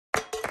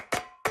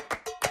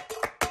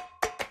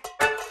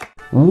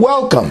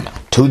Welcome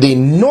to the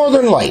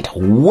Northern Light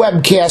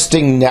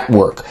Webcasting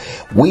Network.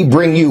 We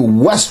bring you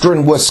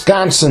Western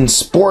Wisconsin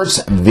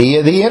sports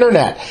via the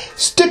internet.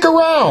 Stick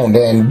around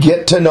and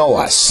get to know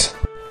us.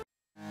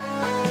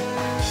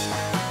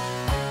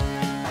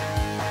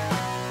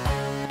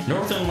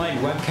 Northern Light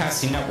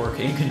Webcasting Network,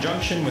 in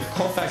conjunction with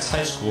Colfax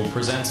High School,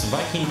 presents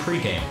Viking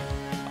Pregame.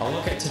 A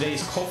look at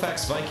today's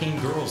Colfax Viking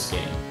girls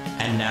game.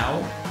 And now,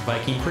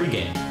 Viking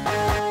Pregame.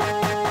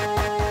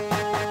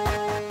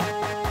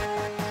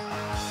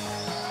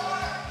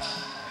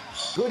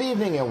 Good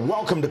evening and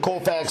welcome to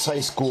Colfax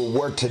High School,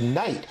 where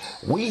tonight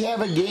we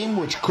have a game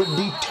which could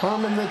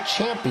determine the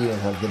champion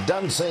of the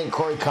Dun St.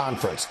 Croix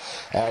Conference,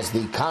 as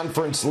the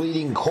conference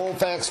leading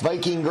Colfax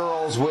Viking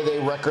girls, with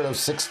a record of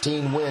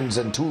 16 wins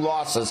and 2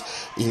 losses,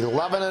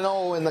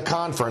 11-0 in the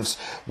conference,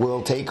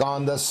 will take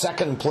on the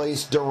second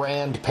place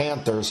Durand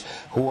Panthers,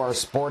 who are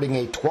sporting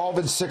a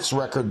 12-6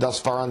 record thus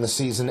far in the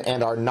season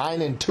and are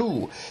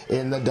 9-2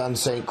 in the Dun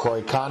St.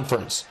 Croix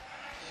Conference.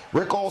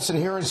 Rick Olson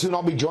here, and soon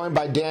I'll be joined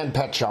by Dan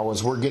Petshaw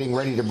as we're getting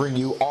ready to bring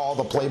you all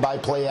the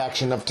play-by-play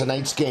action of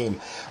tonight's game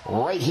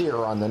right here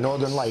on the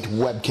Northern Light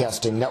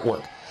Webcasting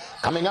Network.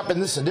 Coming up in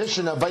this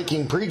edition of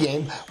Viking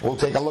Pregame, we'll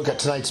take a look at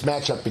tonight's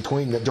matchup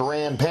between the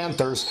Durand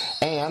Panthers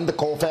and the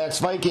Colfax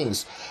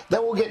Vikings.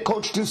 Then we'll get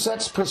Coach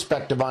Doucette's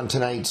perspective on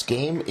tonight's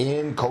game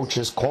in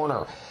Coach's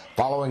Corner.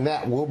 Following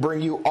that, we'll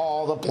bring you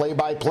all the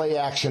play-by-play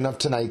action of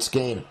tonight's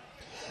game.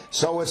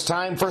 So it's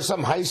time for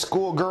some high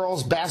school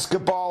girls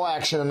basketball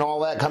action and all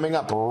that coming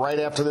up right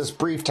after this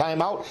brief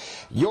timeout.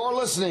 You're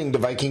listening to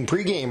Viking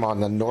Pregame on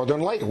the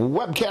Northern Light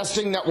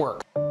Webcasting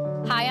Network.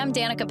 Hi, I'm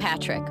Danica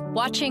Patrick.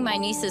 Watching my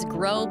nieces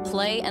grow,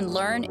 play, and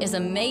learn is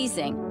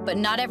amazing, but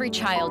not every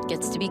child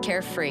gets to be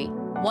carefree.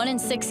 1 in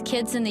 6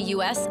 kids in the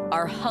U.S.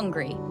 are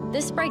hungry.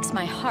 This breaks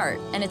my heart,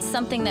 and it's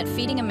something that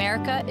Feeding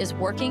America is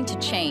working to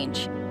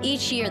change.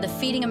 Each year, the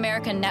Feeding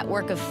America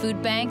network of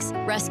food banks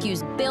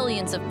rescues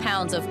billions of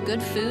pounds of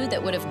good food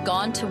that would have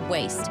gone to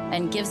waste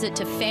and gives it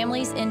to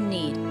families in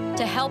need.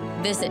 To help,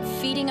 visit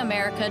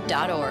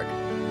feedingamerica.org.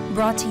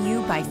 Brought to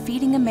you by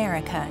Feeding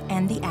America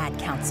and the Ad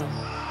Council.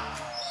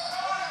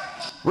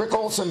 Rick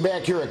Olson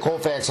back here at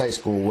Colfax High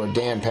School, where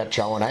Dan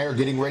Petshaw and I are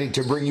getting ready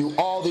to bring you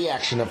all the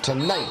action of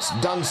tonight's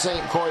Dun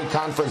St. Croix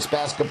Conference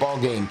basketball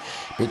game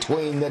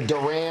between the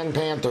Durand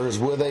Panthers,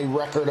 with a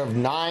record of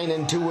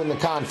 9-2 in the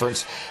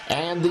conference,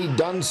 and the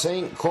Dun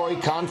St. Croix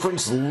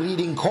Conference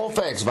leading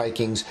Colfax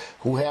Vikings,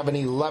 who have an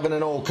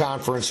 11-0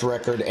 conference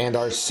record and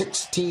are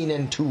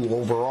 16-2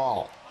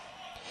 overall.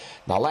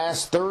 Now,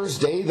 last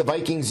Thursday, the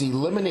Vikings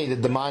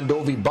eliminated the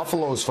Mondovi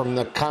Buffaloes from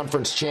the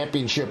conference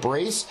championship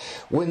race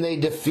when they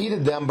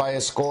defeated them by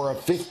a score of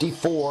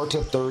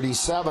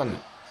 54-37.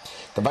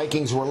 The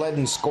Vikings were led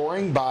in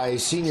scoring by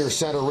senior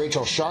center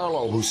Rachel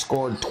Charlo, who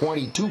scored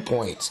 22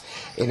 points.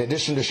 In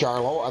addition to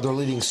Charlo, other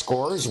leading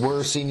scorers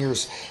were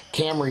seniors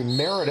Camry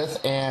Meredith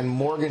and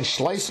Morgan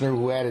Schleisner,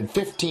 who added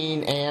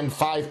 15 and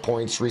 5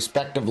 points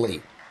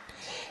respectively.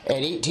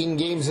 At 18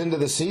 games into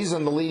the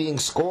season, the leading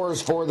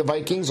scorers for the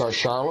Vikings are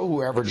Charlo,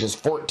 who averages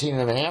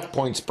 14.5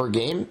 points per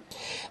game,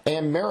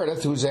 and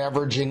Meredith, who's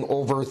averaging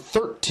over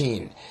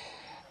 13.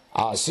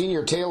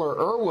 Senior Taylor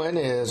Irwin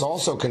is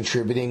also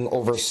contributing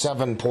over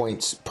 7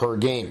 points per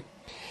game.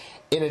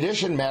 In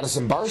addition,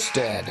 Madison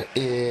Barstad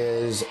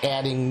is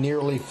adding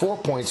nearly 4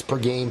 points per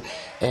game,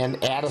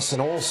 and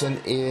Addison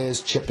Olson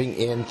is chipping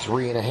in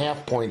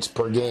 3.5 points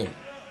per game.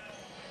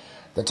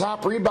 The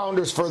top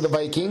rebounders for the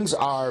Vikings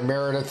are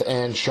Meredith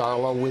and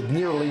Charlo, with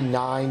nearly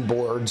 9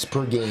 boards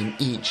per game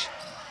each.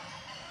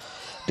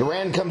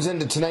 Durand comes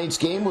into tonight's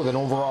game with an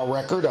overall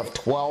record of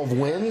 12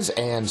 wins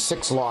and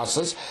 6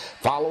 losses,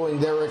 following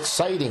their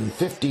exciting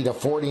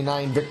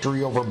 50-49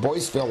 victory over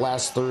Boyceville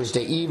last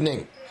Thursday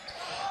evening.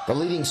 The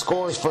leading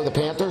scorers for the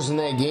Panthers in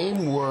that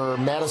game were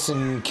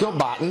Madison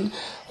Kilbottom,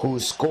 who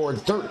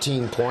scored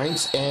 13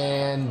 points,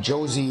 and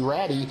Josie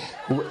Ratty,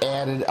 who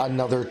added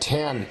another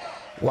 10.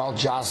 While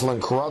Jocelyn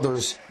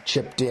Carruthers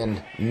chipped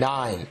in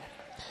 9.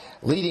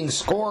 Leading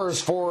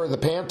scorers for the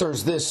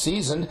Panthers this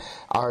season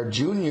are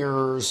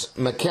juniors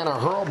McKenna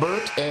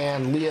Hurlbert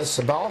and Leah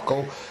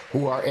Sabalco,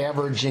 who are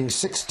averaging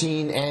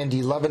 16 and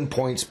 11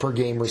 points per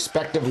game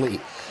respectively.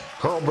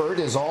 Hurlbert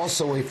is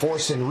also a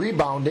force in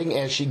rebounding,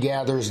 as she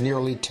gathers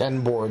nearly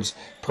 10 boards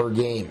per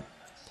game.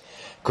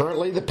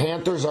 Currently, the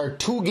Panthers are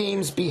 2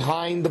 games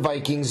behind the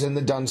Vikings in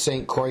the Dun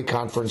St. Croix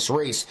Conference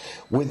race,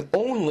 with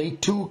only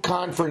 2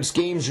 conference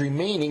games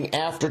remaining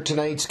after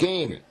tonight's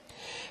game.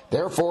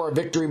 Therefore, a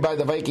victory by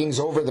the Vikings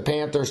over the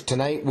Panthers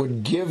tonight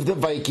would give the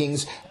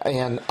Vikings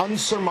an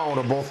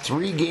unsurmountable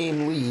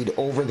 3-game lead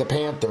over the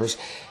Panthers,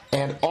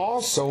 and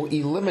also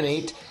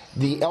eliminate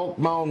the Elk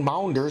Mound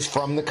Mounders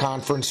from the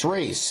conference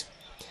race.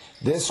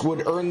 This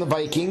would earn the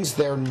Vikings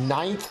their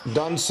 9th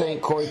Dun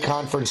St. Croix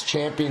Conference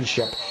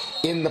championship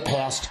in the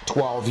past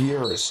 12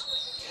 years.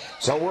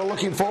 So we're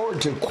looking forward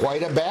to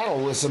quite a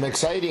battle with some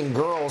exciting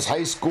girls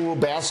high school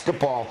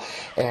basketball,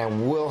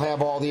 and we'll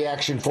have all the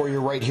action for you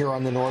right here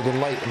on the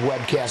Northern Light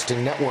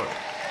Webcasting Network.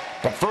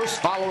 But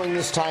first, following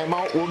this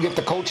timeout, we'll get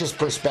the coach's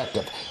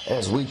perspective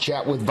as we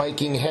chat with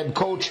Viking head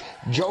coach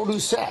Joe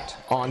Doucette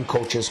on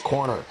Coach's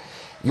Corner.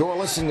 You're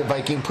listening to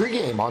Viking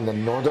Pregame on the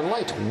Northern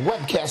Light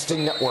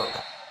Webcasting Network.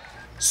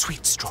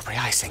 Sweet strawberry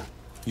icing.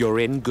 You're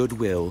in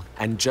Goodwill,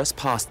 and just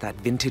past that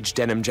vintage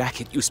denim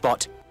jacket you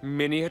spot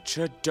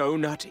miniature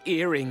donut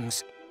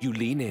earrings. You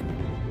lean in.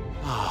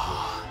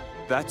 Ah,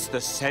 that's the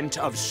scent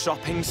of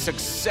shopping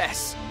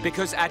success.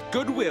 Because at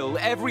Goodwill,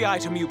 every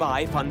item you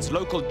buy funds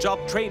local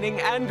job training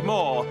and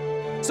more.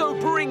 So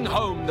bring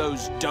home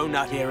those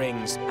donut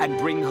earrings and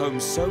bring home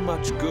so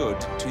much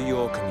good to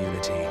your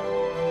community.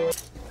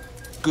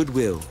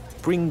 Goodwill.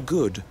 Bring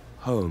good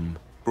home.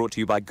 Brought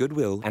to you by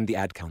Goodwill and the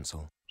Ad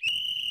Council.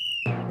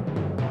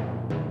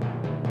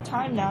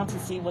 Time now to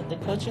see what the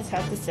coaches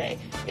have to say.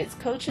 It's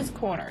Coach's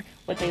Corner,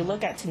 what they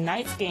look at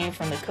tonight's game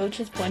from the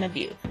coach's point of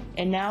view.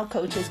 And now,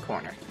 Coach's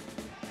Corner.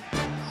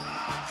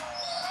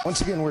 Once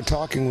again, we're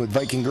talking with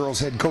Viking girls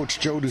head coach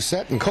Joe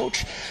Doucette. And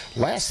Coach,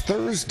 last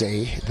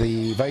Thursday,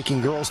 the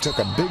Viking girls took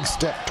a big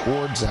step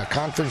towards a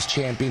conference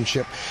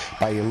championship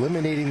by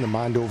eliminating the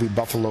Mondovi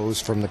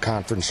Buffaloes from the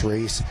conference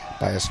race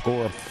by a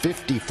score of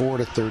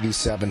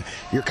 54-37.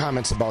 Your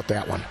comments about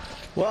that one?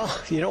 Well,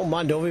 you know,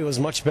 Mondovi was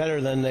much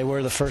better than they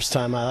were the first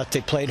time. I thought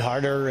they played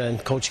harder,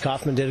 and Coach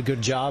Kaufman did a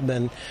good job,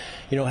 and,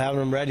 you know, having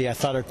them ready. I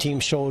thought our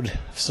team showed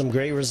some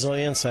great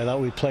resilience. I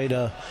thought we played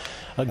a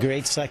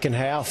great second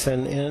half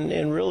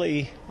and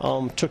really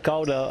took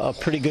out a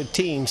pretty good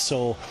team.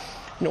 So,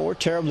 you know, we're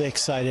terribly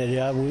excited.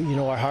 Yeah, you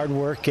know, our hard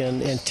work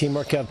and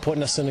teamwork have put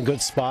us in a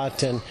good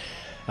spot, and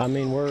I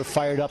mean, we're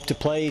fired up to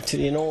play,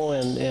 you know,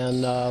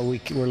 and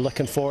we're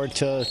looking forward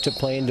to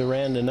playing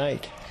Durand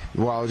tonight.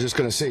 Well, I was just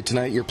going to say,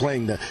 tonight you're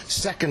playing the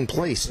second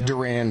place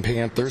Durand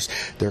Panthers.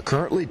 They're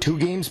currently 2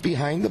 games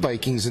behind the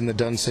Vikings in the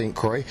Dun St.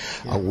 Croix.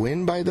 A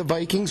win by the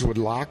Vikings would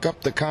lock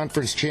up the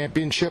conference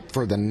championship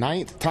for the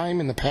 9th time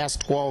in the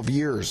past 12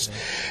 years.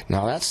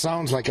 Now, that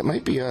sounds like it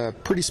might be a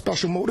pretty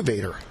special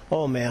motivator.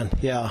 Oh, man,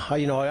 yeah.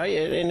 You know,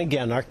 and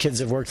again, our kids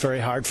have worked very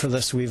hard for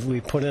this.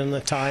 We put in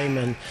the time,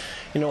 and,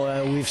 you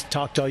know, we've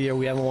talked all year.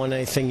 We haven't won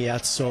anything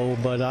yet, so,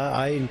 but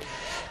I'd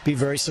be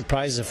very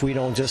surprised if we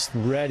don't just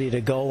ready to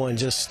go and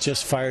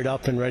just fired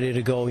up and ready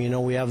to go. You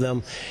know, we have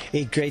them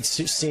 8 great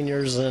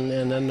seniors and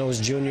then those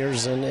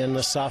juniors and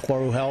the sophomore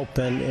who help,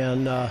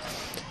 and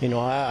you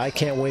know, I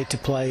can't wait to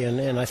play,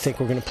 and I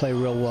think we're going to play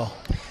real well.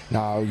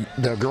 Now,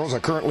 the girls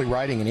are currently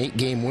riding an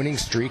 8-game winning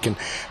streak, and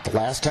the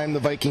last time the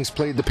Vikings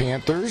played the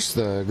Panthers,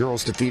 the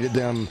girls defeated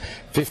them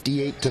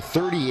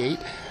 58-38.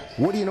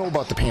 What do you know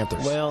about the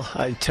Panthers? Well,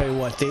 I tell you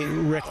what,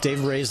 Rick,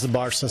 they've raised the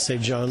bar since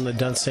they've joined the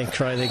Dun St.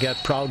 Croix. They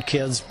got proud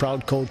kids,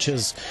 proud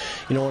coaches,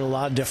 you know, in a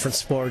lot of different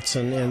sports,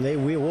 and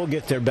we will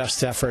get their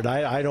best effort.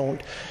 I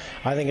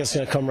think it's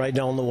going to come right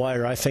down the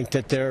wire. I think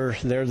that they're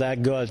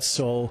that good,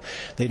 so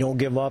they don't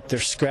give up. They're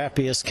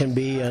scrappy as can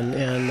be, and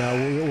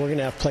we're going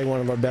to have to play one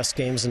of our best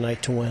games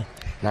tonight to win.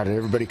 Now, did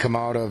everybody come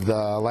out of the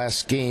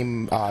last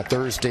game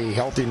Thursday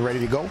healthy and ready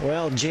to go?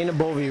 Well, Jana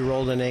Bovey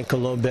rolled an ankle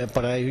a little bit,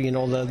 but you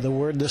know, the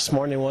word this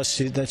morning was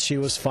that she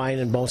was fine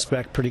and bounced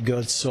back pretty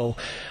good. So,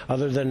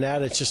 other than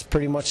that, it's just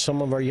pretty much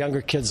some of our younger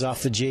kids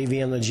off the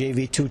JV and the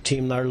JV2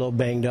 team that are a little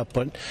banged up,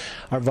 but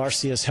our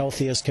varsity as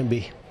healthy as can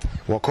be.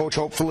 Well, Coach,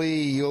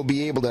 hopefully you'll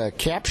be able to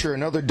capture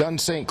another Dun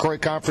St. Croix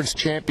Conference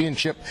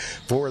championship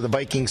for the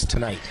Vikings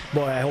tonight.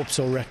 Boy, I hope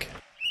so, Rick.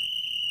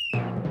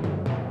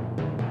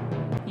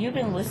 You've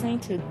been listening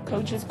to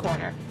Coach's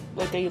Corner,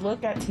 where they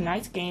look at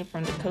tonight's game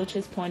from the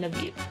coach's point of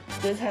view.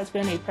 This has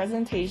been a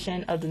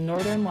presentation of the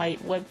Northern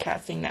Light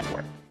Webcasting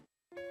Network.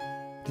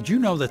 Did you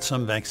know that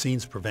some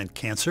vaccines prevent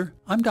cancer?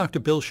 I'm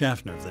Dr. Bill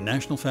Schaffner of the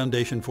National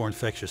Foundation for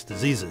Infectious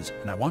Diseases,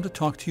 and I want to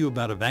talk to you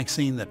about a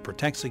vaccine that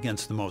protects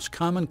against the most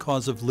common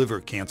cause of liver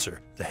cancer,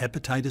 the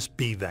hepatitis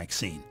B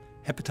vaccine.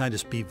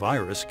 Hepatitis B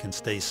virus can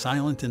stay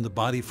silent in the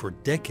body for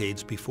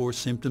decades before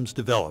symptoms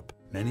develop.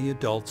 Many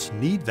adults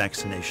need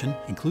vaccination,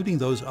 including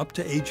those up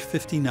to age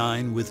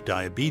 59 with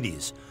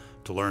diabetes.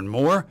 To learn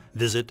more,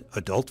 visit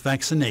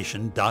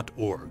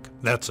adultvaccination.org.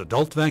 That's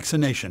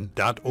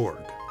adultvaccination.org.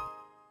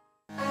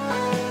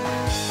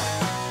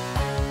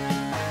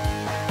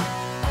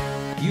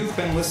 You've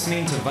been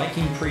listening to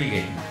Viking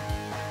Pregame,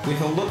 with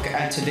a look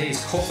at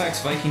today's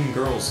Colfax Viking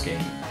girls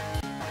game.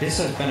 This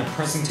has been a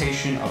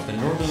presentation of the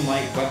Northern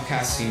Light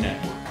Webcasting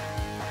Network.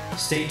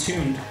 Stay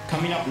tuned.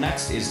 Coming up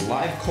next is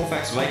live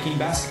Colfax Viking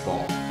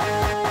basketball.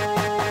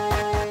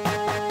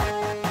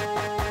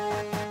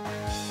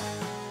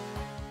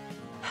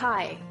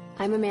 Hi,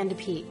 I'm Amanda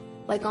Pete.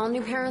 Like all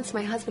new parents,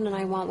 my husband and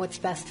I want what's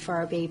best for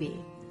our baby.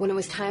 When it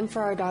was time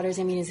for our daughter's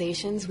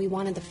immunizations, we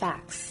wanted the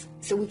facts.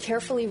 So we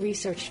carefully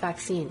researched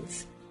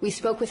vaccines. We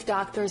spoke with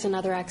doctors and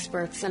other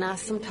experts and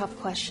asked some tough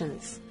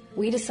questions.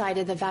 We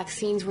decided that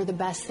vaccines were the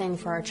best thing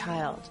for our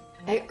child.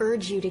 I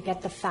urge you to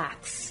get the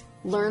facts.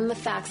 Learn the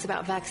facts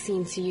about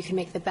vaccines so you can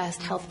make the best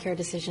healthcare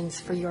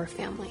decisions for your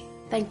family.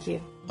 Thank you.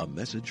 A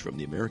message from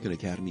the American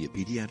Academy of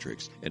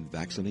Pediatrics and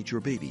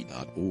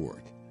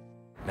VaccinateYourBaby.org.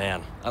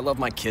 Man, I love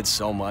my kids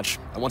so much.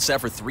 I once sat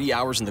for 3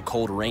 hours in the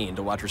cold rain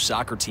to watch her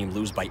soccer team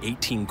lose by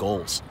 18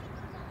 goals.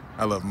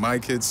 I love my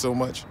kids so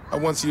much, I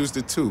once used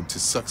a tube to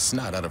suck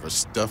snot out of her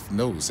stuffed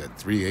nose at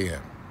 3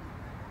 a.m.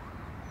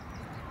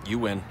 You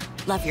win.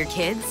 Love your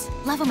kids?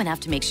 Love them enough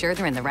to make sure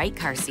they're in the right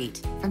car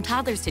seat. From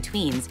toddlers to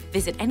tweens,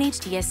 visit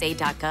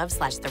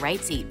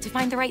nhtsa.gov/the-right-seat to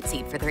find the right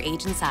seat for their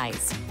age and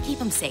size. Keep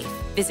them safe.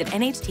 Visit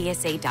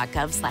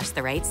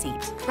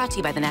nhtsa.gov/the-right-seat. Brought to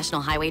you by the National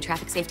Highway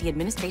Traffic Safety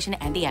Administration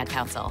and the Ad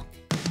Council.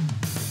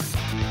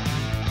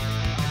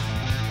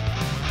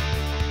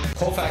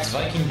 Colfax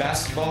Viking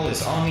basketball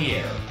is on the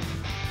air.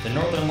 The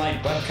Northern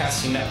Light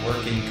Webcasting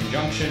Network, in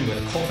conjunction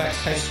with Colfax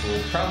High School,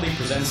 proudly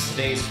presents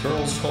today's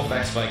Girls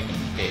Colfax Viking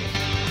game.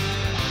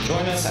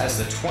 Join us as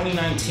the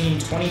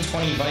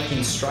 2019-2020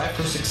 Vikings strive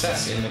for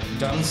success in the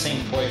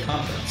Durand-St. Croix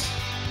Conference.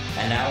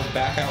 And now,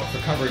 back out for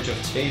coverage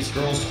of today's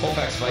Girls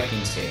Colfax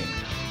Vikings game.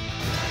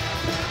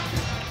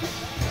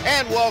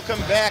 And welcome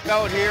back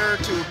out here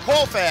to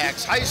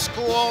Colfax High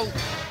School.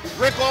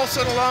 Rick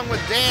Olson along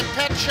with Dan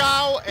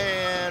Petschow,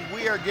 and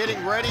we are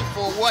getting ready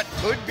for what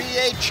could be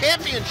a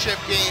championship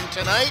game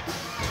tonight.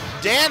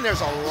 Dan,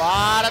 there's a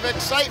lot of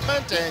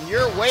excitement, and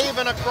you're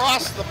waving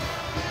across the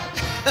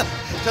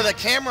to the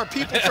camera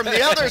people from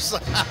the other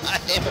side.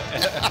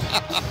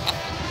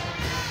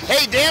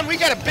 Hey, Dan, we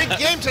got a big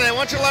game tonight.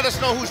 Why don't you let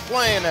us know who's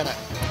playing in it?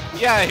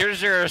 Yeah,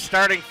 here's your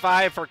starting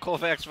five for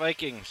Colfax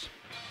Vikings.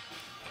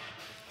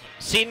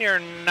 Senior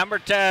number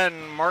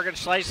 10, Morgan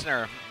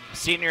Schleisner.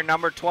 Senior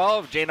number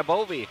 12, Jana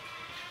Bovey.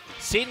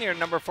 Senior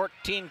number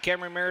 14,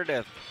 Cameron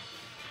Meredith.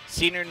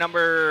 Senior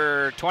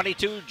number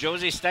 22,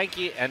 Josie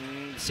Stanky. And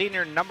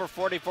senior number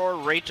 44,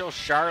 Rachel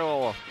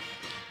Charlo.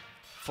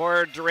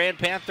 For Durand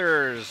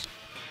Panthers,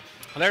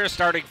 they're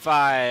starting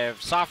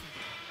five.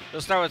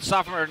 We'll start with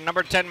sophomore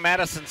number 10,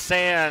 Madison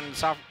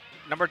Sand.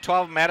 Number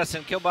 12,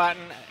 Madison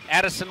Kilbotton.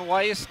 Addison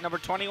Weiss, number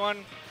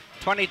 21.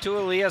 22,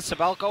 Leah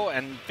Sabelko.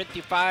 And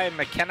 55,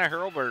 McKenna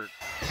Hurlbert.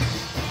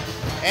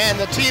 And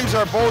the teams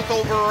are both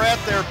over at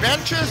their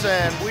benches,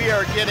 and we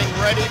are getting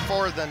ready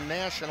for the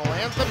national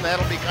anthem.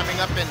 That'll be coming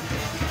up in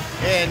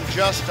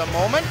just a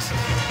moment.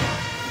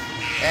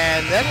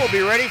 And then we'll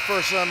be ready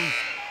for some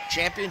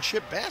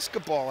championship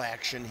basketball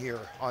action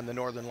here on the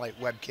Northern Light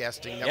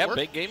Webcasting Network.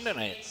 Yeah, big game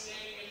tonight.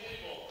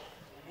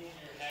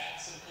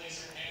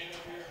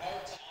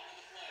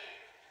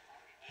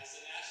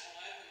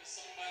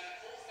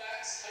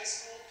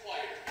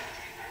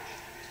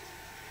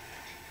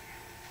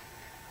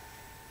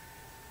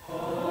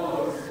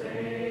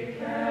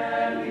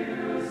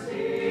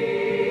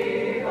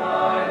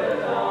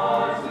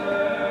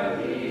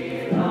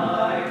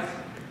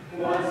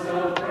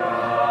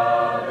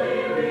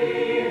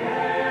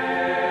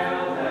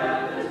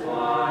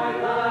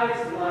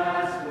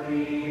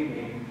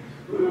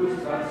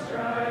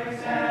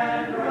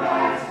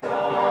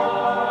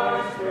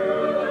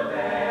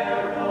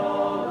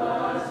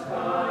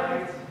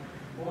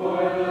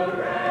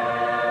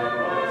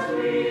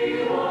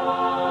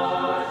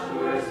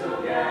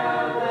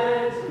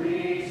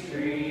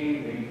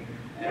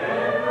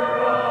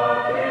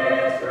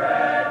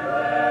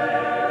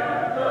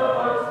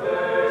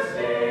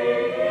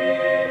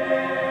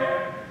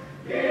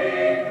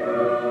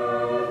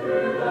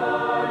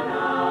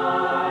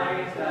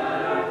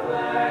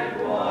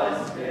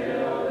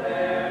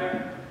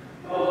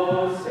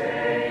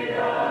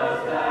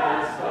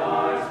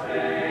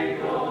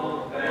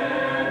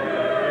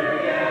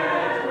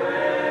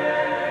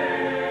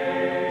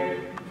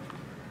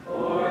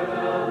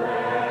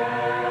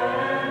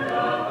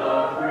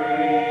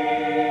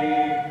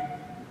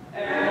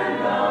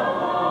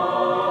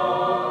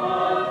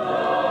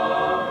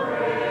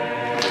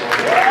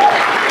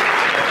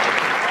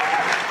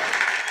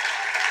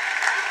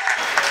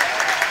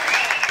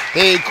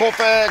 The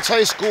Colfax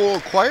High School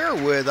Choir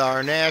with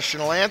our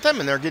national anthem,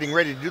 and they're getting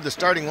ready to do the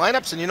starting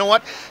lineups. And you know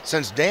what?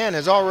 Since Dan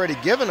has already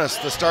given us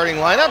the starting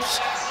lineups,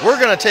 we're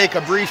going to take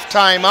a brief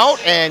time out,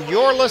 and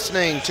you're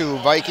listening to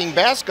Viking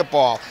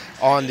basketball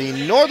on the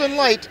Northern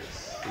Light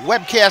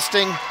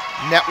Webcasting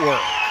Network.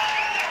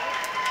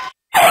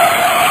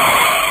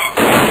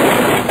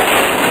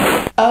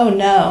 Oh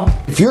no.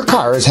 If your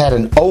car has had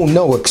an oh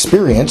no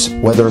experience,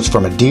 whether it's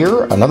from a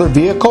deer, another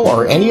vehicle,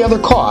 or any other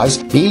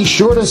cause, be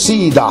sure to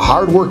see the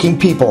hardworking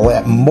people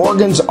at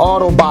Morgan's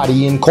Auto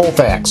Body in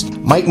Colfax.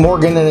 Mike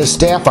Morgan and his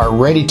staff are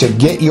ready to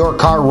get your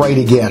car right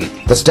again.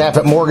 The staff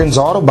at Morgan's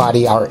Auto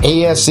Body are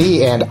ASE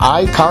and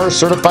iCar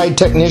certified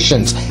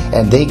technicians,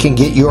 and they can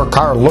get your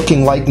car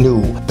looking like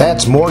new.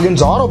 That's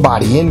Morgan's Auto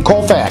Body in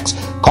Colfax.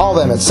 Call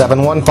them at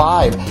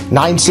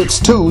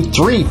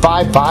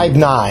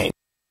 715-962-3559.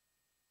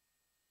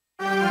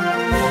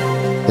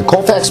 The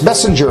Colfax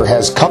Messenger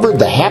has covered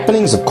the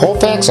happenings of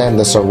Colfax and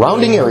the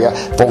surrounding area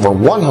for over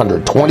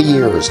 120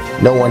 years.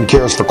 No one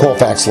cares for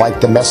Colfax like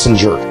the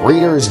Messenger.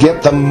 Readers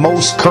get the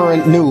most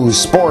current news,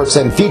 sports,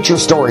 and feature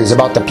stories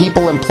about the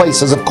people and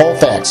places of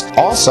Colfax.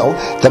 Also,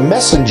 the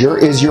Messenger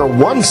is your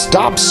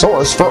one-stop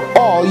source for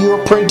all your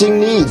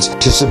printing needs.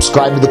 To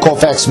subscribe to the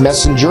Colfax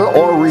Messenger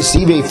or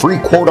receive a free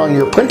quote on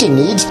your printing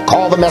needs,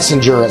 call the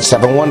Messenger at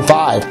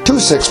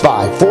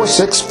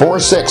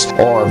 715-265-4646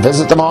 or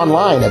visit them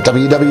online at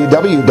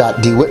www.colfaxmessenger.com.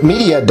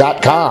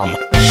 www.dewittmedia.com.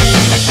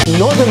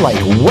 Northern Light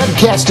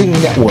Webcasting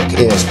Network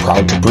is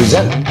proud to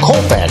present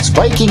Colfax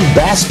Viking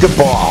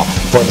basketball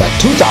for the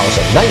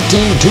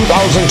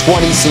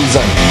 2019-2020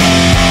 season.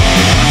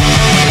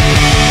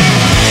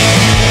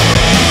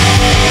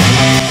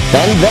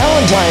 And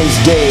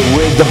Valentine's Day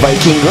with the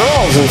Viking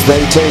girls as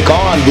they take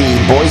on the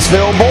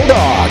Boyceville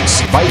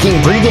Bulldogs. Viking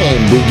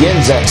pregame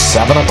begins at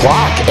 7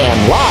 o'clock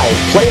and live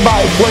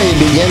play-by-play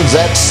begins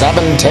at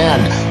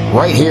 7:10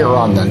 right here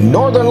on the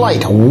Northern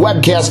Light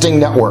Webcasting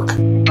Network.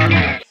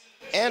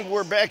 And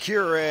we're back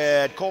here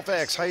at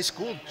Colfax High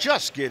School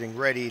just getting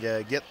ready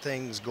to get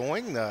things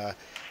going. The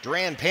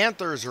Durand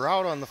Panthers are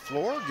out on the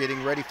floor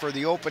getting ready for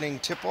the opening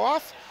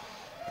tip-off.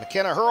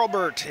 McKenna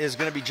Hurlbert is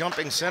going to be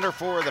jumping center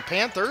for the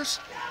Panthers.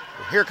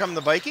 Here come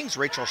the Vikings.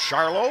 Rachel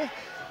Charlo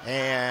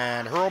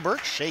and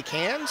Hurlbert shake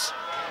hands.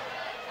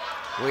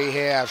 We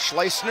have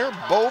Schleisner,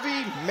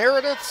 Bovey,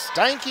 Meredith,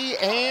 Steinke,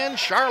 and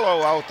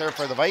Charlo out there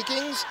for the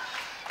Vikings.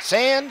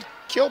 Sand,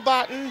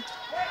 Kilbottom,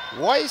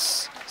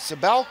 Weiss,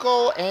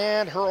 Sibalko,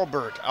 and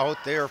Hurlbert out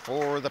there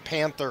for the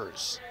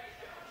Panthers.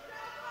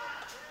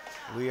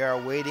 We are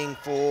waiting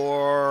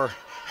for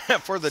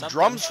the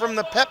drums from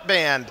the pep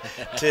band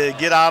to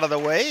get out of the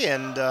way,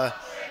 and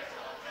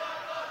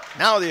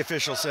now the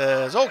official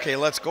says, okay,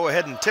 let's go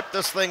ahead and tip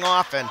this thing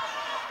off and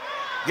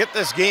get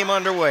this game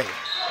underway.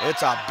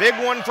 It's a big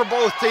one for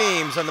both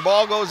teams, and the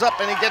ball goes up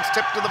and it gets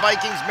tipped to the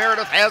Vikings.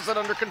 Meredith has it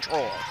under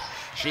control.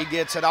 She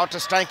gets it out to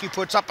Steinke,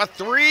 puts up a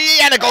three,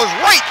 and it goes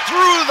right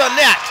through the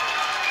net.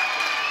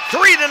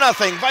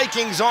 3-0,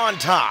 Vikings on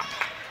top.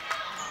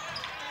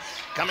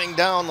 Coming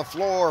down the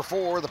floor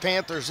for the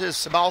Panthers is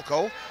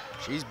Sibalko.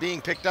 She's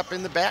being picked up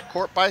in the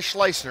backcourt by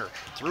Schleisner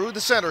through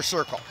the center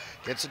circle.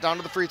 Gets it down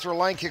to the free throw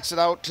line, kicks it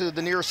out to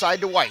the near side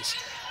to Weiss.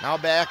 Now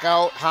back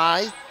out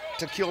high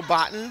to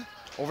Kilbottom,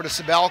 over to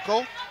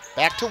Sibalko,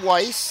 back to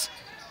Weiss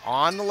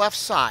on the left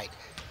side.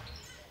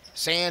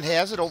 Sand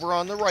has it over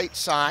on the right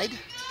side.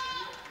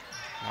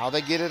 Now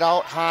they get it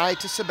out high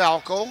to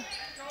Sibalko.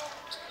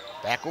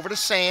 Back over to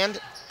Sand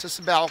to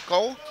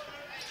Sibalko.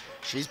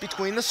 She's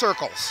between the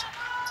circles.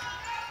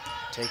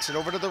 Takes it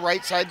over to the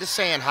right side to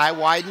Sand, high,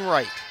 wide, and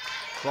right.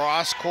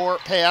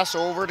 Cross-court pass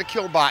over to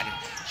Kilbottom.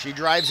 She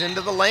drives into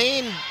the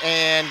lane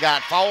and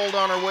got fouled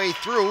on her way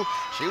through.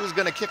 She was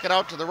going to kick it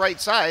out to the right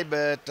side,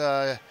 but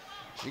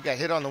she got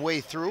hit on the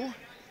way through.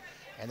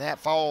 And that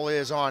foul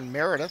is on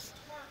Meredith.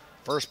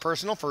 First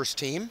personal, first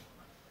team.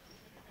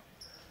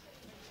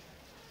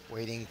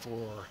 Waiting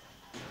for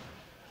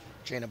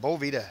Jana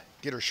Bovey to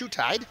get her shoe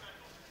tied.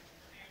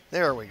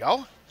 There we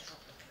go.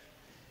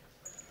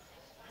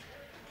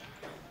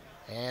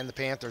 And the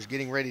Panthers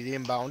getting ready to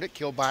inbound it.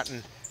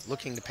 Kilbottom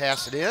looking to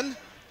pass it in.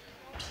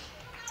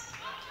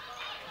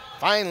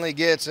 Finally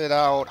gets it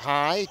out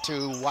high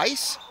to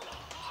Weiss.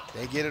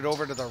 They get it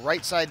over to the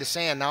right side to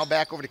Sand. Now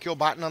back over to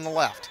Kilbottom on the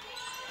left.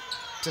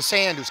 To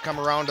Sand, who's come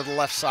around to the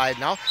left side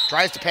now.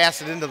 Tries to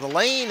pass it into the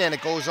lane, and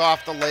it goes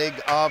off the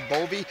leg of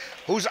Bovey,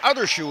 whose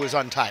other shoe is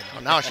untied.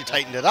 Well, now she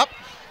tightened it up.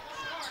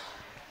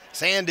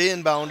 Sand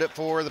inbound it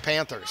for the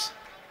Panthers.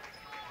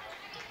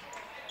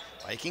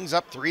 Vikings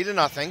up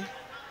 3-0.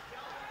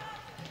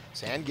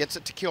 Sand gets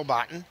it to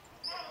Kilbottom.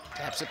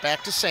 Taps it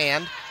back to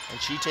Sand,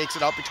 and she takes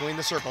it out between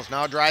the circles.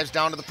 Now drives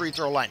down to the free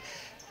throw line.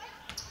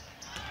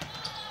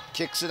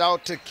 Kicks it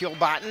out to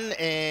Kilbottom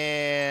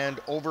and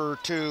over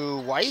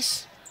to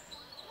Weiss.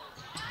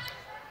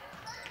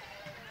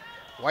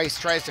 Weiss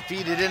tries to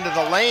feed it into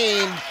the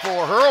lane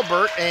for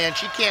Hurlbert, and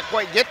she can't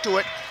quite get to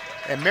it.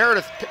 And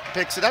Meredith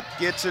picks it up,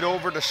 gets it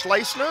over to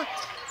Schleisner.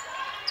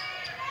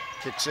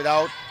 Kicks it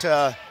out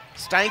to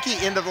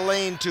Steinke into the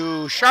lane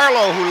to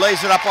Charlo, who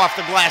lays it up off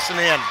the glass and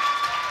in.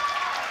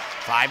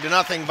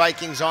 5-0,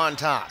 Vikings on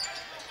top.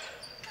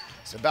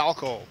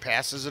 Sibalko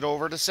passes it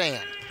over to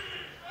Sand.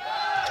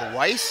 To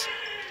Weiss.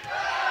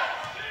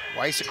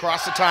 Weiss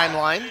across the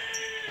timeline.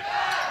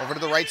 Over to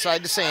the right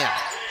side to Sand.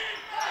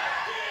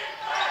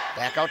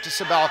 Back out to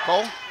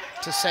Sibalko,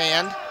 to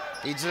Sand.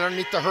 Feeds it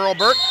underneath to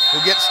Hurlbert,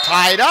 who gets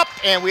tied up,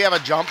 and we have a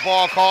jump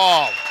ball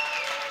call.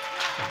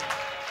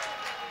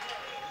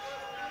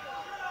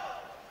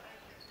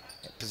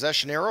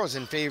 Possession arrow is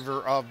in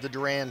favor of the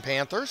Durand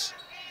Panthers.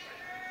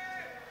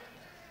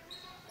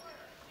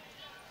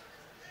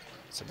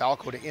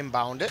 Sibalko to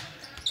inbound it.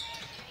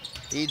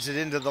 Feeds it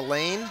into the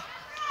lane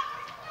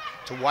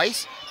to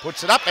Weiss.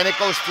 Puts it up, and it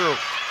goes through.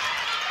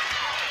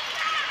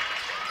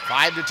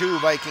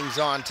 5-2, Vikings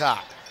on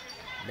top.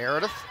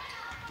 Meredith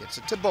gets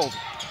it to Bovey.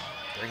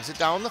 Brings it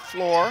down the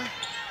floor.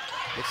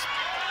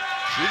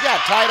 She got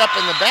tied up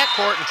in the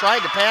backcourt and tried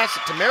to pass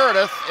it to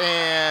Meredith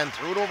and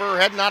threw it over her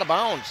head and out of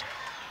bounds.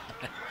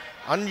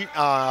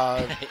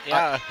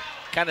 Yeah,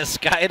 kind of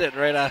skied it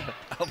right up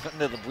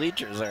into the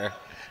bleachers there.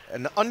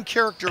 An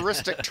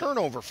uncharacteristic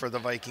turnover for the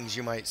Vikings,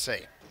 you might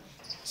say.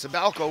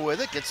 Sibalko with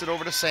it, gets it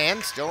over to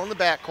Sand, still in the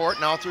backcourt,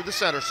 now through the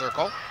center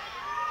circle.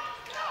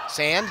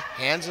 Sand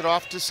hands it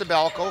off to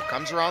Sibalko,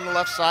 comes around the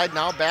left side,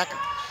 now back,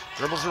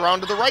 dribbles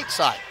around to the right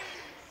side.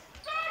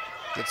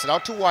 Gets it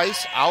out to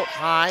Weiss, out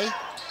high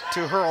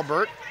to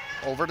Hurlbert.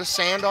 over to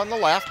Sand on the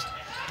left.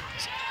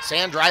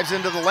 Sand drives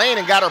into the lane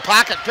and got her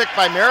pocket picked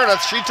by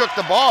Meredith. She took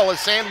the ball as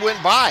Sand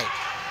went by.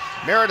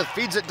 Meredith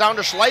feeds it down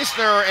to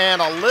Schleissner,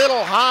 and a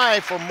little high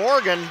for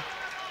Morgan.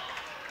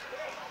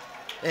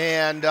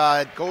 And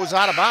it goes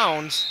out of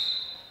bounds.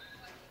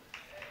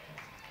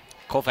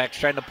 Colfax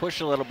trying to push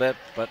a little bit,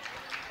 but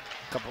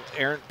a couple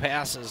errant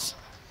passes.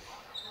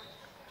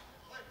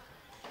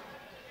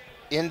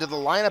 Into the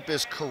lineup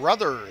is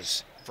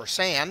Carruthers for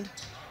Sand.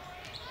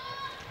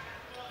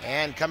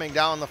 And coming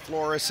down the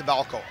floor is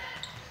Sabelko.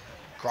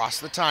 Across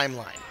the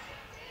timeline.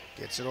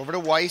 Gets it over to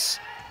Weiss.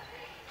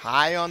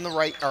 High on the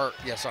right,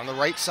 on the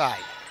right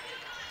side.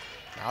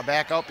 Now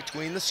back out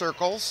between the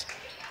circles.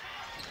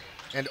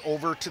 And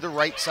over to the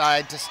right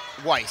side to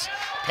Weiss.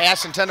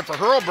 Pass intended for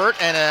Hurlburt,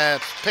 and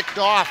it's picked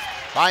off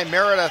by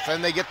Meredith,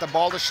 and they get the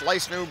ball to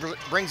Schleissner, who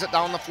brings it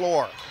down the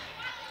floor.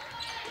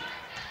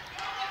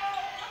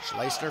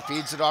 Schleissner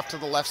feeds it off to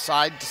the left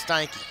side to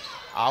Steinke.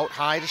 Out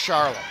high to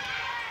Charlotte.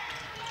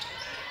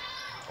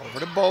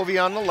 Over to Bovey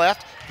on the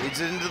left. Feeds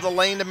it into the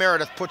lane to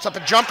Meredith. Puts up a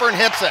jumper and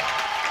hits it.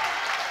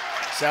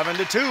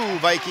 7-2,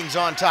 Vikings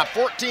on top.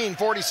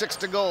 14:46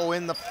 to go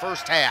in the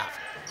first half.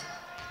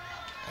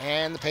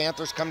 And the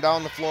Panthers come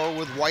down the floor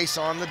with Weiss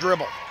on the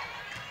dribble.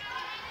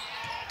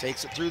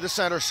 Takes it through the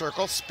center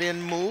circle.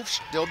 Spin move,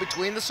 still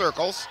between the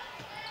circles.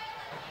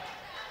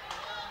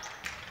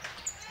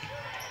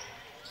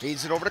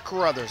 Feeds it over to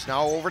Carruthers.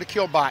 Now over to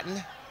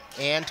Kilbottom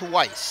and to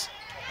Weiss.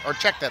 Or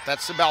check that,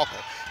 that's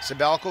Sabelko.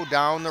 Sabelko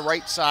down the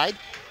right side.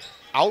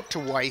 Out to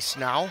Weiss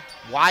now.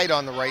 Wide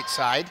on the right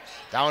side.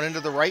 Down into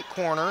the right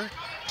corner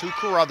to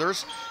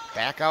Carruthers.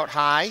 Back out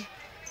high.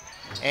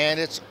 And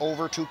it's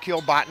over to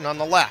Kilbottom on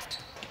the left.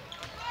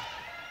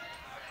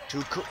 To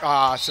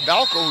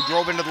Sabelko, who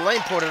drove into the lane,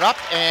 put it up,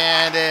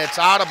 and it's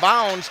out of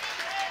bounds.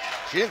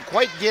 She didn't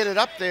quite get it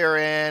up there,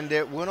 and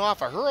it went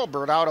off a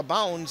Hurlburt out of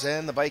bounds,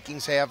 and the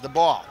Vikings have the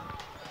ball.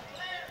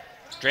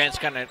 Durand's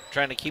kind of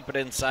trying to keep it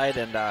inside,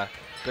 and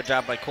good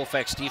job by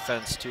Colfax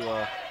defense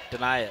to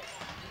deny it.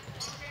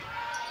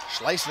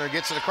 Schleissner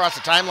gets it across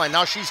the timeline.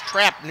 Now she's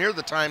trapped near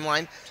the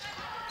timeline,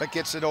 but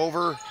gets it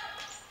over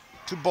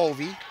to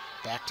Bovey.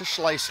 Back to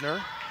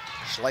Schleissner.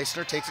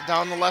 Schleissner takes it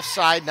down the left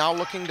side, now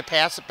looking to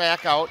pass it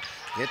back out.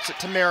 Gets it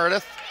to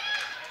Meredith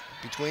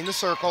between the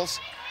circles.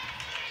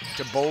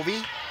 To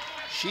Bovey.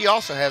 She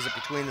also has it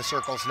between the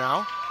circles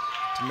now.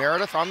 To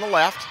Meredith on the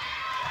left.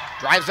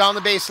 Drives down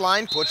the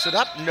baseline, puts it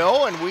up.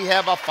 No, and we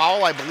have a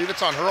foul. I believe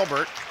it's on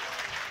Hurlburt.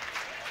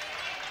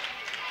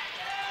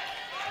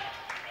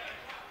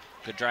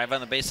 Good drive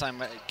on the baseline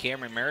by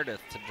Cameron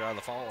Meredith to draw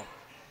the foul.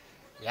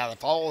 Yeah, the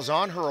foul is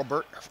on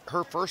Hurlburt.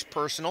 Her first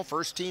personal,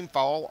 first team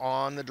foul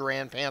on the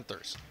Durand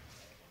Panthers.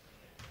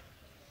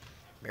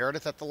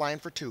 Meredith at the line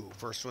for two.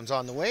 First one's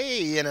on the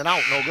way, in and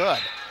out, no good.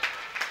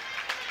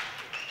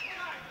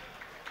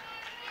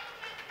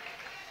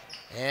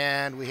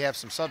 And we have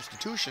some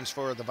substitutions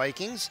for the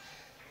Vikings.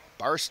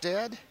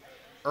 Barstead,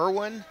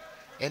 Irwin,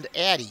 and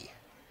Addie.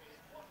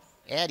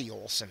 Addie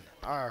Olson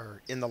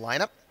are in the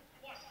lineup.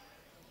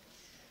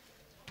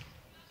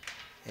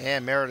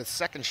 And Meredith's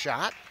second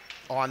shot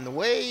on the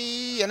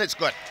way, and it's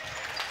good.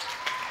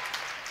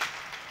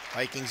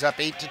 Vikings up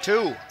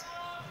 8-2.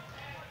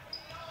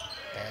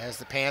 As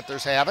the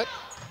Panthers have it.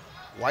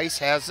 Weiss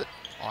has it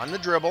on the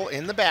dribble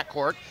in the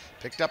backcourt.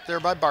 Picked up there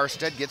by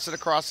Barstead, gets it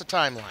across the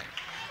timeline.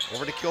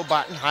 Over to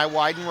Kilbottom, high,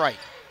 wide, and right.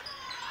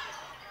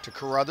 To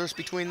Carruthers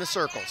between the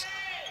circles.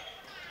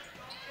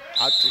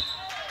 Out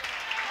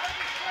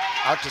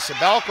to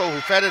Sabelko,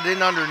 who fed it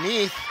in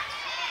underneath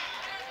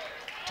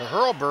to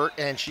Hurlburt,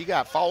 and she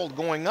got fouled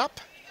going up.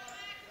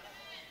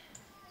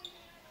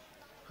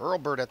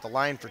 Hurlburt at the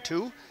line for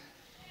two.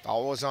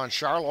 Foul was on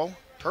Charlo,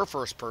 her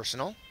first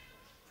personal.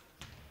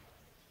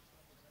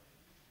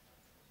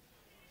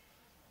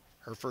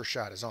 Her first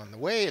shot is on the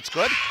way, it's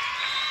good.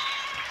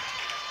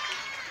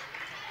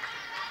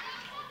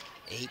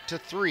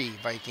 8-3,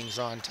 Vikings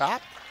on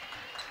top.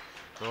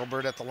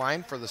 Hurlburt at the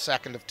line for the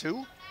second of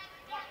two.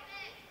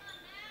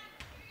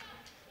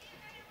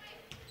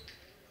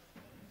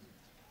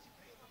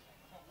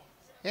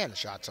 And the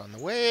shot's on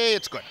the way,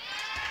 it's good.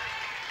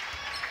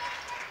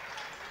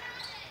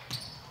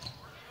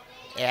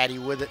 Addie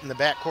with it in the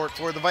backcourt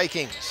for the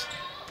Vikings.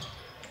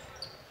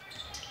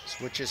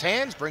 Switches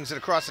hands, brings it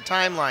across the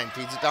timeline,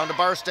 feeds it down to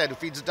Barstead, who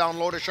feeds it down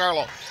low to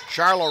Charlo.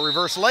 Charlo,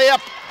 reverse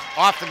layup,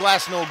 off the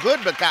glass, no good,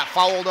 but got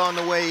fouled on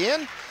the way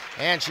in,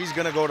 and she's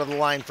gonna go to the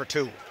line for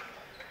two.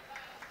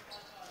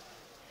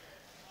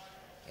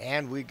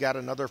 And we got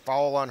another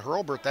foul on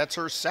Hurlburt. That's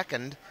her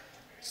second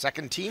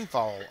team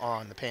foul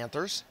on the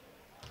Panthers.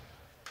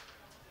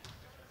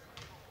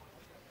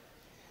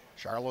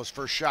 Charlo's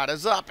first shot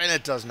is up, and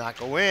it does not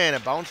go in.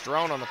 It bounced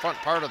around on the front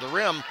part of the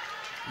rim.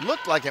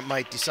 Looked like it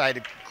might decide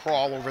to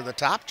crawl over the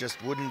top,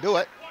 just wouldn't do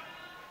it.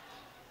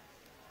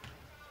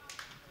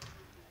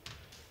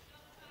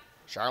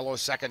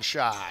 Charlo's second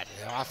shot,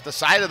 off the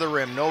side of the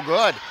rim, no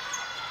good.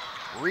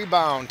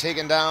 Rebound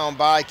taken down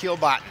by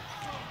Kilbottom.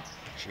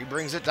 She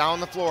brings it down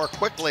the floor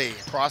quickly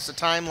across the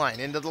timeline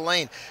into the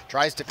lane.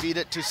 Tries to feed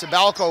it to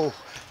Sabelko,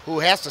 who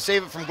has to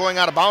save it from going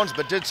out of bounds,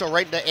 but did so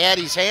right into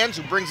Addie's hands,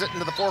 who brings it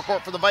into the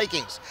forecourt for the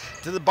Vikings.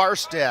 To the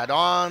Barstead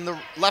on the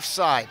left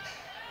side.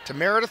 To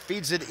Meredith,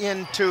 feeds it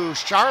into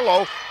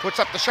Charlo, puts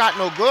up the shot,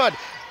 no good.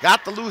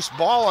 Got the loose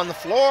ball on the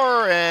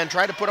floor and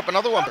tried to put up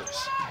another one.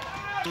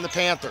 The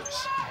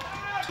Panthers.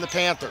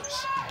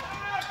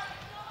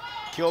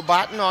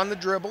 Kilbottom on the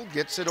dribble,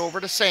 gets it over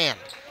to Sand.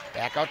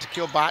 Back out to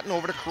Kilbottom,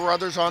 over to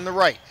Carruthers on the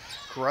right.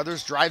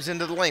 Carruthers drives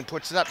into the lane,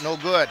 puts it up, no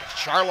good.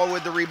 Charlo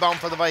with the rebound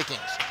for the Vikings.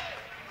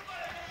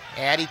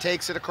 Addie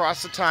takes it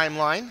across the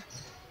timeline.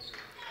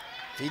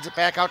 Feeds it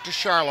back out to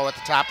Charlo at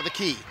the top of the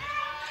key.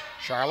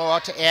 Charlo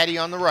out to Addie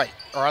on the right,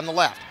 or on the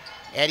left.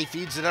 Addie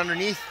feeds it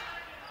underneath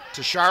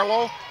to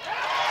Charlo.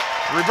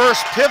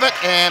 Reverse pivot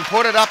and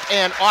put it up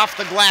and off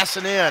the glass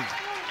and in.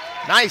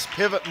 Nice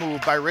pivot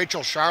move by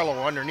Rachel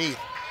Charlo underneath.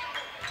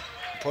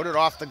 Put it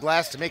off the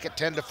glass to make it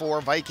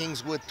 10-4.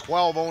 Vikings with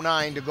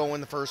 12:09 to go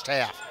in the first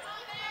half.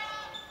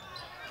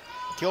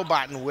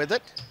 Kilbottom with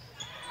it.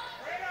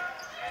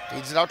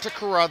 Feeds it out to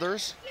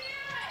Carruthers.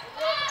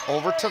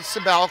 Over to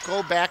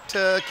Sabelko, back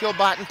to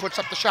Kilbottom, puts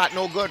up the shot,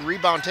 no good.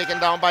 Rebound taken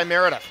down by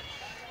Meredith.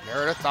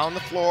 Meredith down the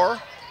floor.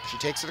 She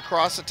takes it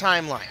across the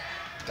timeline.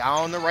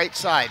 Down the right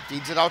side,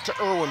 feeds it out to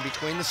Irwin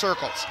between the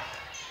circles.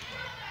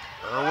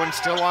 Irwin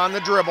still on the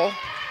dribble.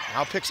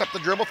 Now picks up the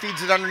dribble,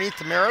 feeds it underneath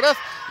to Meredith.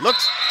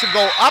 Looks to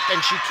go up,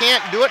 and she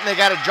can't do it, and they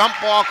got a jump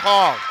ball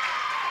called.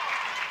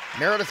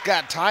 Meredith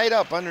got tied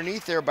up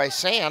underneath there by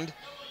Sand.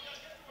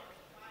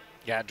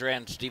 Yeah,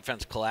 Durand's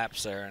defense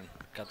collapsed there and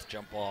got the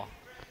jump ball.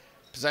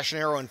 Possession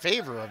arrow in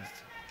favor of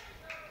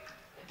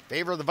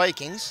the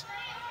Vikings.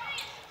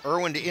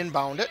 Irwin to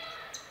inbound it.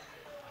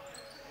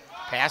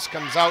 Pass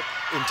comes out,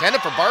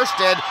 intended for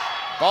Barstead.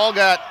 Ball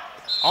got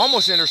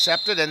almost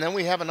intercepted, and then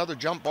we have another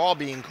jump ball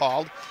being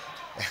called.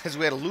 As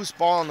we had a loose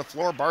ball on the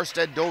floor,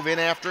 Barstead dove in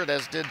after it,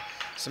 as did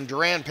some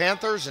Durand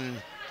Panthers,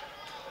 and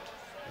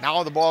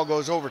now the ball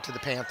goes over to the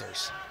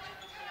Panthers.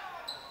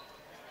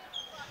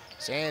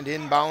 Sand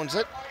inbounds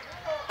it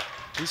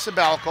to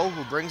Sabelko,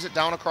 who brings it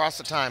down across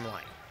the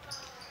timeline.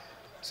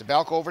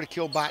 Sabelko over to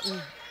Kilbottom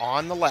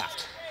on the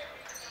left.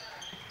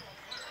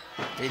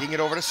 Feeding it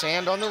over to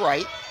Sand on the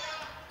right.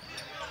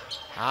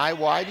 High,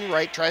 wide, and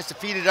right. Tries to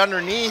feed it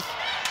underneath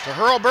to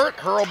Hurlburt.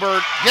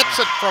 Hurlburt gets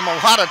it from a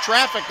lot of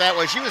traffic that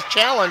way. She was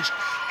challenged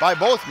by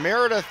both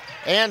Meredith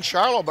and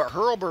Charlo, but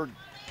Hurlburt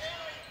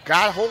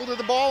got hold of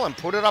the ball and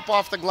put it up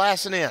off the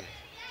glass and in.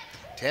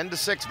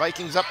 10-6,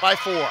 Vikings up by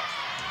 4.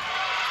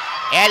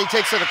 Addie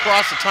takes it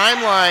across the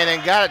timeline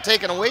and got it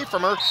taken away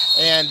from her,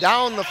 and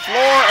down the floor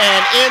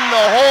and in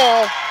the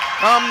hole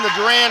come the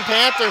Durand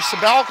Panthers.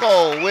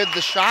 Sabelko with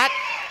the shot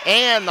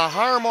and the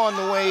harm on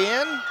the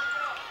way in.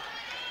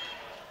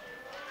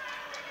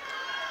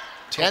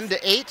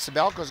 10-8,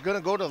 Sabelko's going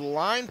to go to the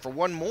line for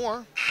one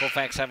more.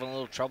 Colfax having a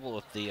little trouble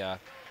with the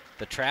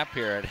trap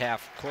here at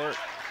half court.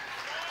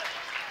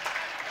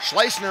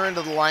 Schleissner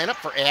into the lineup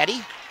for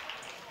Addie.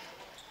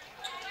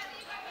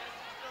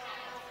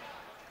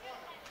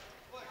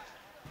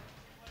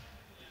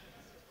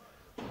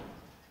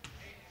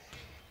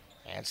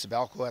 And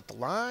Sabelko at the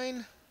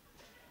line.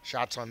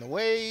 Shots on the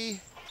way.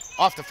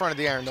 Off the front of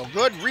the iron, no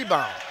good.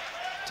 Rebound.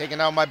 Taken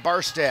down by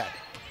Barstead.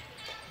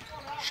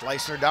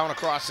 Schleissner down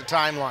across the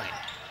timeline.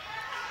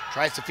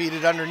 Tries to feed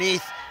it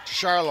underneath to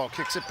Charlo.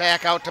 Kicks it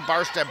back out to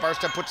Barstead.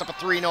 Barstead puts up a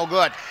three, no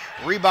good.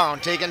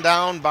 Rebound taken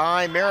down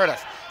by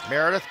Meredith.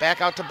 Meredith back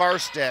out to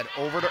Barstead.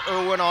 Over to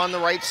Irwin on the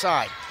right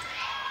side.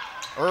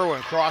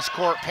 Irwin cross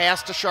court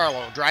pass to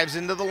Charlo. Drives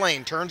into the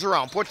lane. Turns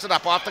around. Puts it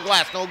up off the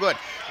glass. No good.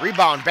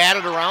 Rebound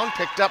batted around.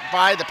 Picked up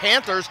by the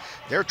Panthers.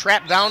 They're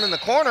trapped down in the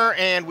corner,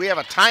 and we have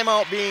a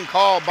timeout being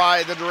called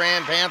by the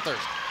Durand Panthers.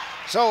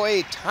 So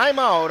a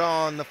timeout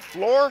on the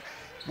floor.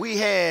 We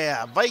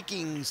have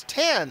Vikings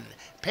 10,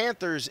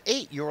 Panthers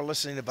 8. You're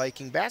listening to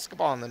Viking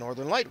Basketball on the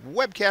Northern Light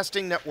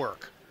Webcasting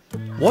Network.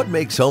 What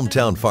makes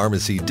Hometown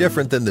Pharmacy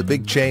different than the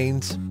big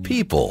chains?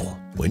 People.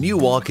 When you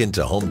walk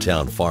into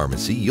Hometown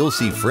Pharmacy, you'll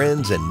see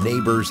friends and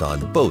neighbors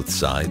on both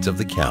sides of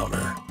the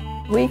counter.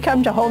 We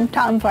come to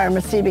Hometown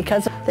Pharmacy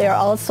because they are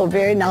also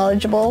very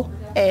knowledgeable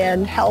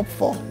and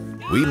helpful.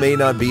 We may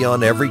not be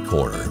on every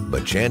corner,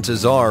 but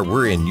chances are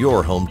we're in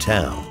your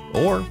hometown,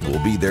 or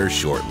we'll be there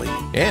shortly.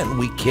 And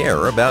we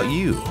care about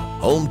you.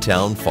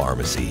 Hometown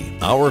Pharmacy,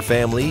 our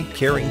family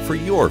caring for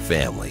your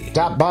family.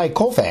 Stop by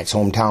Colfax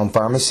Hometown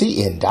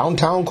Pharmacy in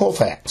downtown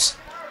Colfax.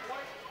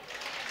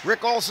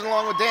 Rick Olson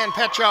along with Dan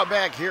Petchow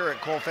back here at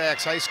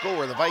Colfax High School,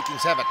 where the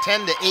Vikings have a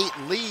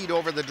 10-8 lead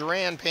over the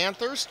Durand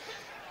Panthers.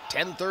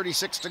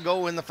 10:36 to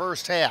go in the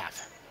first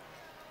half.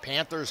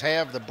 Panthers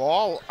have the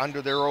ball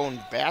under their own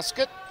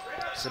basket.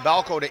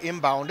 Sabelko to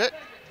inbound it.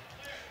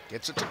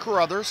 Gets it to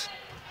Carruthers.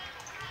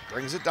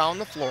 Brings it down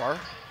the floor.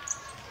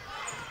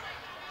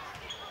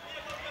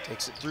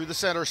 Takes it through the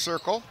center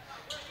circle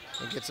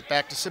and gets it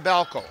back to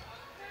Sabelko.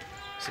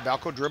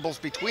 Sabelko dribbles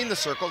between the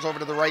circles over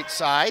to the right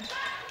side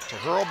to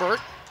Hurlburt.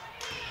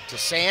 to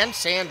Sand.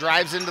 Sand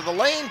drives into the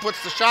lane,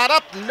 puts the shot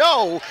up.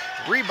 No.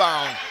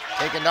 Rebound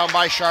taken down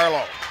by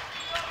Charlo.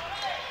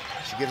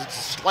 She gives it to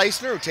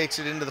Schleisner, who takes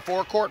it into the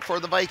forecourt for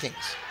the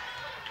Vikings.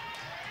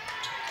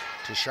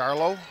 To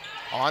Charlo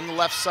on the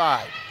left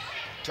side.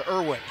 To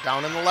Irwin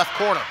down in the left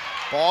corner.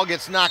 Ball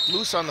gets knocked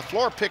loose on the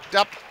floor, picked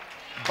up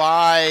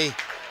by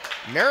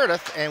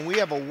Meredith, and we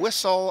have a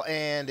whistle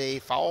and a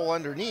foul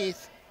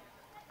underneath.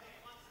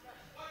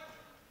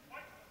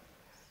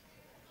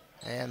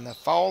 And the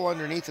foul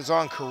underneath is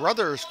on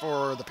Carruthers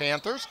for the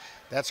Panthers.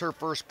 That's her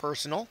first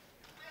personal.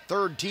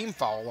 Third team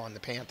foul on the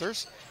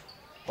Panthers.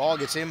 Ball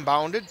gets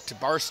inbounded to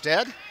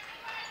Barstead.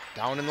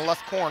 Down in the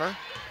left corner.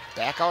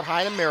 Back out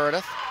high to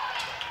Meredith.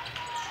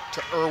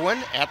 To Irwin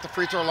at the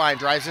free throw line.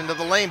 Drives into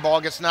the lane. Ball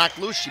gets knocked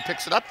loose. She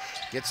picks it up.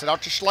 Gets it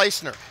out to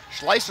Schleisner.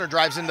 Schleisner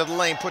drives into the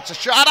lane. Puts a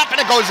shot up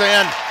and it goes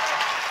in.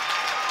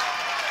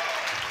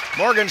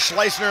 Morgan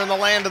Schleisner in the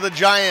land of the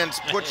Giants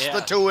puts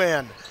the 2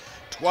 in.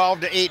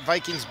 12-8,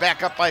 Vikings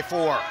back up by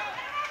 4.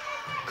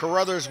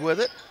 Carruthers with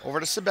it,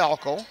 over to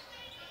Sabelko.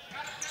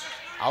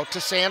 Out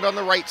to Sand on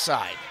the right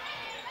side.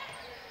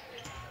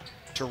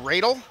 To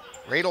Radel.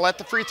 Radel at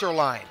the free throw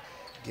line.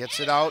 Gets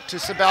it out to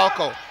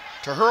Sabelko.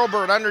 To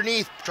Hurlburt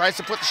underneath, tries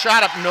to put the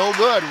shot up, no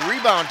good.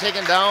 Rebound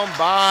taken down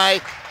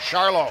by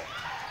Charlo.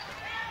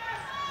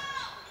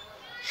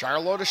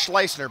 Charlo to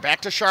Schleisner, back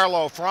to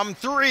Charlo from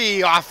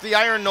 3, off the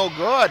iron, no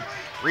good.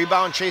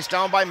 Rebound chased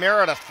down by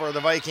Meredith for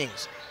the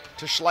Vikings.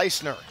 To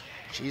Schleisner,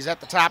 she's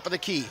at the top of the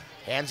key,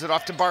 hands it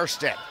off to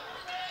Barstead.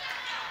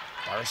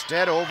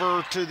 Barstead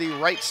over to the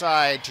right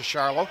side to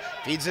Charlo,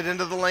 feeds it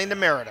into the lane to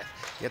Meredith.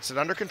 Gets it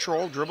under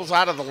control, dribbles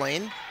out of the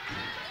lane.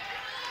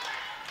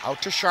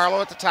 Out to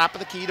Charlo at the top of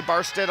the key to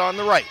Barstead on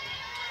the right.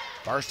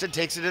 Barstead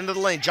takes it into the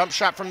lane, jump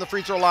shot from the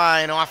free throw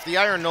line, off the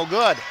iron, no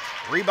good.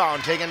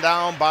 Rebound taken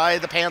down by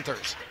the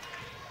Panthers.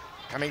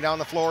 Coming down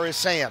the floor is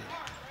Sand.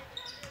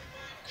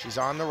 She's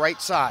on the right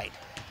side.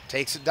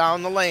 Takes it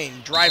down the lane,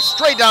 drives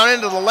straight down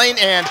into the lane,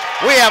 and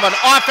we have an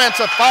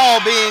offensive foul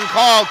being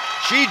called.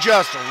 She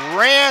just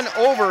ran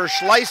over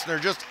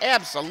Schleisner, just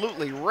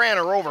absolutely ran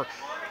her over.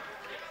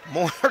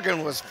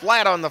 Morgan was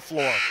flat on the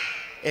floor,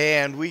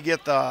 and we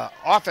get the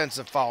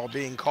offensive foul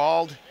being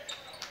called,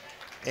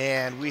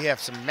 and we have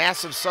some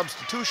massive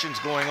substitutions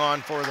going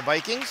on for the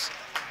Vikings.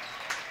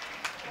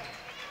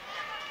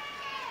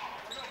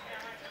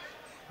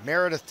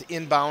 Meredith to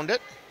inbound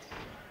it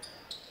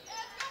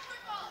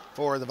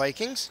for the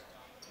Vikings.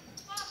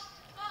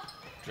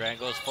 Durand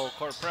goes full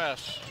court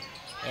press.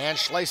 And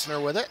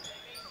Schleisner with it.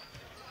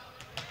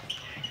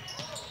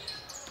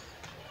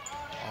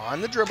 On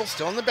the dribble,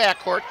 still in the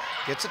backcourt.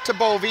 Gets it to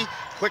Bovey.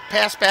 Quick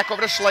pass back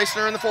over to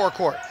Schleisner in the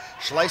forecourt.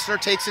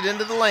 Schleisner takes it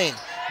into the lane.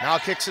 Now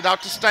kicks it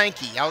out to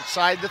Steinke.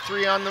 Outside the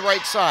 3 on the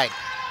right side.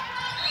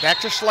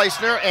 Back to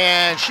Schleisner,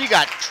 and she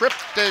got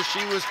tripped as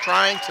she was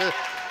trying to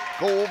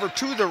go over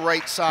to the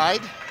right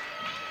side.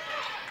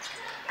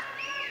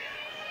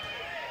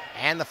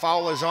 And the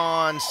foul is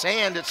on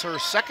Sand. It's her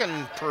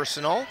second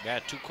personal. Yeah,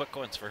 2 quick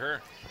ones for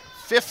her.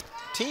 5th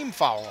team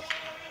foul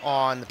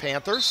on the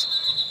Panthers.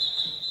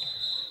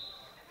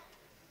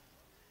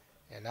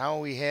 And now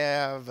we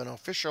have an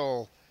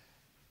official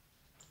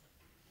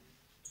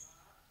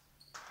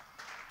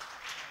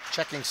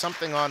checking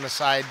something on the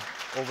side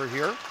over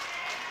here.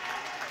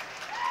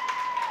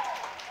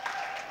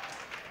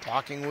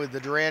 Talking with the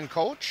Durand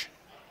coach.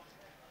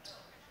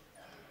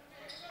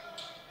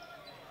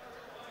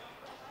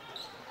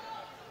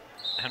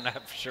 I'm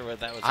not sure what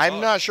that was I'm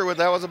about. not sure what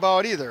that was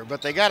about either,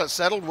 but they got it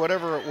settled,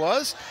 whatever it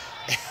was.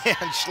 And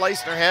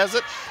Schleisner has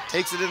it,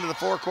 takes it into the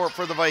forecourt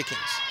for the Vikings.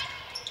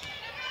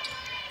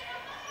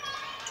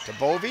 To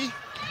Bovey,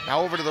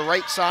 now over to the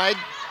right side.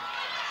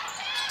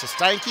 To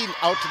Steinke,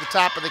 out to the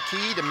top of the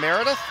key to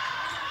Meredith.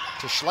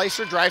 To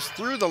Schleisner, drives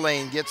through the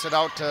lane, gets it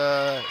out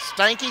to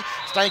Steinke.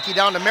 Steinke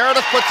down to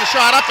Meredith, puts the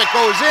shot up, it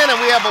goes in, and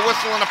we have a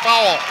whistle and a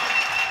foul.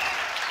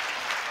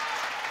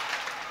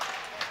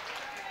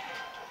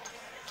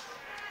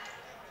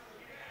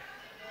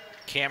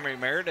 Camry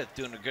Meredith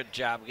doing a good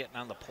job getting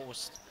on the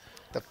post.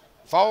 The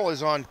foul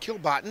is on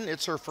Kilbottom.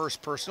 It's her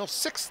first personal,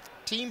 6th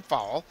team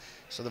foul.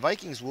 So the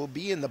Vikings will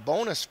be in the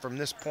bonus from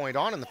this point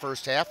on in the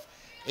first half.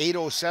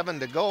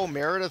 8:07 to go.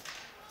 Meredith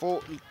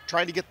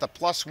trying to get the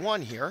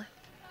 +1 here.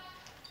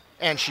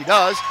 And she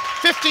does.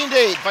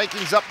 15-8,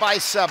 Vikings up by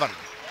 7.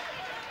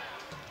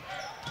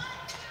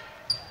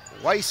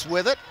 Weiss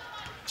with it.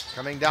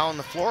 Coming down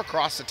the floor,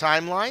 across the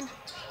timeline.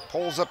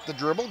 Pulls up the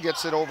dribble,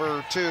 gets it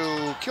over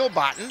to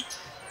Kilbottom.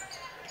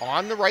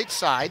 On the right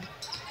side.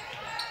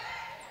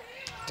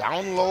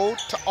 Down low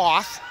to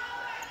Oth.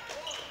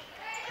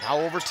 Now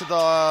over to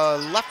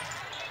the left,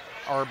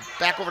 or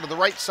back over to the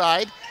right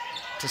side.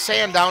 To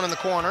Sand down in the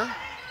corner.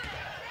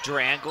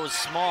 Durand goes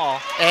small.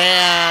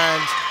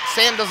 And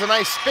Sand does a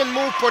nice spin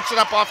move, puts it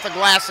up off the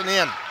glass and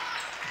in.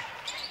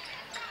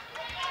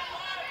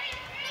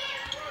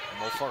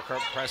 No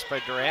forecourt press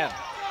by Durand.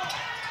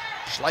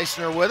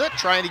 Schleisner with it,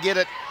 trying to get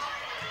it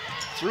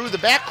through the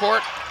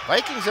backcourt.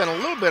 Vikings in a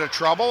little bit of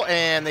trouble,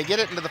 and they get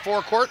it into the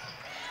forecourt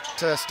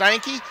to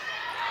Steinke.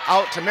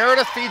 Out to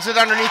Meredith, feeds it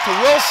underneath to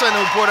Wilson,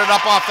 who put it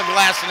up off the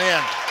glass and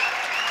in.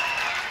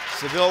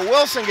 Seville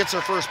Wilson gets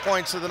her first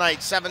points of the night,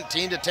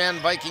 17-10,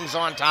 Vikings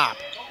on top.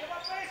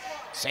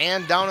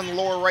 Sand down in the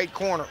lower right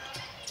corner.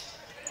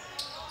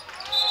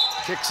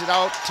 Kicks it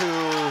out to,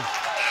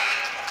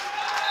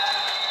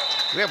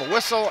 we have a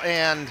whistle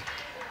and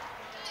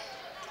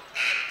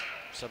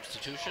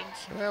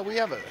substitutions? Well, we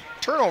have a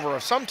turnover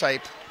of some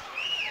type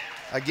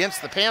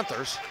against the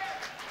Panthers.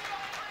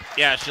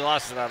 Yeah, she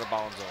lost it out of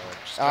bounds.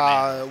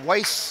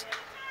 Weiss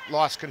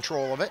lost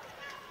control of it.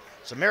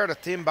 So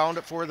Meredith to inbound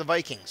it for the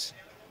Vikings.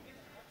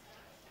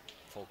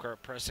 Full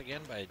court press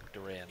again by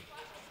Durand.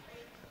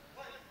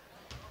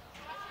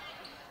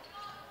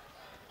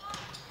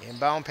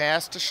 Inbound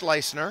pass to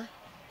Schleissner.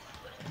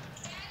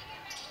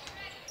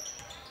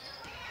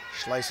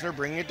 Schleissner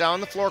bringing it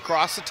down the floor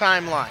across the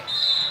timeline.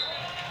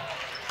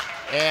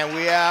 And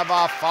we have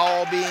a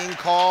foul being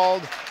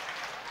called.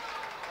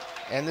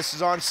 And this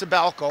is on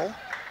Sibelko.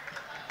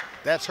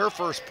 That's her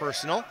first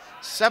personal.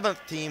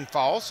 7th team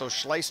foul, so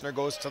Schleissner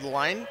goes to the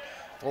line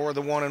for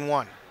the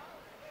 1-and-1.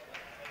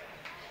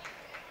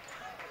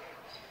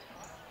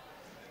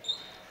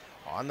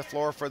 On the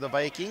floor for the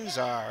Vikings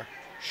are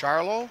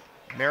Charlo,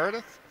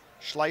 Meredith,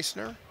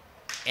 Schleissner,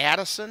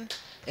 Addison,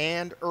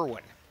 and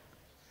Irwin.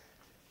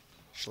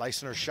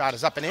 Schleissner's shot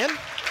is up and in.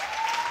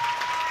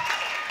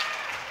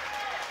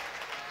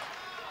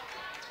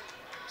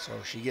 So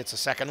she gets a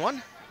second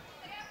one.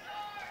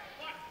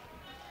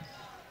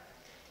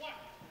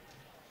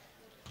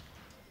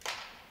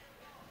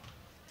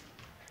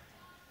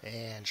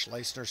 And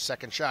Schleissner's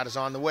second shot is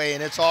on the way,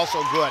 and it's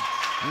also good.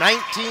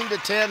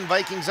 19-10,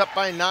 Vikings up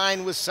by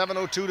 9 with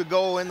 7:02 to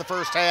go in the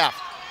first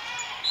half.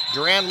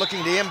 Durand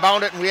looking to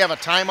inbound it, and we have a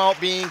timeout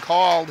being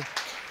called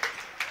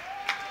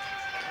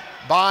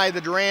by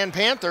the Durand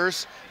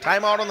Panthers.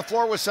 Timeout on the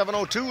floor with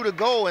 7:02 to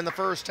go in the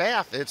first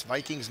half. It's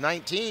Vikings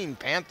 19,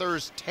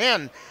 Panthers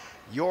 10.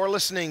 You're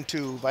listening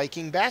to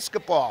Viking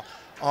basketball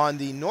on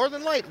the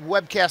Northern Light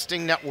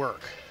Webcasting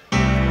Network.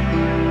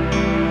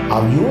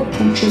 Are your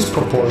pooch's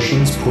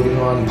proportions putting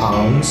on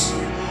pounds?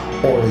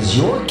 Or is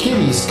your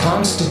kitty's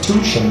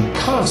constitution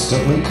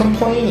constantly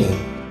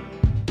complaining?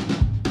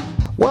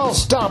 Well,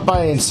 stop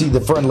by and see the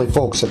friendly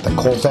folks at the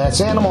Colfax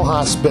Animal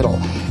Hospital.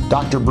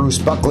 Dr. Bruce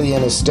Buckley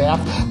and his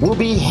staff will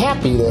be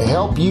happy to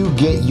help you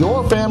get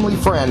your family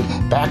friend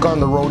back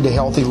on the road to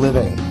healthy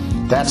living.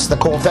 That's the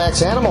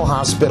Colfax Animal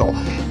Hospital.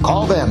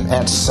 Call them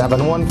at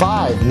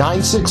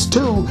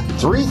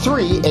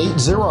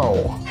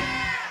 715-962-3380.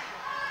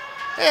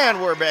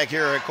 And we're back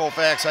here at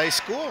Colfax High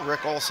School.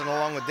 Rick Olson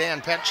along with Dan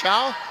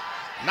Petchow.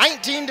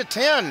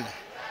 19-10.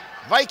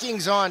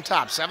 Vikings on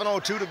top.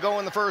 7:02 to go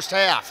in the first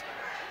half.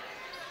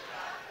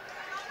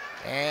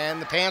 And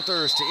the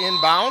Panthers to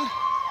inbound.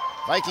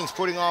 Vikings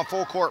putting on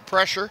full court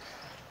pressure.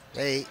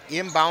 They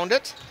inbound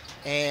it,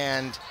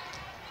 and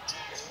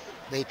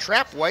they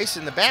trap Weiss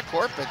in the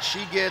backcourt, but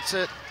she gets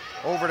it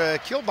over to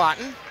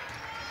Kilbottom.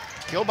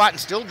 Kilbottom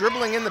still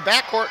dribbling in the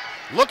backcourt,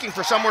 looking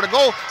for somewhere to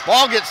go.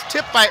 Ball gets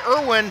tipped by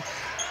Irwin,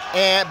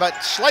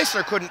 but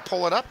Schleissner couldn't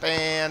pull it up,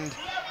 and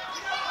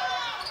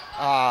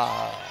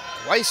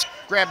Weiss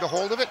grabbed a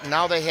hold of it, and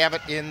now they have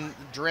it in,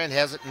 Durand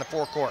has it in the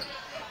forecourt.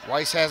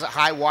 Weiss has it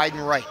high, wide,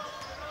 and right.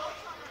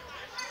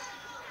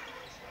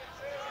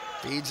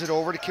 Feeds it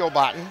over to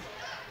Kilbottom,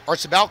 or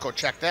Sibelko,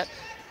 check that.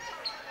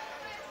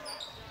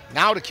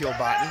 Now to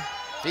Kilbottom,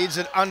 feeds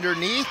it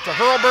underneath to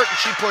Hurlbert, and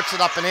she puts it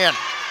up and in.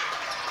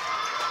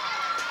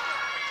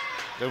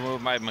 Good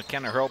move by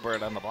McKenna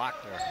Hurlbert on the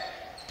block there.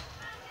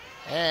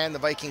 And the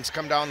Vikings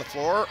come down the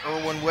floor.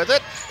 Irwin with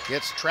it.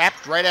 Gets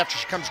trapped right after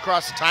she comes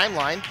across the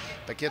timeline,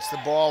 but gets the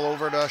ball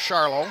over to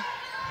Charlo.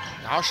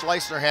 Now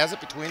Schleissner has it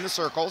between the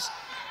circles.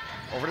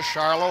 Over to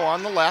Charlo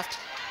on the left,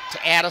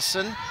 to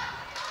Addison.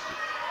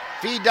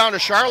 Feed down to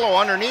Charlo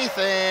underneath,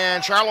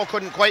 and Charlo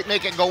couldn't quite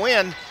make it go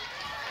in.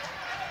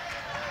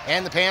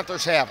 And the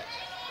Panthers have it.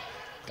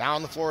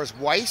 Down the floor is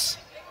Weiss.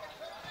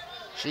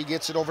 She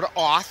gets it over to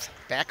Oth.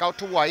 Back out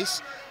to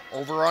Weiss.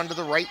 Over onto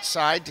the right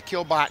side to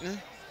Kilbottom.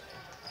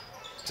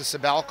 To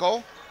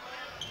Sibelko.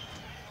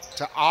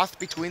 To Oth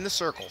between the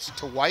circles.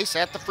 To Weiss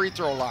at the free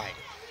throw line.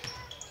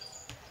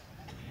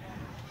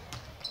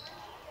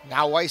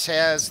 Now Weiss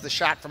has the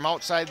shot from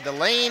outside the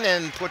lane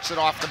and puts it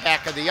off the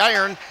back of the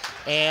iron,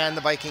 and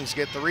the Vikings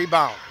get the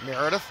rebound.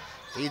 Meredith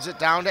feeds it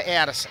down to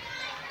Addison.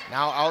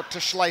 Now out to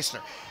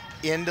Schleissner.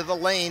 Into the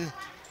lane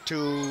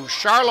to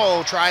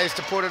Charlo, tries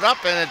to put it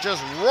up, and it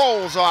just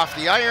rolls off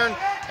the iron,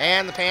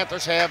 and the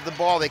Panthers have the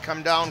ball. They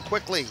come down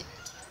quickly.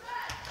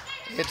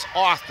 It's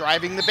Oth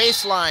driving the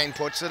baseline,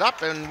 puts it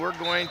up, and we're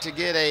going to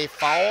get a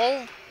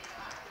foul. I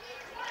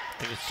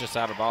think it's just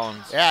out of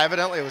bounds. Yeah,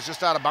 evidently it was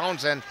just out of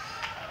bounds, and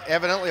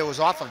evidently it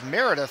was off of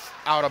Meredith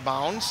out of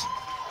bounds.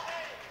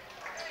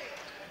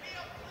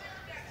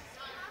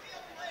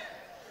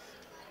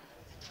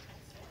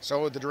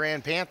 So the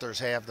Durand Panthers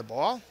have the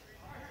ball.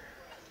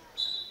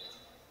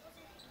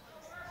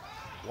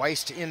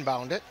 Weiss to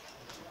inbound it.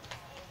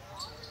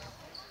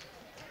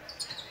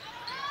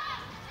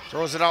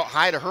 Throws it out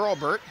high to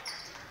Hurlbert.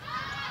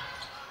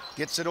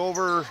 Gets it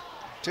over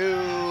to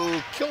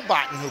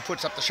Kilbottom, who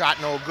puts up the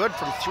shot, no good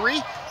from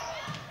 3.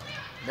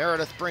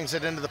 Meredith brings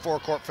it into the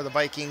forecourt for the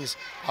Vikings,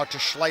 out to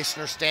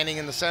Schleissner standing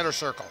in the center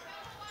circle.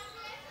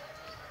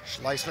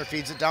 Schleissner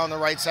feeds it down the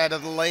right side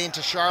of the lane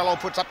to Charlo,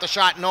 puts up the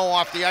shot, no,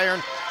 off the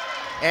iron,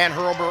 and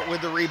Hurlburt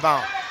with the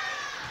rebound.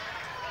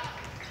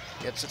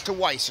 Gets it to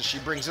Weiss as she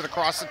brings it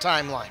across the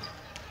timeline.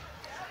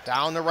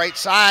 Down the right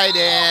side,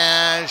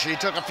 and she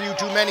took a few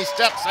too many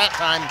steps that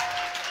time.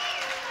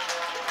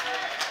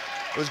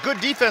 It was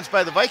good defense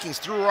by the Vikings,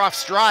 threw her off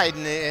stride,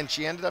 and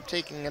she ended up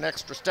taking an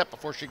extra step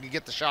before she could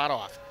get the shot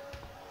off.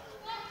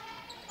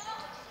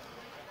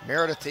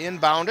 Meredith to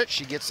inbound it,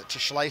 she gets it to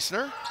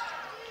Schleissner.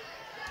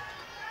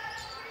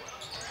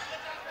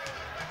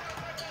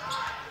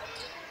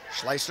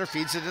 Schleissner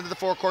feeds it into the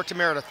forecourt to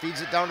Meredith,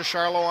 feeds it down to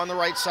Charlo on the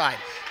right side.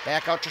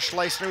 Back out to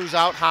Schleissner, who's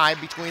out high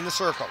between the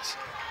circles.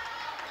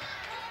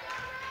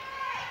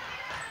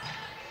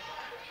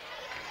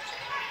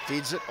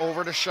 Feeds it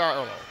over to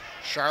Charlo.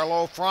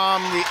 Charlo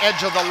from the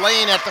edge of the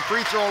lane at the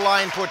free throw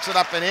line puts it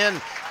up and in,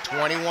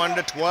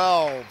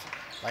 21-12.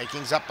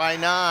 Vikings up by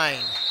 9.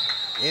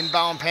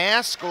 Inbound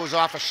pass goes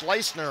off of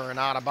Schleissner and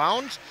out of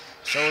bounds,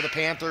 so the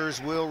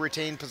Panthers will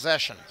retain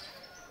possession.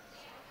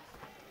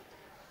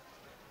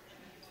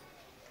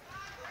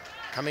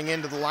 Coming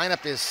into the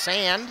lineup is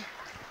Sand,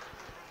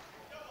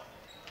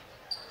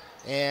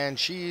 and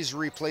she's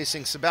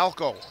replacing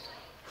Sabelko.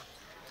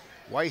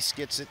 Weiss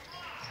gets it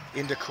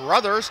into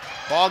Carruthers.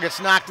 Ball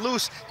gets knocked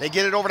loose. They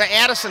get it over to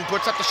Addison,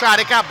 puts up the shot.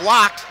 It got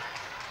blocked,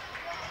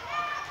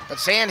 but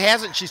Sand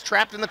has it. She's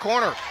trapped in the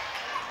corner,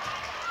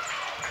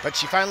 but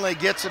she finally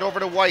gets it over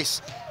to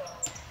Weiss.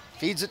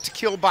 Feeds it to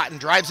Kilbottom,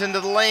 drives into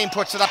the lane,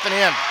 puts it up and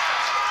in.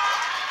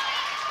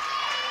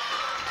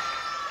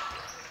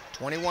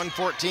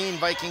 21-14,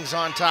 Vikings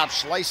on top.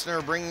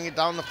 Schleissner bringing it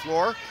down the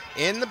floor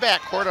in the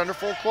backcourt under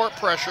full court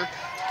pressure.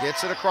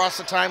 Gets it across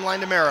the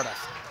timeline to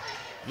Meredith.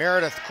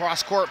 Meredith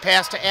cross-court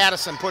pass to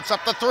Addison, puts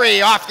up the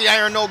 3, off the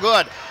iron, no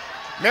good.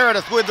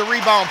 Meredith with the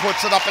rebound,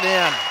 puts it up and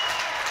in.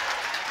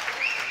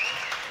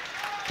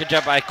 Good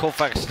job by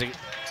Colfax to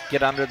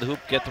get under the hoop,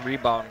 get the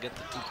rebound, get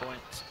the 2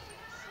 points.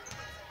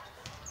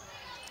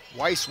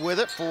 Weiss with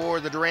it for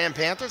the Durand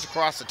Panthers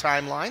across the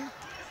timeline.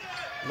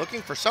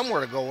 Looking for somewhere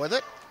to go with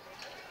it.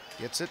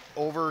 Gets it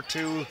over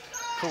to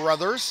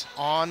Carruthers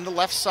on the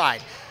left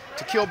side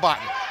to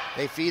Kilbottom.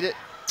 They feed it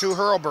to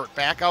Hurlburt.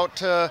 Back out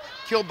to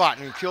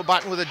Kilbottom.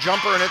 Kilbottom with a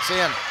jumper, and it's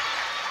in.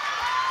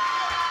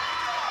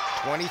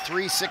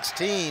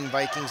 23-16,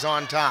 Vikings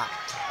on top.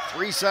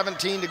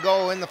 3:17 to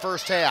go in the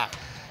first half.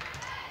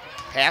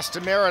 Pass to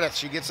Meredith.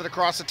 She gets it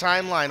across the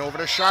timeline over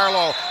to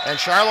Charlo, and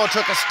Charlo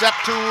took a step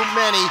too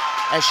many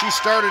as she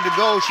started to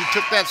go. She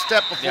took that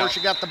step before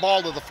she got the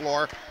ball to the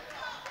floor.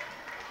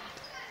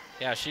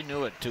 Yeah, she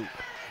knew it too.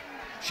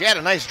 She had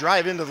a nice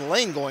drive into the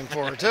lane going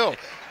for her too.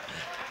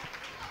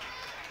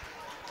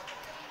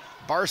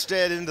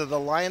 Barstead into the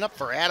lineup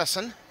for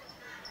Addison.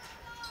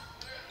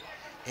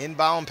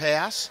 Inbound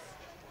pass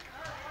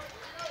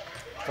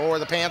for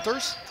the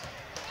Panthers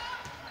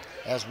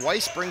as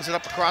Weiss brings it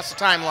up across the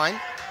timeline.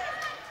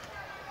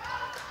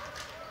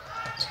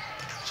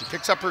 She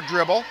picks up her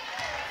dribble.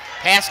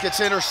 Pass gets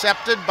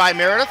intercepted by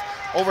Meredith.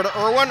 Over to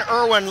Irwin.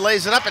 Irwin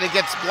lays it up and it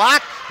gets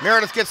blocked.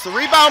 Meredith gets the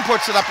rebound,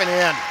 puts it up and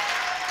in.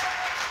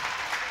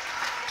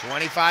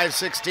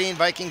 25-16,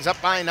 Vikings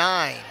up by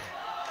 9.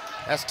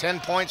 That's 10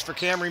 points for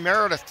Camry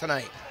Meredith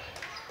tonight.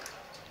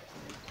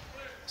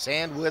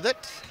 Sand with it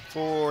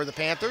for the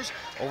Panthers.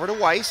 Over to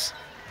Weiss.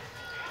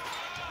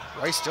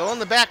 Weiss still in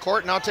the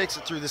backcourt, now takes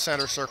it through the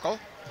center circle.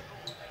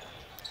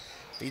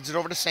 Feeds it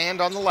over to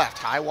Sand on the left,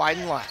 high, wide,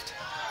 and left.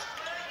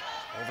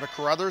 Over to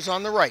Carruthers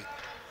on the right.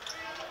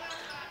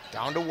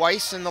 Down to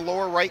Weiss in the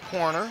lower right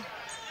corner.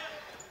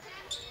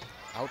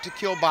 Out to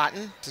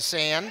Kilbottom, to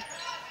Sand,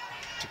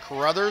 to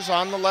Carruthers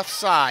on the left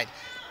side,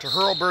 to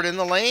Hurlburt in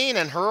the lane,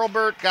 and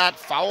Hurlburt got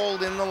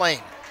fouled in the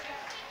lane.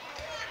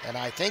 And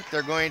I think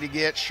they're going to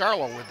get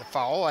Charlo with the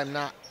foul. I'm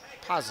not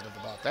positive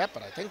about that,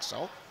 but I think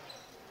so.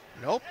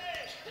 Nope,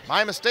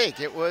 my mistake.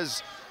 It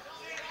was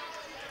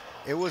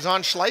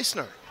on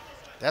Schleissner.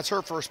 That's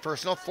her first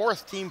personal,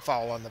 4th team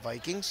foul on the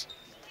Vikings.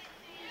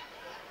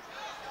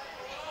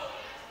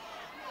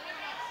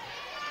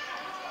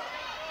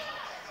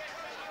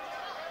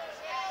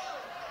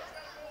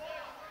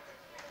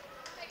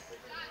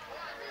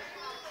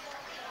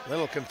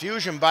 Little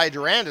confusion by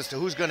Durand as to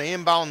who's going to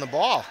inbound the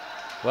ball.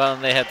 Well,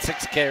 and they had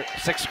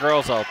 6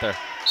 girls out there.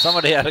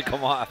 Somebody had to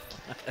come off.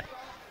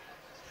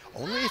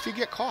 Only if you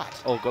get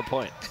caught. Oh, good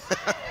point.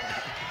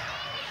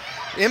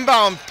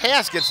 Inbound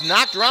pass gets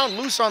knocked around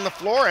loose on the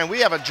floor, and we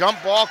have a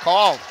jump ball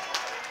called.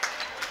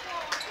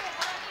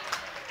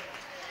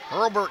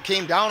 Hurlburt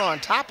came down on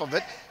top of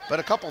it, but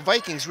a couple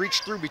Vikings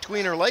reached through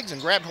between her legs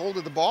and grabbed hold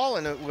of the ball,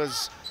 and it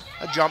was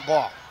a jump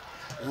ball.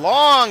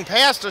 Long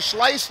pass to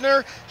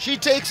Schleissner. She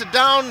takes it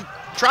down,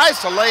 tries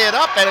to lay it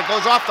up, and it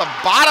goes off the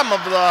bottom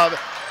of the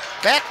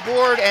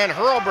backboard, and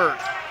Hurlburt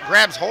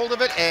grabs hold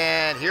of it,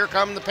 and here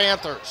come the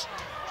Panthers.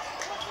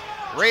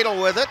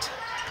 Radel with it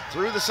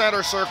through the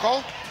center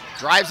circle.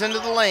 drives into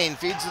the lane,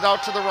 feeds it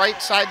out to the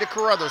right side to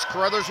Carruthers.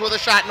 Carruthers with a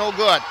shot, no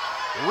good.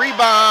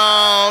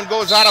 Rebound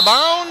goes out of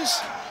bounds,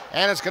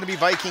 and it's going to be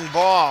Viking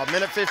ball.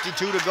 Minute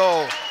 52 to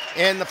go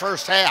in the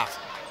first half.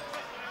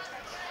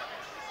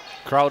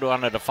 Crowd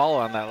wanted to follow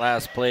on that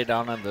last play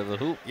down under the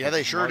hoop. Yeah,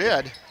 they sure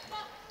did.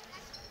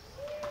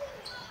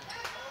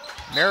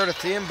 Meredith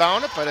to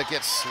inbound it, but it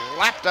gets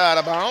slapped out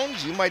of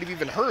bounds. You might have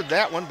even heard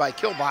that one by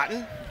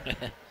Kilbotton.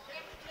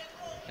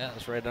 Yeah,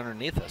 it's right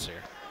underneath us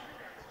here.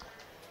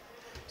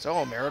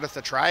 So Meredith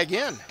to try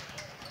again.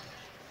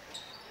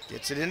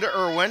 Gets it into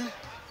Irwin.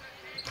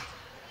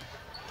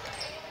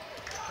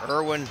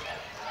 Irwin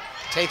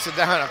takes it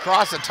down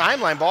across the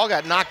timeline. Ball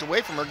got knocked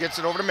away from her, gets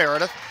it over to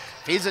Meredith.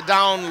 Feeds it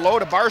down low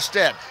to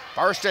Barstead.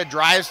 Barstead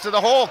drives to the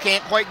hole,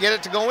 can't quite get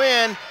it to go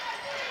in.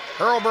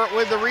 Hurlburt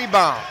with the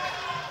rebound.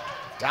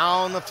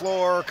 Down the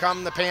floor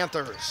come the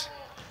Panthers.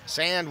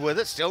 Sand with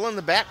it, still in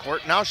the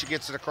backcourt. Now she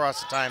gets it across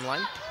the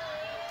timeline.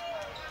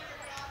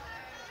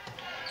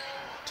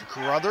 To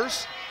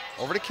Carruthers,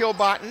 over to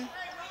Kilbotton.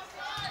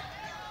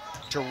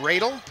 To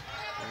Radel.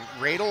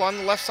 Radel on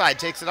the left side,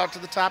 takes it out to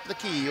the top of the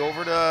key.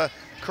 Over to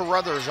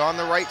Carruthers on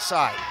the right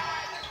side.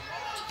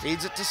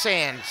 Feeds it to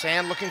Sand.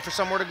 Sand looking for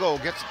somewhere to go.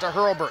 Gets it to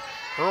Hurlburt.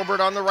 Hurlburt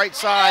on the right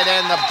side,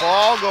 and the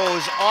ball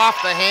goes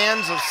off the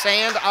hands of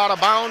Sand, out of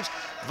bounds.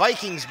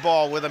 Vikings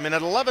ball with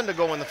 1:11 to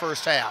go in the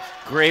first half.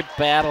 Great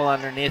battle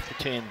underneath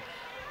between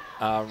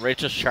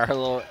Rachel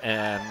Charlo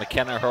and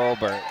McKenna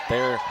Hurlburt.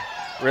 They're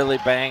really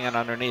banging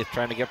underneath,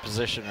 trying to get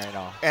position right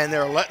now. And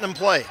they're letting them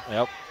play.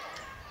 Yep.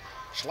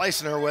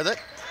 Schleisner with it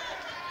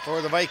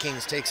for the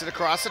Vikings. Takes it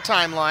across the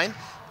timeline.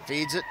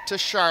 Feeds it to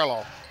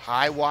Charlo.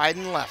 High, wide,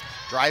 and left.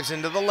 Drives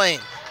into the lane.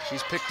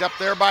 She's picked up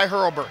there by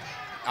Hurlburt.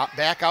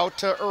 Back out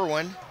to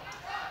Irwin.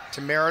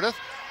 To Meredith.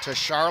 To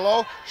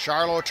Charlo.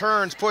 Charlo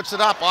turns, puts it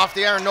up, off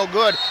the iron, no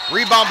good.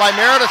 Rebound by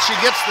Meredith. She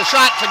gets the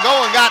shot to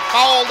go and got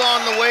fouled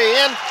on the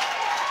way in.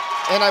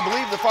 And I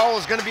believe the foul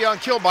is going to be on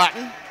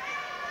Kilbotton.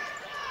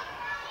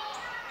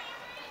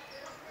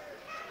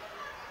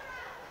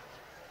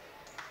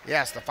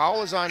 Yes, the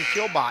foul is on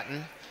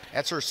Kilbotton.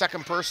 That's her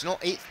second personal,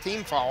 8th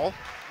team foul.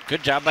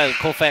 Good job by the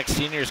Colfax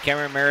seniors,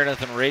 Cameron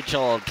Meredith and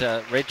Rachel.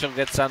 Rachel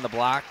gets on the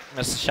block,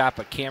 misses the shot,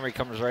 but Camry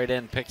comes right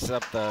in, picks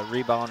up the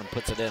rebound and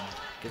puts it in.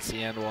 Gets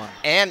the end one.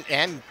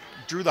 And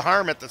drew the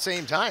harm at the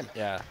same time.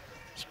 Yeah,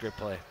 it's a great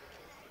play.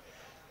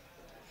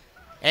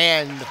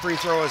 And the free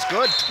throw is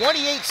good.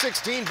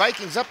 28-16,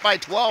 Vikings up by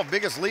 12,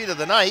 biggest lead of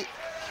the night.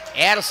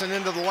 Addison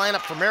into the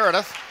lineup for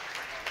Meredith.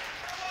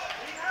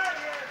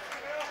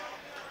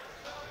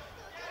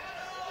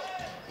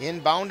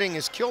 Inbounding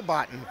is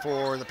Kilbotton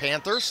for the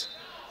Panthers.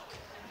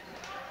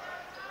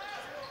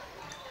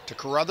 To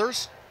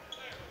Carruthers.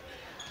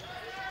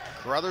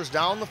 Carruthers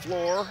down the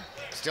floor,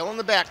 still in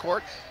the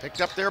backcourt,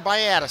 picked up there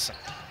by Addison.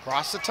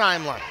 Across the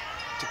timeline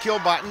to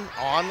Kilbotton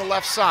on the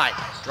left side.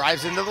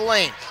 Drives into the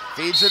lane,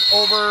 feeds it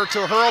over to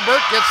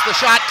Hurlburt, gets the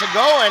shot to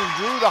go and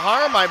drew the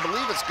harm. I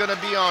believe it's going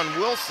to be on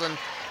Wilson.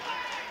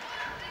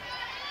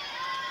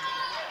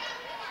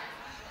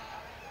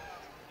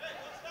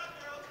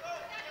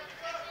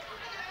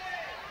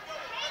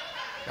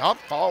 Nope,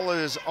 foul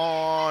is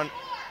on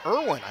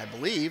Irwin, I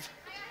believe.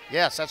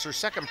 Yes, that's her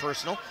second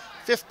personal,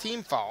 5th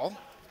team foul.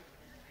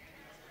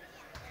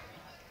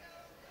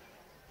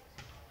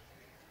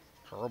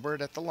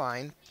 Hurlburt at the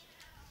line.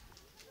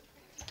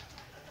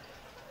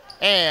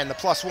 And the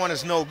 +1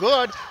 is no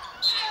good.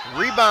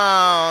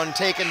 Rebound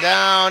taken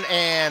down,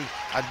 and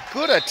a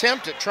good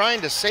attempt at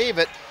trying to save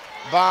it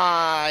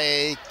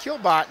by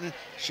Kilbotton.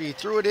 She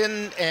threw it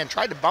in and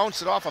tried to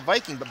bounce it off a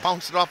Viking, but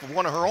bounced it off of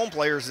one of her own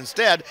players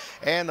instead.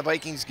 And the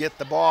Vikings get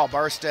the ball.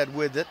 Barstead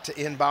with it to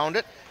inbound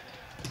it.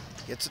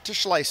 Gets it to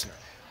Schleisner.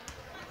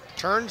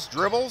 Turns,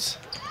 dribbles.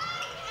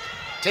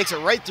 Takes it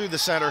right through the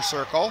center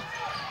circle.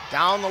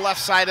 Down the left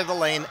side of the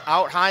lane,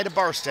 out high to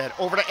Barstead.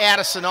 Over to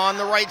Addison on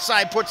the right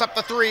side, puts up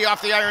the three,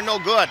 off the iron, no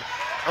good.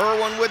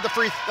 Irwin with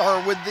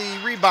the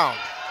rebound.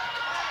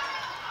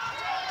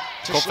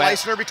 To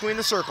Schleisner between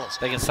the circles.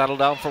 They can settle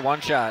down for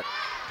one shot.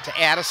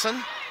 To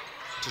Addison,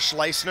 to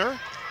Schleisner.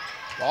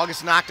 Ball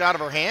gets knocked out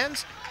of her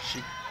hands.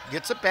 She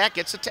gets it back,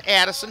 gets it to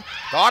Addison.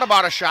 Thought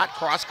about a shot,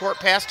 cross-court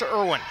pass to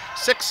Irwin.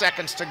 6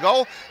 seconds to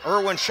go.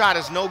 Irwin's shot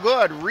is no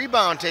good.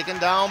 Rebound taken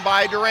down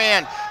by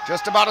Durand.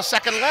 Just about a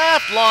second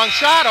left. Long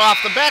shot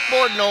off the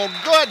backboard, no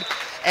good.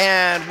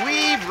 And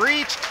we've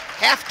reached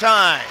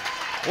halftime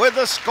with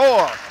the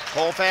score.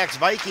 Colfax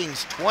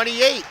Vikings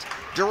 28,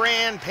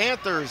 Durand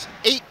Panthers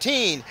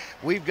 18.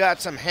 We've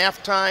got some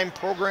halftime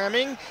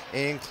programming,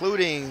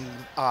 including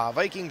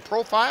Viking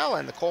Profile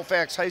and the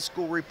Colfax High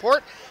School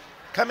Report.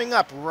 Coming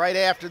up right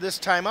after this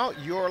timeout,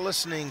 you're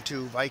listening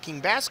to Viking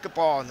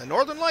Basketball on the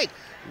Northern Light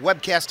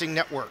Webcasting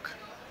Network.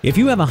 If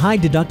you have a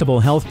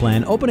high-deductible health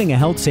plan, opening a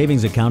health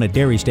savings account at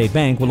Dairy State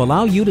Bank will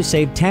allow you to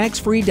save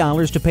tax-free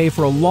dollars to pay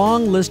for a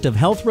long list of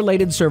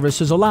health-related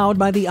services allowed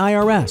by the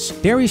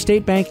IRS. Dairy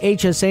State Bank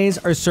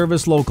HSAs are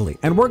serviced locally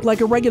and work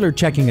like a regular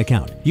checking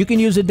account. You can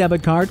use a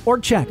debit card or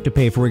check to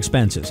pay for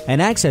expenses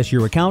and access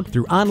your account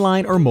through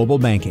online or mobile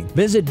banking.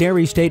 Visit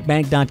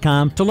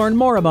DairyStateBank.com to learn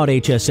more about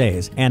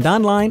HSAs and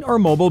online or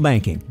mobile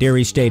banking.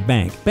 Dairy State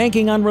Bank,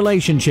 banking on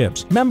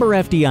relationships. Member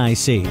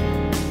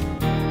FDIC.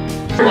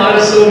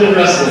 Milestone in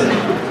wrestling.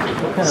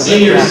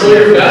 Senior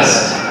Sawyer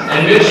Best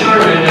and Mitch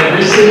Harmon have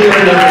recently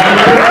earned their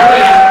 100th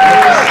win.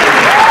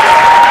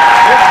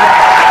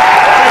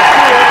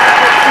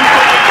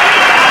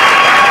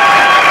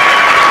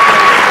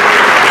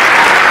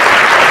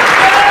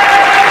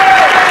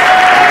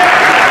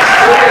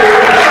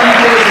 Sawyer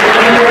achieved his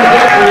 100th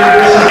victory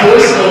versus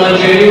Boysville on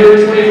January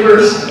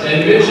 21st, and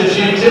Mitch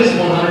achieved his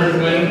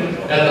 100th win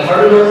at the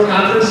Heart of North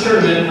Conference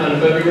Tournament on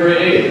February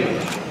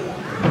 8th.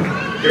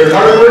 Your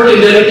hard work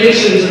and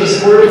dedication to the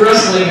sport of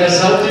wrestling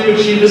has helped you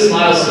achieve this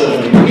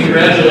milestone.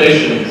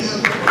 Congratulations.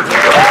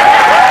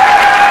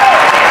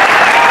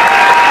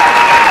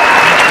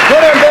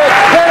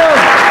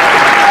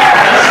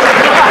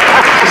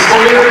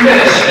 Sawyer and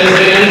Mitch as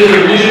they enter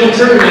the regional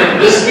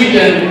tournament this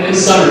weekend in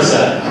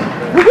Somerset.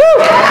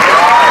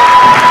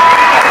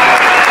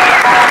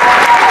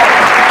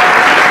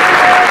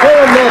 Hit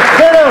him, Mitch,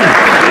 hit him!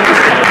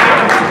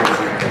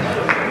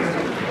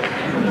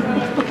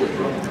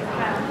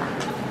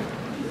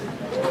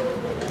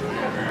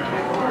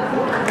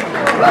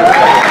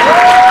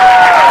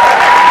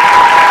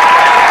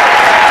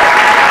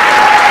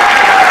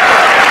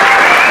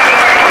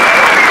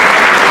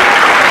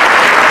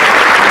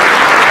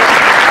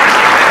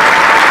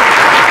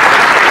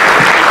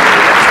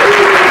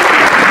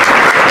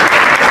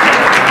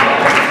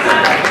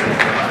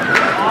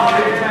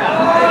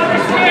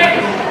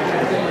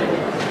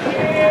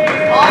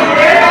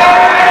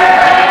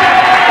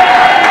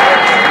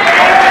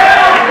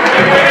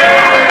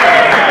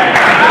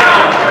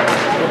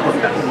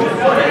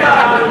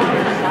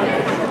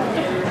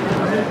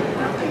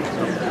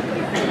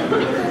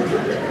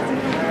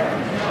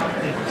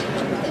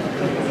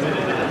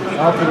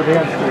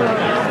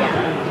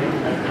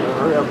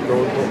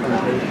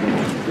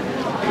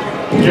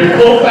 Your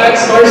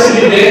Colfax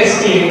varsity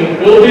dance team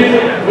will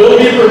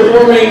be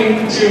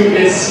performing to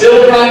It's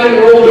Still Rock and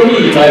Roll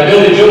Boogie by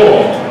Billy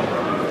Joel.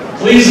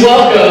 Please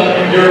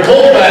welcome your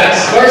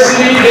Colfax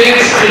varsity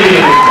dance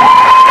team.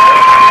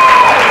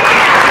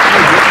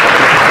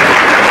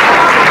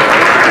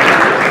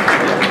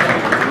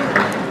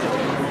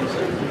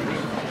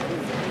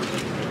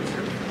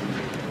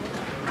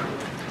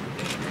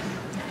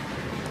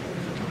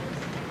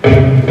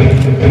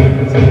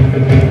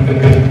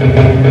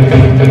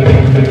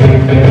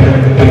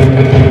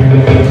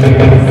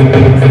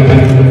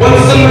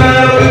 What's the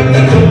matter with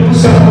the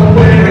clothes I'm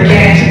wearing?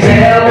 Can't you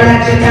tell that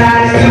your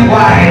tie's too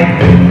wide?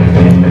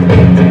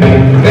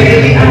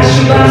 Maybe I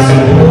should buy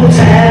some old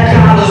tag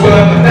collars,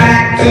 work me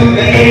back to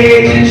the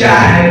age and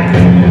jive.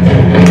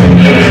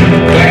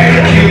 Where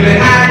have you been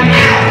hiding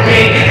out,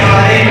 making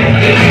honey?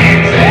 You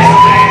can't dress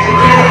fast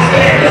until it's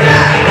getting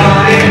out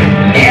funny.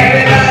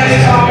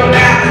 Everybody's talking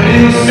about the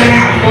new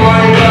sound,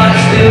 funny, but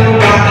it's still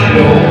rock and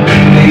roll to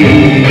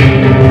me.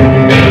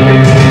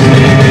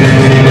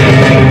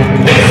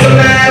 What's the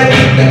matter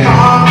with the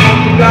car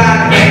you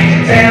drive? Can't you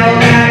tell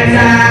that it's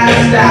out of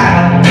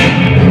style?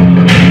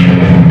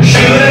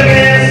 Should've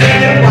guessed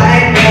that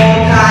white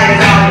gold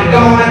tires are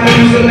going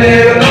through some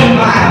miracle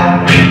mile.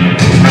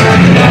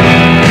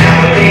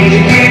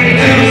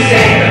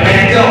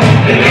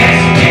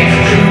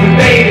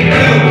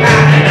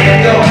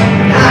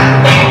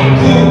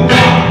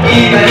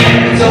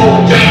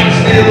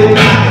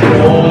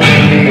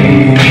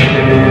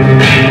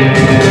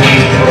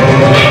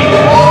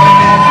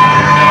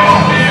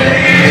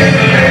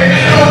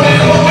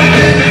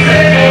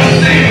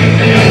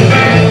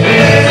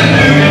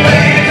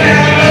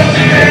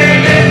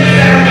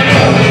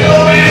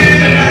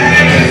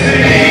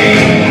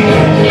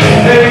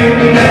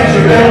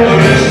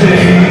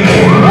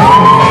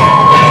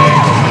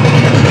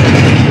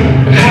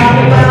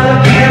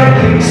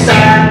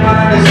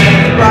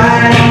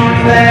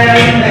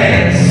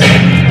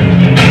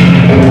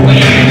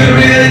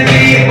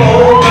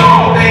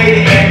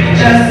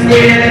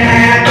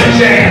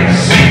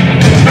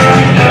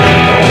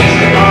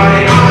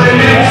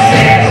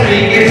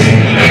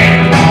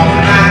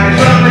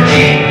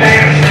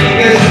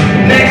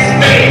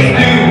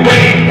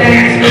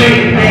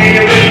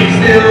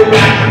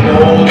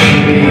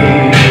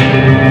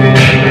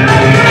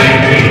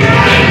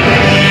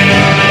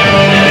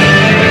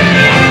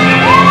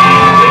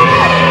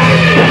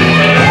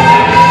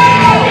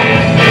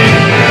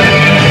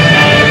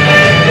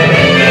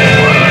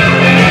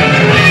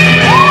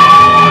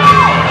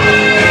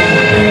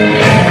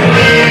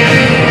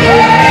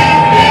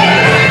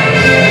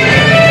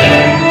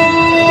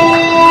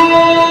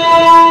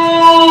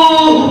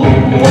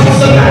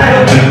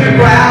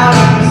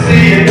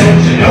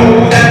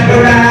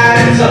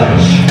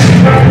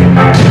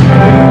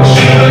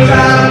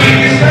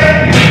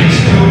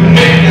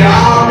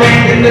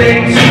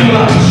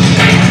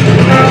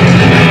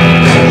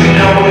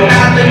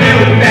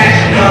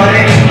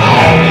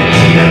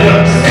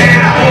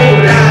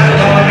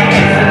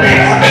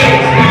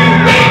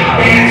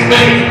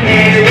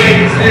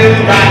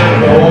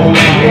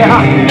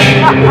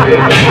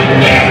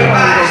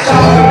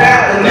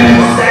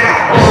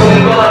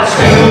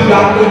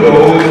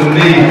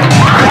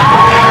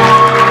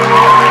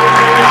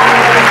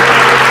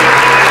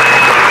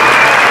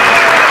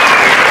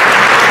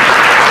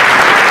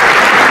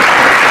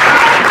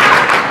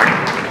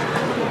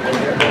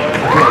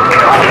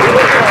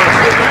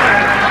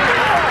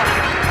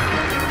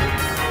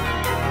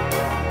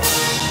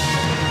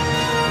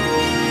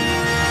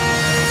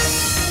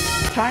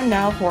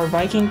 for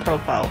Viking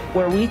Profile,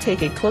 where we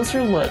take a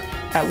closer look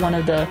at one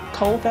of the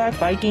Colfax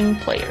Viking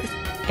players.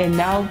 And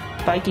now,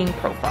 Viking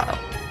Profile.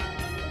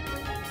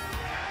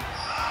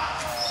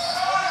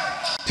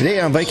 Today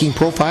on Viking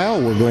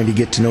Profile, we're going to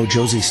get to know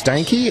Josie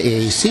Steinke,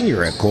 a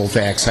senior at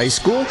Colfax High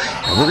School,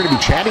 and we're going to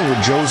be chatting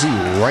with Josie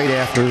right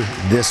after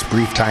this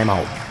brief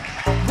timeout.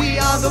 We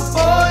are the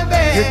boy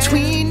band. Your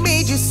tween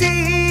made you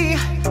see.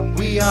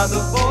 We are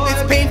the boy band.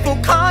 It's Painful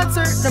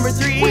Concert number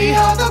 3. We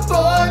are the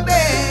boy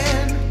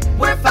band.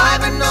 We're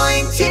 5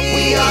 annoying teens.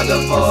 We are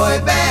the boy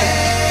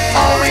band.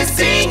 Always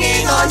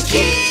singing on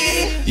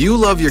key. You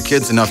love your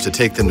kids enough to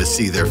take them to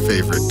see their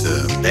favorite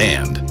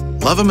band.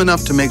 Love them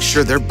enough to make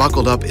sure they're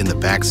buckled up in the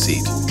back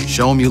seat.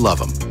 Show them you love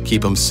them.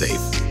 Keep them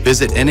safe.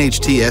 Visit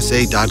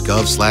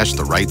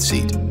nhtsa.gov/the right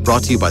seat.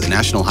 Brought to you by the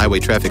National Highway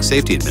Traffic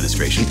Safety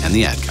Administration and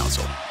the Ad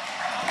Council.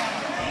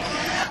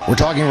 We're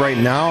talking right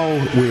now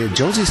with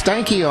Josie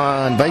Steinke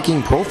on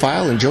Viking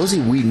Profile. And Josie,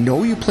 we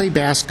know you play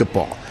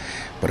basketball,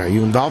 but are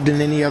you involved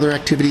in any other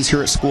activities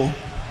here at school?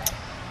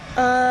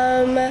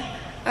 I'm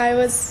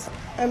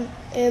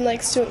in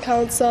like student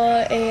council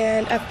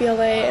and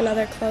FBLA and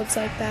other clubs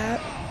like that.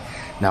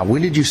 Now,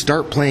 when did you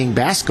start playing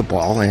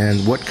basketball,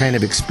 and what kind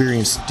of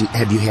experience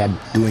have you had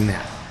doing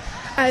that?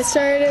 I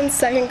started in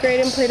 2nd grade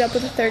and played up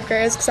with the 3rd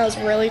graders because I was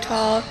really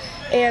tall,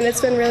 and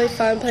it's been really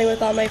fun playing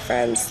with all my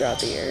friends throughout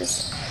the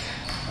years.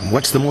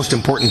 What's the most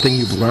important thing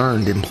you've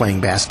learned in playing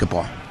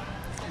basketball?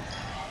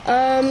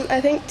 I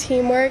think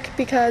teamwork,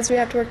 because we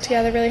have to work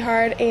together really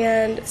hard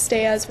and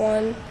stay as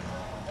one.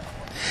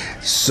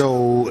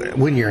 So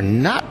when you're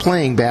not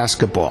playing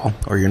basketball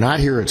or you're not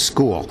here at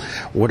school,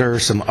 what are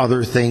some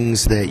other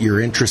things that you're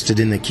interested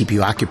in that keep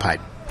you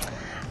occupied?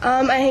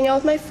 I hang out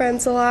with my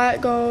friends a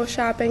lot, go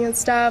shopping and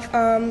stuff.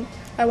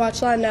 I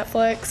watch a lot of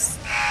Netflix,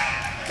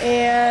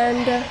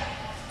 and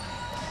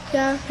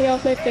yeah, hang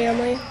out with my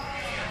family.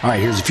 All right,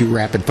 here's a few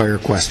rapid fire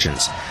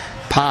questions.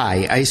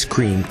 Pie, ice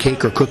cream,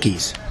 cake, or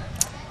cookies?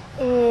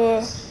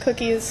 Ooh,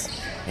 cookies.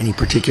 Any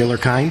particular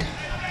kind?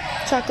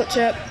 Chocolate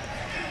chip.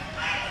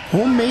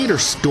 Homemade or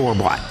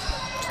store-bought?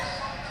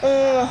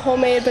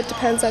 Homemade, but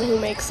depends on who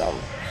makes them.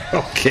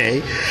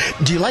 Okay.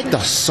 Do you like the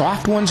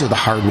soft ones or the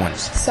hard ones?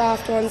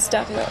 Soft ones,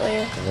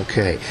 definitely.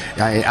 Okay.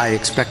 I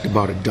expect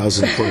about a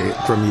dozen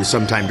from you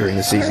sometime during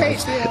the season.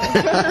 Great deal.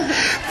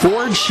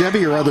 Ford,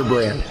 Chevy, or other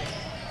brand?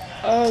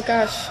 Oh,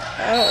 gosh.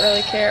 I don't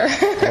really care.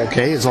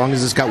 Okay, as long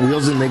as it's got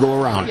wheels and they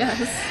go around. Yes.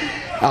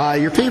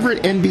 Your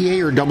favorite NBA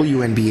or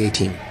WNBA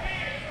team?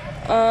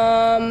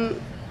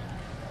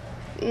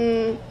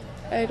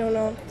 I don't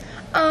know.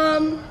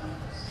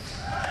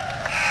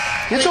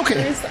 It's okay.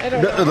 Lakers? I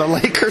don't know. The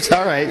Lakers,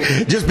 all right.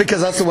 Just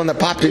because that's the one that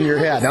popped in your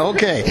head.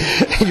 Okay.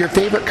 Your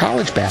favorite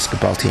college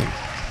basketball team?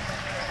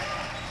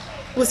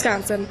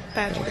 Wisconsin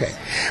Badgers. Okay.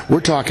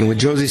 We're talking with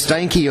Josie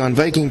Steinke on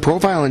Viking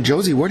Profile. And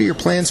Josie, what are your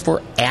plans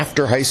for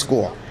after high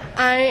school?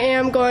 I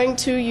am going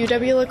to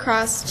UW La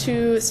Crosse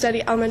to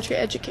study elementary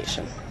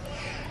education.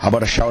 How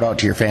about a shout out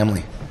to your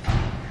family?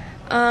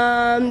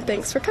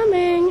 Thanks for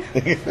coming.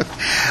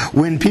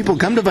 When people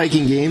come to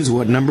Viking games,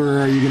 what number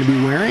are you going to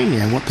be wearing,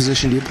 and what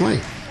position do you play?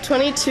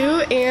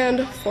 22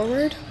 and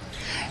forward.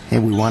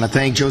 And we want to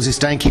thank Josie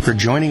Steinke for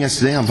joining us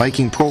today on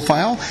Viking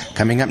Profile.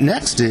 Coming up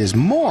next is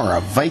more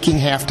of Viking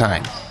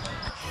Halftime.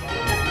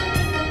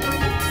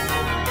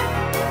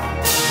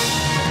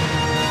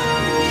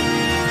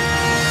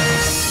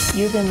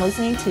 You've been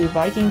listening to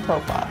Viking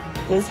Profile.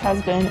 This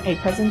has been a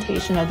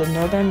presentation of the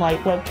Northern Light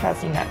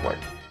Webcasting Network.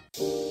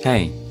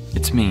 Hey,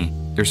 it's me,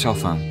 your cell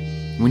phone.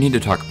 We need to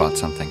talk about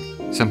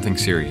something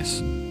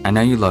serious. I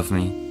know you love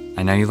me,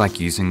 I know you like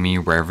using me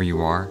wherever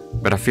you are,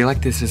 but I feel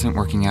like this isn't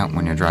working out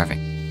when you're driving.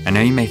 I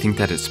know you may think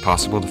that it's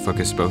possible to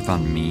focus both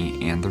on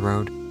me and the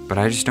road, but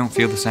I just don't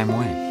feel the same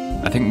way.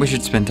 I think we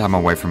should spend time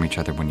away from each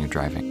other when you're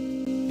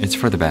driving. It's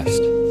for the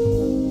best.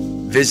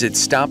 Visit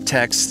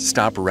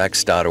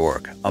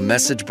StopTextStopWrecks.org, a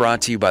message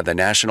brought to you by the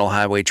National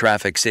Highway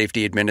Traffic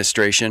Safety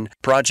Administration,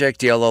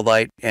 Project Yellow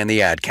Light, and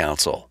the Ad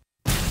Council.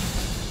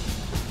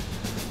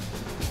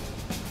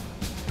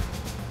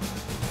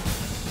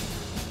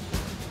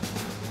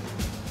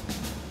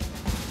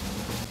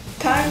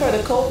 Time for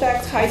the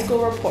Colfax High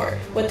School Report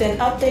with an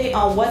update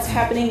on what's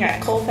happening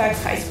at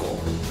Colfax High School.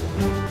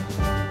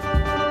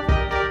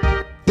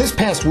 This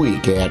past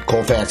week at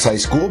Colfax High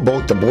School,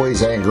 both the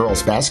boys and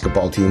girls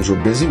basketball teams were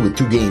busy with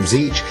 2 games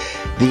each.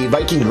 The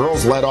Viking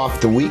girls led off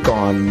the week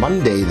on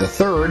Monday the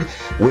 3rd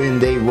when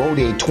they rode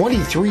a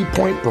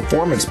 23-point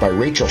performance by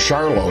Rachel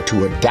Charlo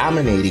to a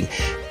dominating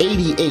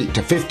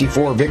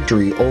 88-54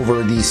 victory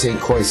over the St.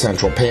 Croix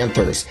Central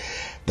Panthers.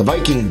 The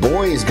Viking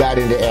boys got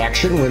into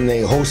action when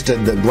they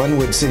hosted the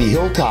Glenwood City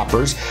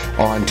Hilltoppers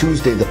on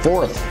Tuesday the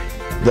 4th.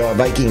 The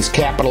Vikings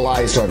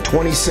capitalized on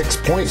 26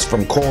 points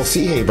from Cole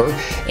Seehaber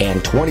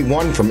and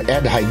 21 from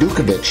Ed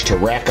Hajdukovic to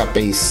rack up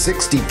a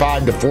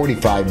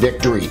 65-45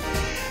 victory.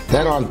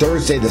 Then on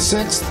Thursday the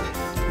 6th,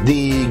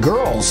 the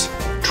girls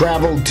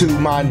traveled to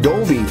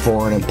Mondovi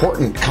for an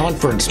important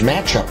conference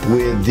matchup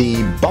with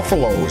the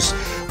Buffaloes.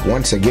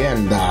 Once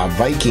again, the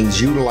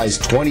Vikings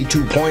utilized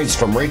 22 points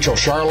from Rachel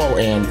Charlo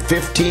and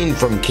 15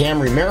 from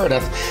Camry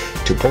Meredith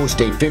to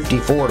post a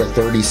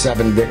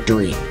 54-37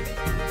 victory.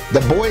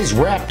 The boys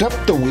wrapped up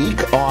the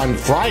week on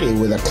Friday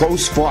with a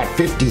close-fought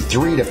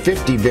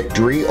 53-50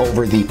 victory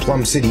over the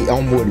Plum City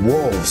Elmwood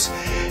Wolves.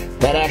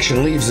 That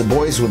action leaves the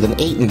boys with an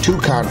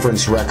 8-2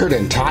 conference record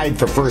and tied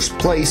for first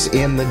place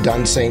in the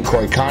Dunn St.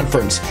 Croix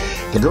Conference.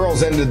 The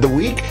girls ended the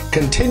week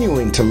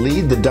continuing to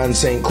lead the Dunn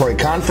St. Croix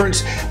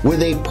Conference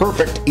with a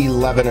perfect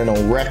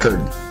 11-0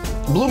 record.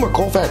 Bloomer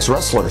Colfax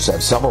wrestlers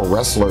have several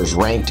wrestlers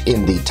ranked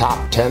in the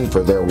top 10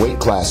 for their weight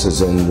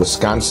classes in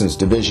Wisconsin's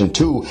Division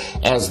II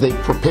as they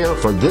prepare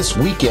for this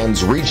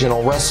weekend's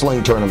regional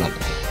wrestling tournament.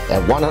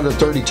 At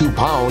 132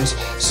 pounds,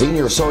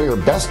 senior Sawyer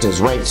Best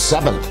is ranked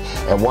 7th.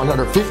 At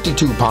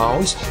 152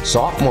 pounds,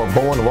 sophomore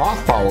Bowen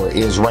Rothbauer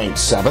is ranked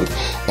 7th.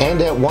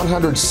 And at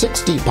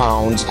 160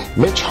 pounds,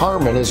 Mitch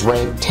Harmon is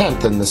ranked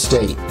 10th in the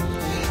state.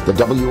 The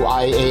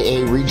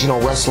WIAA Regional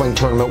Wrestling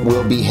Tournament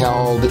will be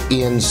held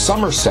in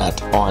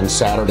Somerset on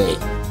Saturday.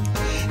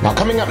 Now,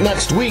 coming up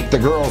next week, the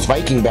girls'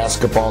 Viking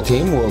basketball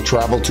team will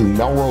travel to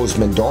Melrose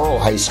Mindoro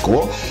High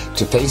School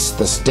to face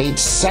the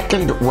state's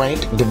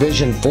second-ranked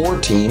Division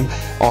IV team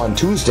on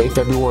Tuesday,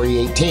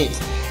 February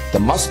 18th. The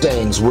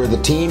Mustangs were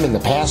the team in the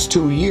past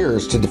 2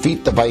 years to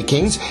defeat the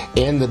Vikings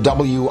in the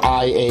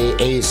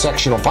WIAA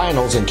sectional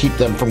finals and keep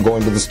them from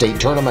going to the state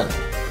tournament.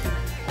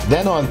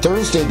 Then on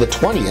Thursday the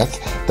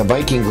 20th, the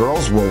Viking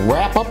girls will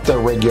wrap up their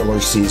regular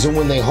season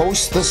when they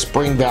host the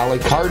Spring Valley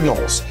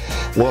Cardinals.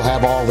 We'll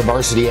have all the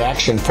varsity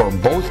action for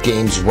both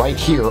games right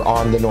here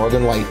on the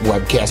Northern Light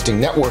Webcasting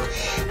Network,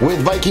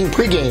 with Viking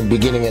pregame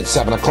beginning at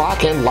 7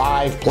 o'clock and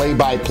live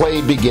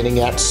play-by-play beginning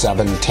at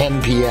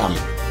 7:10 p.m.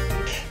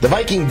 The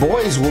Viking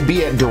boys will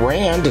be at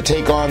Durand to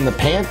take on the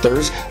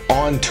Panthers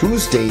on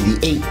Tuesday the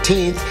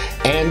 18th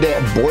and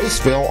at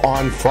Boyceville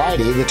on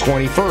Friday the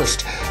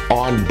 21st.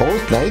 On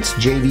both nights,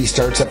 JV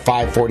starts at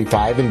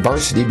 5:45 and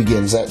varsity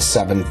begins at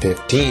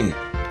 7:15.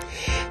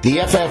 The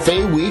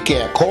FFA week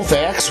at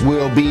Colfax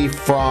will be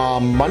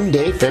from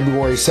Monday,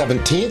 February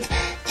 17th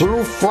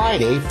through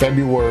Friday,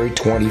 February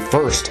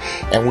 21st.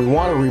 And we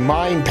want to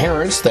remind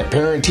parents that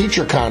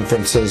parent-teacher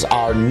conferences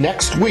are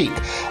next week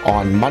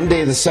on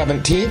Monday the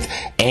 17th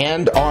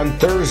and on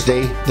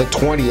Thursday the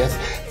 20th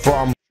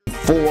from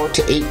 4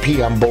 to 8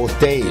 p.m. both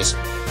days.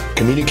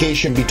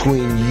 Communication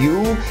between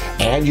you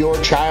and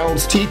your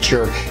child's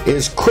teacher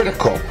is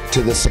critical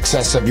to the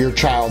success of your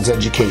child's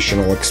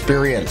educational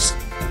experience.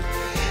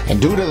 And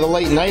due to the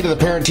late night of the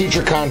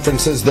parent-teacher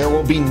conferences, there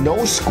will be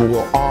no school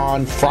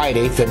on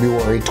Friday,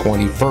 February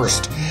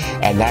 21st.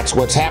 And that's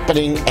what's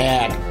happening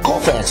at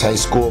Colfax High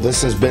School.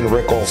 This has been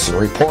Rick Olson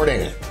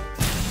reporting.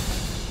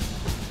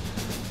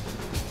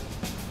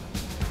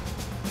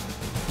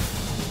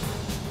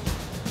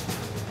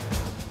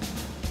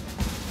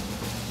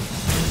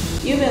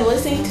 You've been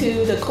listening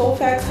to the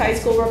Colfax High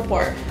School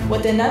Report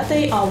with an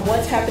update on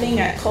what's happening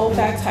at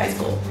Colfax High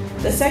School.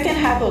 The second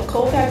half of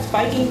Colfax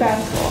Viking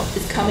basketball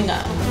is coming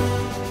up.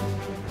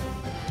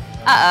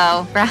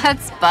 Uh-oh,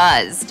 Brad's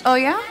buzzed. Oh,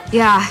 yeah?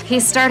 Yeah,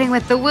 he's starting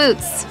with the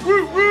woots.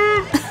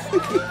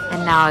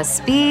 And now a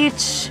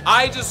speech.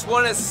 I just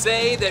want to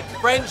say that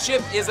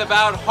friendship is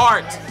about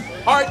heart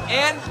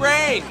and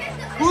brain.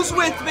 Who's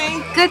with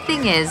me? Good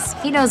thing is,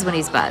 he knows when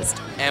he's buzzed.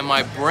 And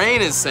my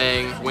brain is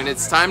saying, when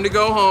it's time to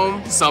go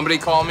home, somebody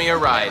call me a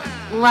ride.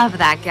 Love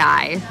that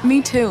guy.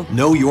 Me too.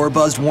 Know your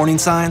buzzed warning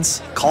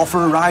signs? Call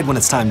for a ride when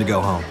it's time to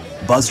go home.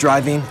 Buzz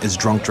driving is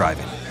drunk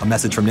driving. A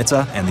message from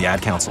NHTSA and the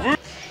Ad Council.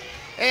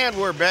 And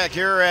we're back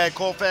here at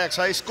Colfax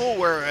High School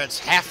where it's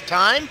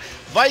halftime.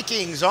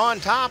 Vikings on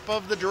top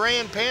of the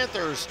Durand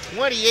Panthers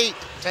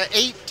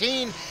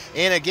 28-18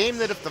 in a game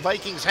that if the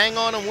Vikings hang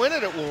on and win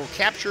it, it will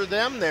capture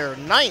them their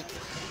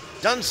 9th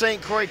Dunn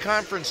St. Croix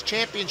Conference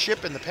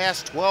Championship in the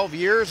past 12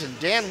 years. And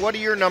Dan, what are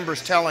your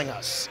numbers telling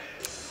us?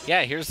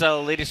 Yeah, here's the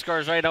leading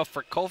scores right out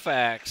for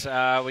Colfax.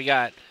 We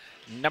got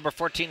number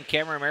 14,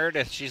 Cameron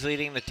Meredith. She's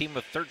leading the team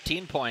with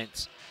 13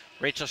 points.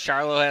 Rachel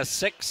Charlo has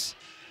 6.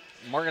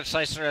 Morgan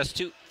Schleissner has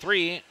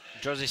 3.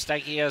 Josie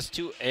Steinke has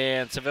 2.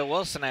 And Seville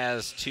Wilson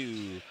has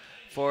 2.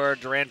 For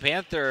Durand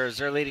Panthers,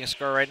 their leading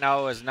scorer right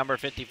now is number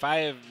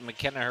 55,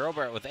 McKenna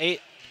Hurlbert with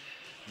 8.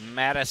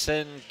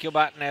 Madison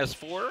Kilbotten has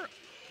 4.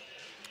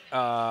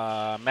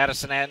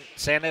 Madison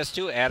Sand has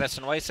 2.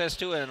 Addison Weiss has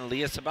 2. And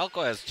Leah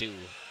Sabelko has 2.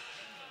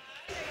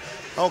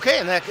 Okay,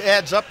 and that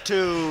adds up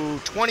to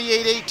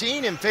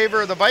 28-18 in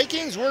favor of the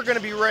Vikings. We're going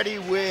to be ready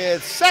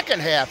with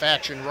second half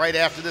action right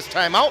after this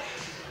timeout.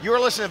 You're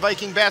listening to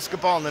Viking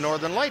Basketball on the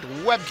Northern Light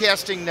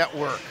Webcasting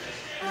Network.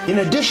 In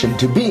addition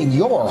to being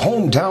your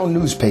hometown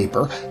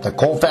newspaper, the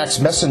Colfax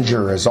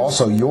Messenger is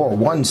also your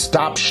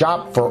one-stop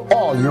shop for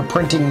all your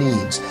printing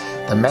needs.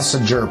 The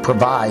Messenger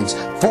provides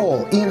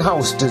full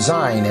in-house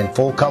design and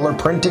full-color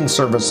printing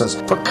services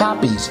for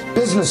copies,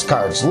 business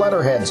cards,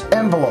 letterheads,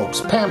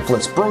 envelopes,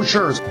 pamphlets,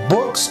 brochures,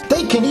 books.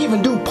 They can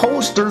even do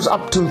posters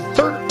up to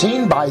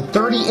 13 by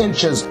 30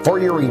 inches for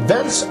your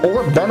events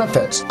or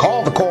benefits.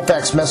 Call the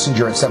Colfax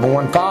Messenger at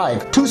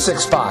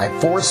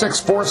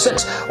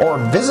 715-265-4646 or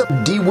visit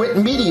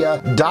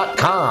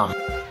dewitmedia.com.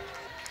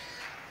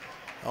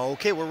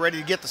 Okay, we're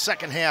ready to get the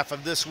second half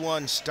of this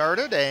one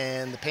started,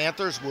 and the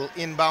Panthers will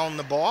inbound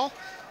the ball.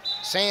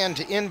 Sand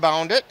to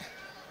inbound it.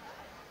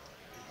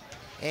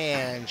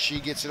 And she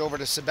gets it over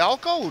to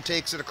Sibelko, who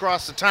takes it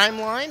across the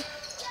timeline.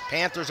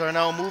 Panthers are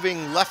now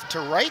moving left to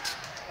right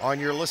on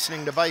your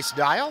listening device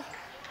dial.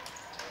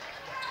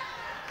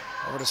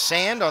 Over to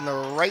Sand on the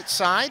right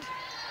side.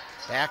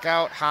 Back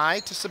out high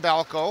to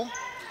Sibelko.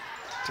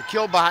 To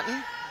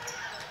Kilbottom.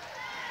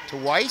 To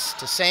Weiss,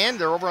 to Sand.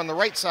 They're over on the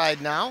right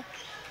side now.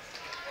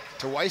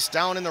 To Weiss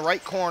down in the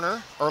right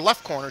corner, or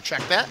left corner,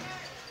 check that.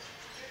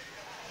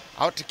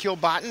 Out to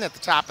Kilbottom at the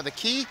top of the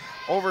key.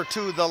 Over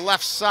to the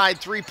left side,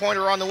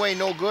 three-pointer on the way,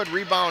 no good.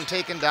 Rebound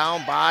taken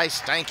down by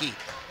Stanky.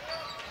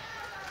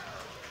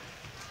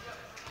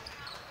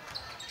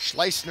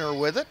 Schleissner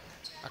with it,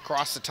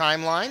 across the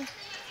timeline.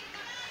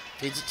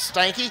 Feeds it to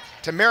Stanky,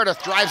 to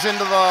Meredith, drives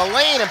into the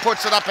lane and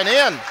puts it up and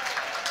in.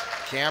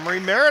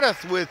 Camry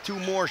Meredith with two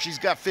more, she's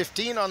got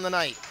 15 on the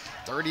night.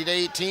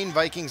 30-18,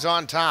 Vikings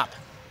on top.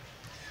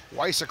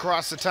 Weiss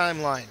across the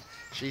timeline.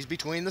 She's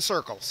between the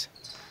circles.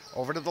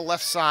 Over to the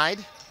left side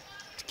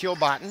to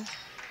Kilbottom.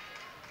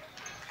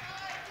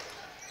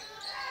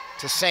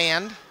 To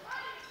Sand.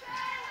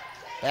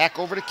 Back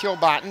over to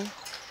Kilbottom.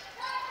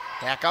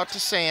 Back out to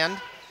Sand.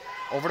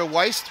 Over to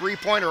Weiss.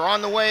 Three-pointer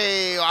on the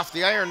way. Off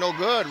the iron. No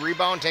good.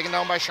 Rebound taken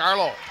down by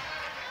Charlo.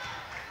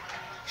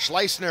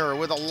 Schleissner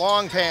with a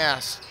long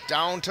pass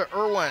down to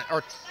Irwin.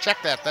 Or check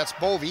that. That's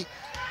Bovey.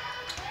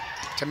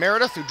 To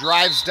Meredith, who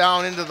drives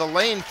down into the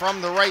lane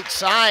from the right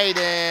side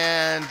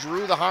and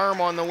drew the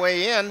harm on the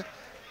way in.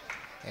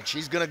 And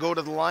she's going to go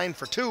to the line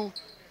for two.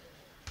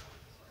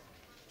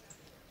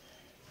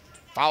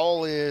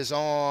 Foul is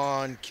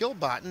on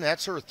Kilbottom.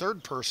 That's her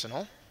third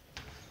personal.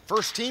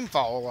 First team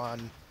foul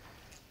on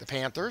the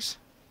Panthers.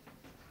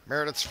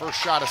 Meredith's first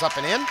shot is up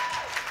and in.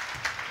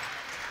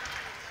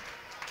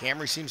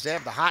 Camry seems to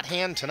have the hot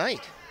hand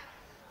tonight.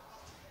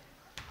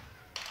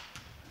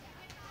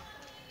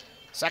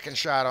 Second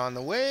shot on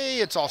the way,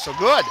 it's also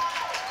good.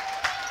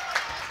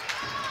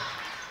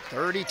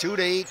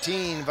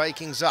 32-18,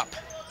 Vikings up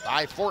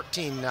by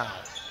 14 now.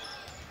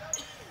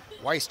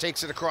 Weiss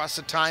takes it across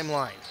the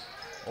timeline.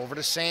 Over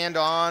to Sand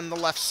on the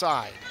left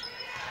side.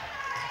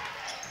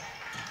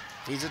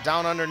 Feeds it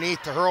down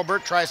underneath to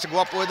Hurlbert, tries to go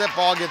up with it,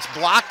 ball gets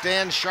blocked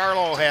and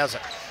Charlo has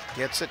it.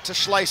 Gets it to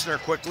Schleissner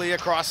quickly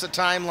across the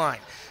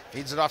timeline.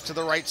 Feeds it off to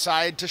the right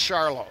side to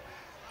Charlo.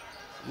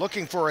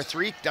 Looking for a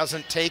three,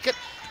 doesn't take it.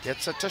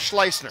 Gets it to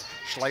Schleissner.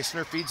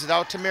 Schleissner feeds it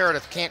out to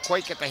Meredith. Can't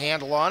quite get the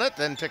handle on it,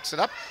 then picks it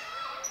up.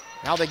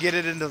 Now they get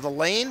it into the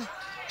lane.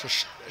 To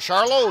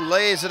Charlo,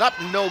 lays it up,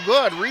 no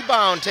good.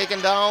 Rebound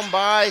taken down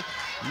by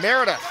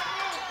Meredith.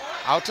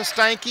 Out to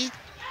Stanky,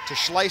 to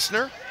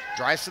Schleissner.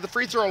 Drives to the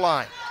free throw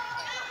line.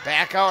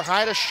 Back out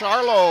high to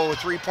Charlo.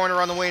 Three-pointer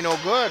on the way, no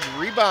good.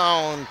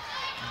 Rebound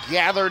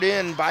gathered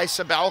in by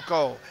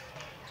Sibelko.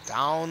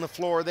 Down the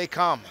floor they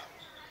come.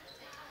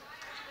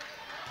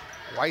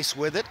 Weiss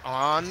with it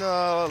on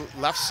the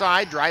left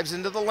side, drives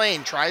into the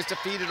lane, tries to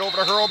feed it over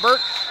to Hurlbert,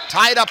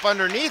 tied up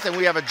underneath, and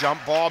we have a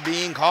jump ball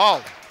being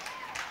called.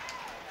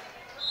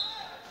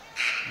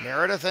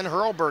 Meredith and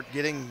Hurlbert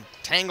getting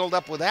tangled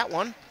up with that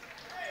one,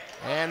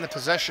 and the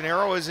possession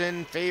arrow is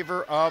in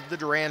favor of the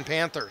Durand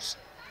Panthers.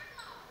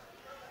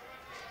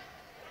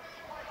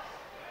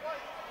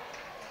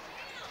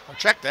 I'll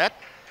check that.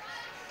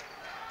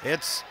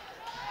 It's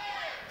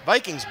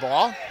Vikings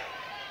ball.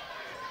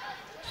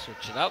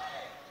 Switch it up.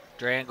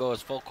 Durand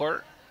goes full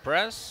court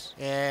press.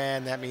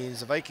 And that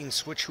means the Vikings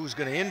switch who's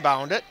going to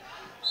inbound it.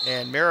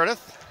 And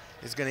Meredith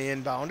is going to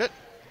inbound it.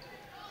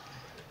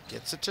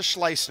 Gets it to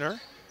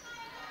Schleissner.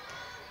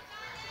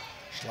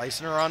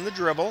 Schleissner on the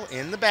dribble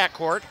in the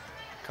backcourt.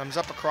 Comes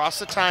up across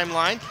the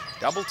timeline.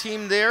 Double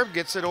team there.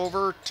 Gets it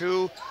over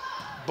to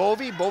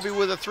Bovey. Bovey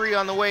with a three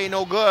on the way.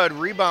 No good.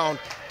 Rebound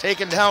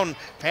taken down.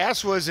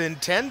 Pass was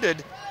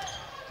intended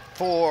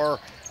for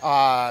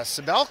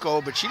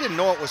Sibelko, but she didn't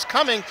know it was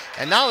coming,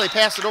 and now they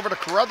pass it over to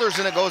Carruthers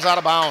and it goes out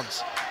of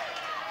bounds.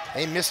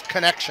 They missed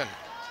connection.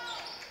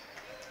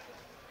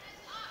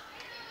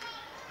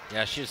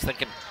 Yeah, she was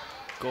thinking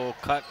go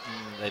cut,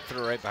 and they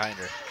threw it right behind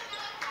her.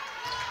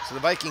 So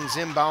the Vikings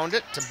inbound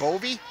it to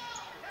Bovey.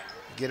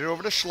 Get it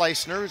over to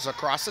Schleissner, who's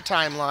across the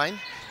timeline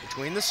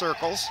between the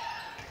circles.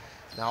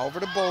 Now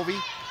over to Bovey,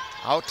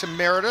 out to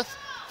Meredith.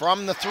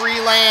 From the three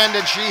land,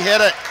 and she hit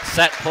it.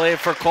 Set play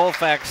for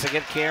Colfax to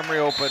get Camry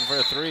open for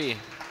a three.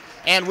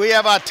 And we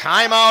have a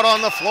timeout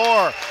on the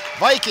floor.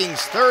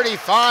 Vikings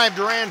 35,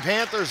 Durand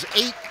Panthers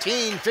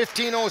 18,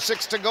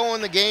 15:06 to go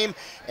in the game.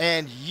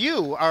 And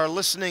you are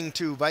listening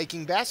to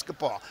Viking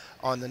basketball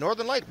on the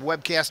Northern Light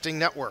Webcasting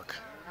Network.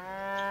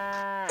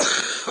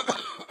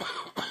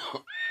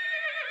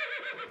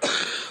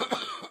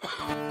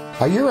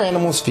 Are your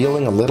animals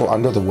feeling a little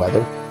under the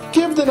weather?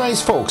 Give the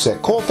nice folks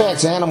at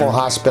Colfax Animal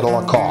Hospital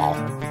a call.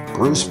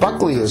 Bruce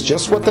Buckley is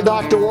just what the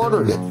doctor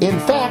ordered it. In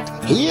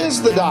fact, he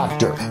is the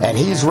doctor, and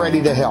he's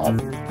ready to help.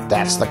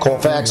 That's the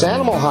Colfax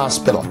Animal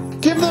Hospital.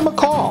 Give them a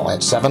call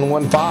at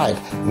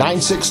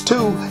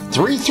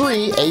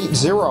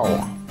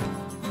 715-962-3380.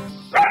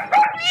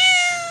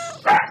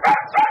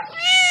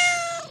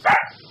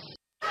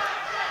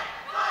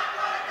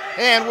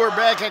 And we're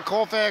back at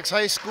Colfax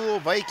High School.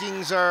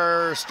 Vikings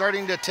are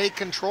starting to take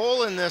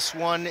control in this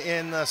one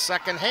in the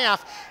second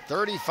half,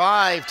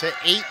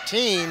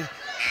 35-18,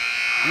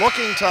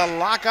 looking to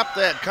lock up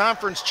that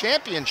conference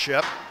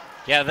championship.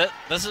 Yeah,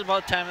 this is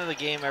about time of the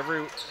game,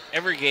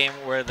 every game,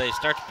 where they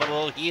start to put a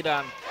little heat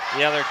on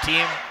the other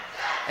team.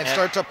 And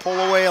start to pull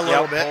away a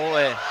little bit. Pull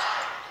away.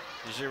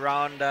 Usually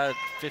around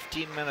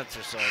 15 minutes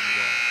or so in the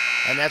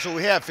game. And that's what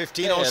we have,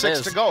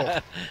 15:06 to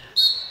go.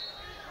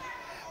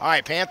 All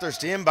right, Panthers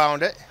to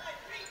inbound it.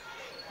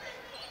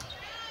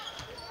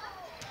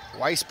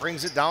 Weiss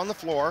brings it down the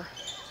floor,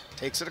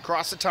 takes it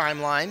across the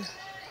timeline.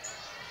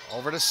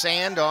 Over to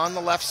Sand on the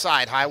left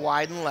side, high,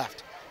 wide, and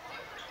left.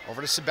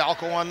 Over to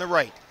Sabelko on the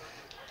right.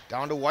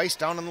 Down to Weiss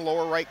down in the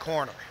lower right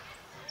corner.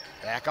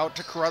 Back out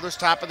to Carruthers,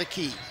 top of the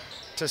key.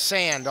 To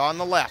Sand on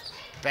the left.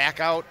 Back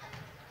out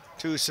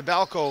to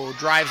Sabelko,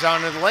 drives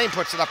down into the lane,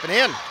 puts it up and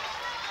in.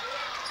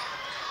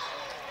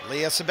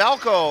 Leah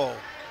Sabelko.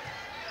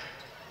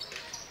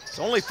 It's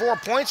only 4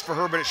 points for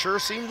her, but it sure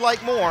seemed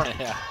like more.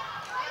 Yeah.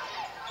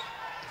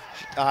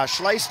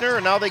 Schleissner,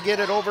 and now they get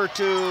it over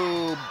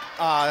to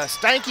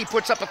Steinke,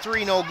 puts up a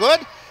three, no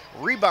good.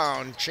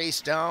 Rebound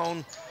chased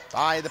down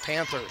by the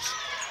Panthers.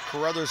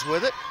 Carruthers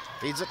with it,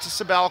 feeds it to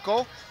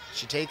Sabelko.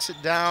 She takes it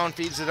down,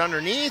 feeds it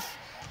underneath,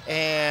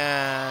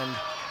 and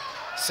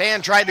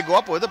Sand tried to go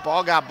up with it.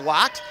 Ball got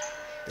blocked.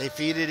 They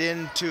feed it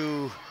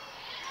into,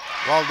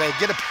 well, they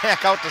get it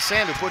back out to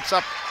Sand, who puts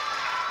up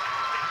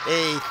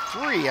a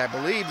three, I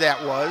believe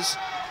that was.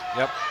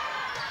 Yep.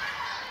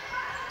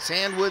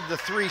 Sand with the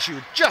three. She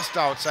was just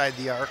outside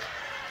the arc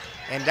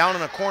and down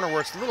in a corner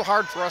where it's a little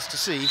hard for us to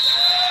see.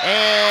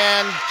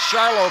 And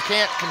Charlo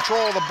can't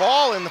control the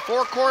ball in the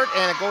forecourt,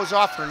 and it goes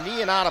off her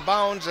knee and out of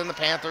bounds, and the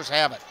Panthers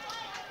have it.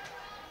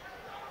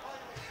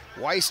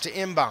 Weiss to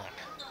inbound.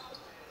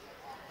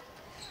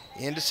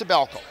 Into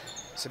Sabelko.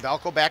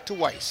 Sabelko back to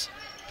Weiss.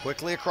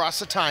 Quickly across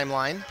the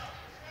timeline.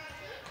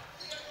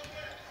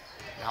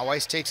 Now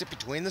Weiss takes it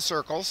between the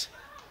circles.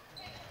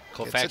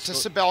 Colfax gets it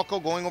to Sabelko,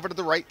 going over to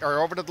the right, or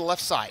over to the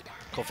left side.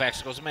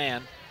 Colfax goes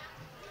man.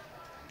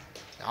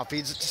 Now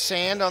feeds it to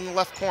Sand on the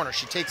left corner.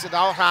 She takes it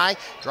out high,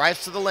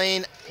 drives to the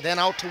lane, then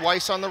out to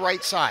Weiss on the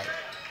right side.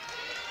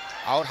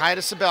 Out high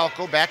to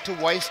Sabelko, back to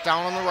Weiss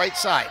down on the right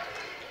side.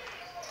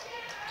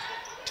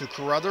 To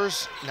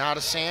Carruthers, now to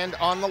Sand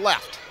on the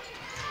left.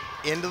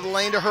 Into the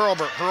lane to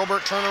Hurlburt.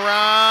 Hurlburt turn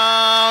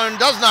around,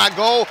 does not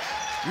go.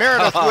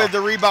 Meredith with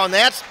the rebound.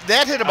 That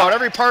hit about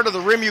every part of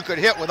the rim you could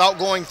hit without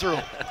going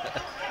through.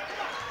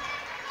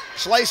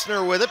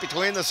 Schleissner with it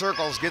between the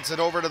circles, gets it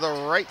over to the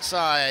right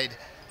side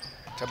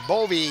to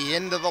Bovey,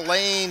 into the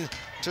lane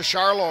to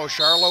Charlo.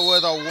 Charlo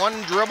with a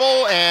one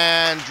dribble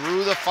and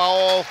drew the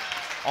foul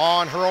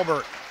on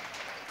Hurlburt.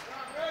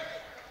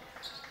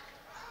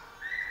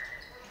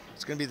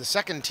 It's going to be the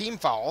second team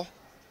foul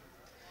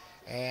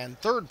and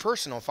third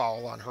personal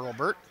foul on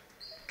Hurlburt.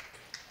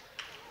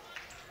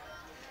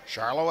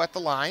 Charlo at the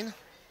line.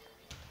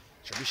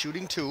 She'll be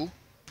shooting two.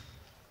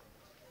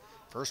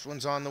 First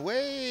one's on the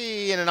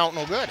way, in and out,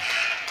 no good.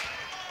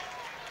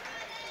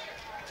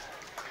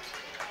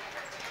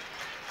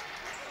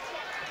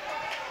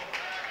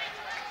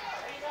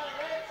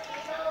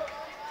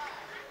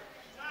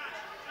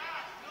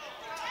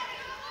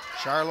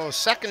 Charlo's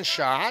second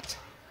shot.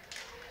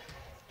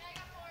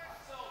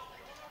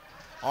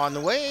 On the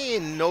way,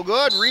 no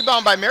good.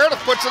 Rebound by Meredith,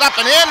 puts it up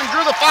and in and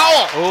drew the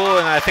foul. Oh,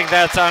 and I think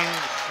that's on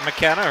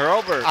McKenna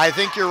Hurlburt. I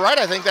think you're right.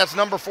 I think that's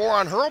number 4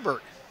 on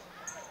Hurlburt.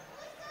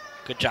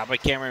 Good job by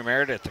Cameron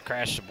Meredith to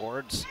crash the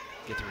boards,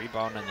 get the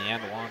rebound in the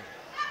end one.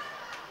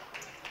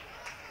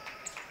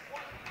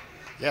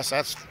 Yes,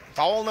 that's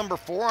foul number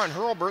 4 on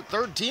Hurlburt,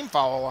 third team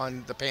foul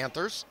on the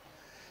Panthers.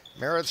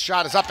 Meredith's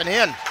shot is up and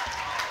in.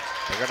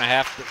 They're going to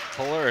have to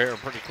pull her here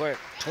pretty quick.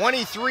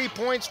 23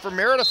 points for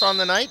Meredith on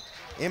the night.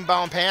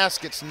 Inbound pass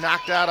gets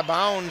knocked out of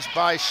bounds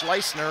by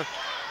Schleissner.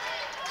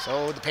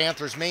 So the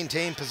Panthers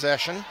maintain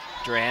possession.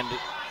 Durand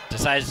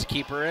decides to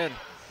keep her in.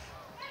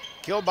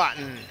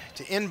 Kilbottom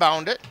to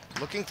inbound it,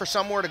 looking for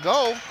somewhere to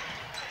go.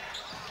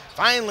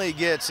 Finally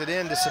gets it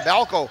into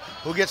Sabelko,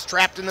 who gets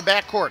trapped in the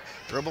backcourt.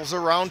 Dribbles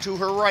around to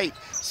her right,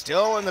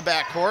 still in the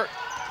backcourt.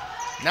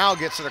 Now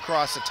gets it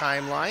across the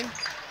timeline.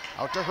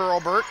 Out to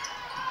Hurlburt.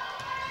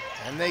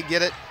 And they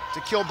get it to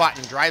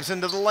Kilbottom. Drives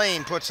into the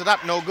lane, puts it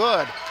up, no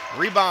good.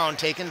 Rebound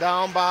taken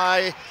down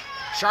by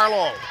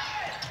Charlo.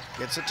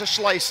 Gets it to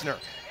Schleissner.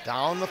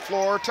 Down the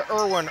floor to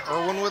Irwin.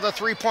 Irwin with a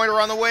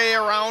three-pointer on the way,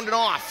 around and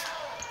off.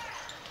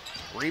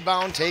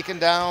 Rebound taken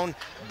down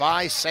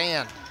by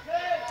Sand.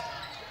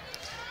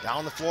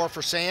 Down the floor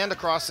for Sand,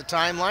 across the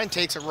timeline,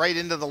 takes it right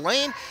into the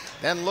lane,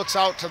 then looks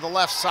out to the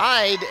left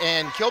side,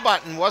 and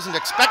Kilbottom wasn't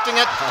expecting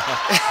it.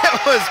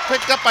 It was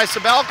picked up by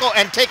Sabelko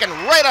and taken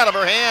right out of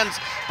her hands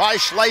by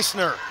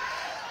Schleissner.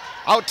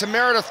 Out to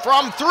Meredith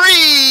from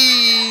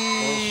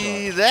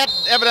three. That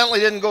evidently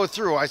didn't go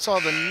through. I saw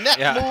the net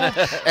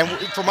move, and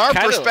from our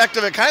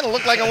perspective, it kind of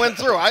looked like it went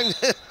through.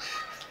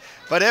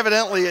 But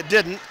evidently it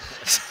didn't.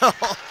 So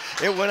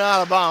it went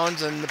out of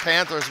bounds, and the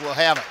Panthers will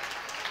have it.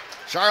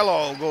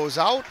 Charlo goes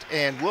out,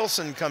 and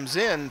Wilson comes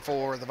in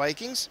for the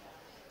Vikings.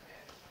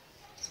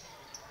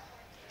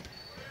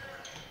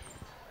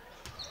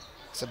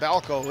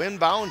 Sabelko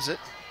inbounds it.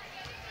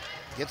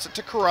 Gets it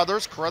to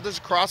Carruthers. Carruthers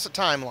across the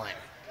timeline.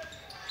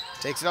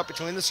 Takes it up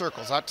between the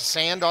circles. Out to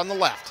Sand on the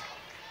left.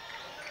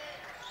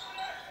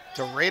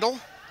 To Radel.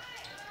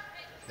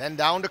 Then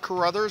down to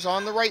Carruthers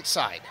on the right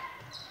side.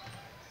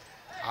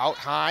 Out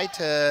high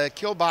to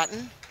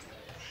Kilbottom.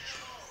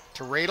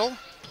 To Radel.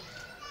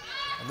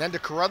 And then to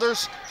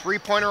Carruthers.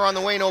 Three-pointer on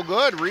the way, no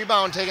good.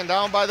 Rebound taken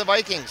down by the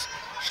Vikings.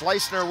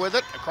 Schleissner with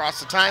it across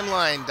the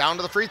timeline. Down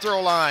to the free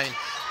throw line.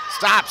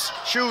 Stops,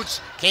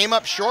 shoots, came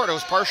up short. It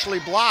was partially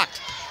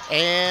blocked.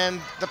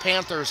 And the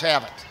Panthers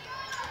have it.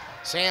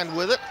 Sand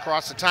with it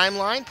across the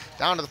timeline.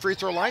 Down to the free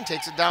throw line.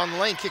 Takes it down the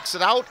lane. Kicks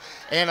it out.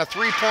 And a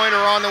three-pointer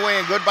on the way,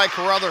 and good by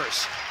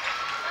Carruthers.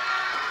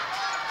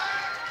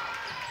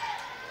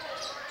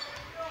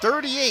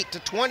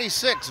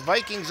 38-26,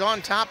 Vikings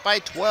on top by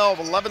 12,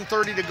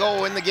 11:30 to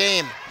go in the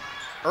game.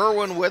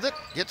 Irwin with it,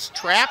 gets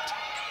trapped.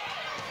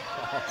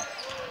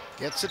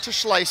 Gets it to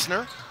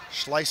Schleissner.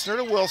 Schleissner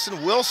to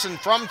Wilson. Wilson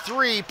from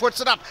three,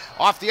 puts it up.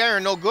 Off the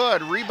iron, no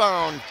good.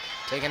 Rebound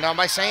taken down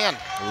by Sand.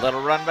 A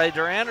little run by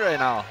Durand right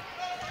now.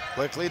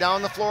 Quickly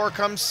down the floor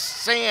comes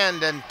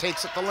Sand and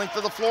takes it the length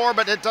of the floor,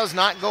 but it does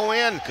not go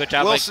in. Good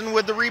job. Wilson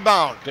with the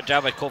rebound. Good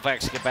job by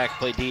Colfax to get back,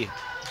 play D.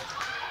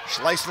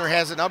 Schleissner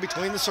has it now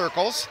between the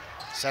circles,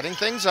 setting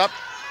things up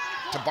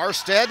to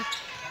Barstead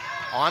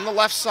on the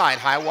left side,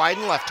 high, wide,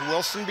 and left to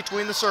Wilson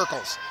between the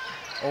circles.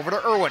 Over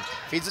to Irwin,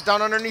 feeds it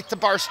down underneath to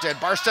Barstead.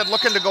 Barstead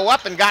looking to go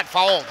up and got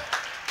fouled.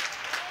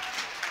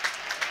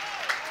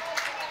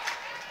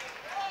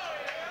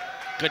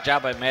 Good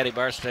job by Maddie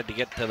Barstead to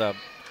get to the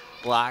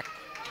block,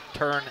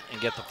 turn,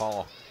 and get the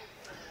foul.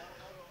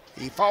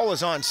 The foul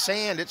is on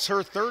Sand. It's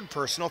her third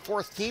personal,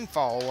 fourth team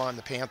foul on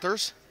the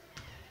Panthers.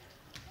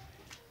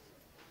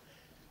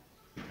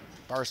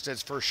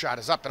 Barstead's first shot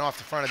is up and off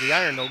the front of the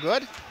iron, no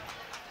good.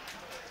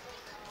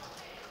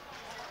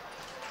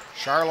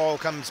 Charlo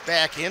comes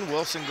back in,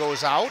 Wilson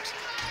goes out.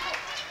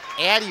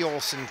 Addie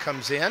Olsen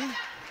comes in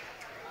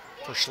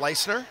for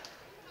Schleissner.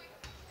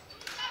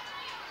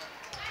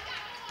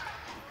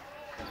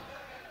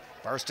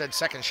 Barstead's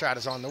second shot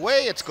is on the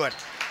way, it's good.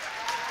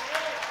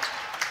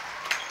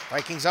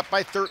 Vikings up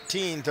by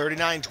 13,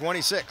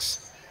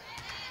 39-26.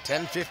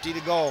 10:50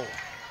 to go.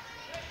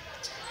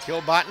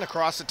 Kilbottom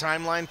across the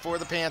timeline for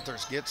the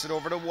Panthers. Gets it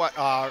over to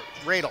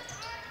Radel.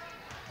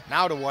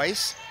 Now to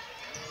Weiss.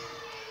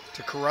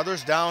 To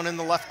Carruthers down in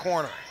the left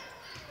corner.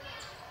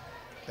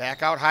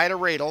 Back out high to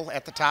Radel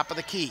at the top of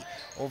the key.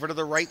 Over to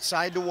the right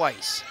side to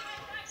Weiss.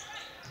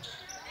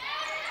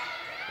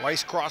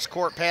 Weiss cross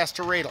court pass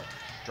to Radel.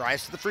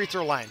 Drives to the free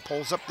throw line.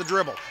 Pulls up the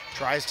dribble.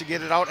 Tries to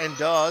get it out and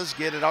does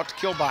get it out to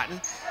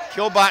Kilbottom.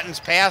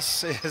 Kilbottom's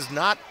pass is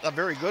not a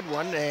very good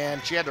one,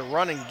 and she had to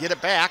run and get it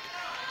back.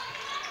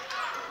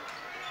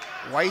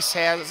 Weiss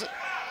has it,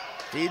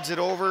 feeds it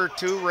over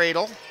to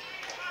Radel,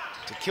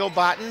 to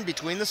Kilbottom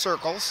between the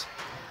circles,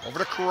 over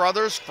to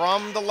Carruthers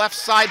from the left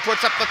side,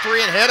 puts up the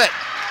three and hit it.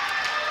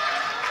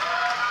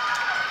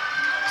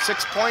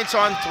 6 points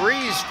on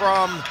threes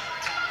from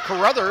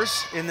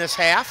Carruthers in this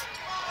half.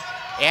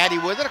 Addie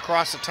with it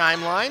across the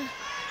timeline.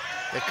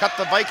 They cut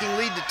the Viking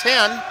lead to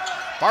 10.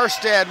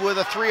 Barstead with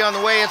a three on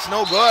the way, it's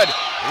no good.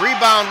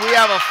 Rebound, we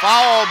have a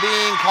foul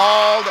being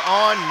called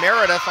on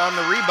Meredith on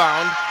the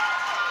rebound.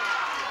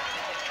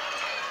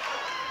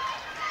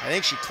 I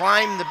think she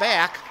climbed the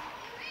back.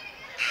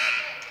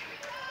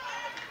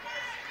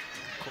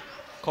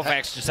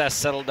 Colfax just has to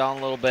settle down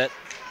a little bit,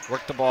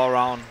 work the ball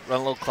around,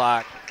 run a little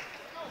clock.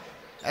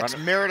 That's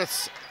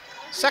Meredith's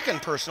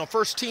second personal,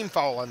 first team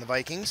foul on the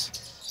Vikings.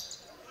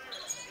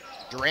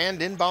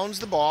 Durand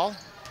inbounds the ball.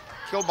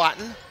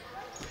 Kilbottom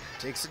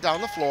takes it down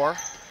the floor.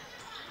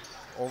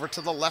 Over to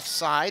the left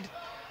side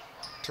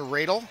to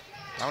Radel.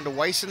 Down to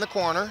Weiss in the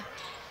corner.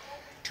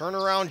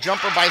 Turnaround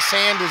jumper by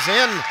Sand is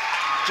in.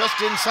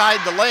 Just inside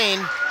the lane.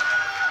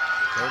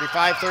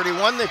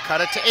 35-31, they've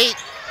cut it to 8.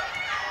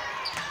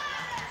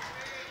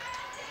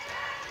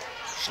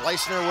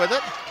 Schleissner with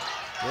it.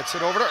 Gets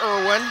it over to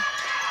Irwin.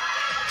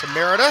 To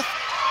Meredith.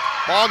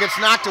 Ball gets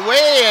knocked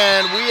away,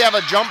 and we have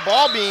a jump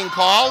ball being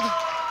called.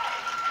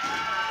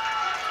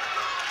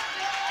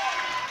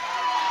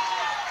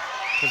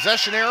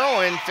 Possession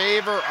arrow in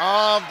favor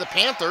of the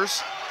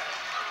Panthers.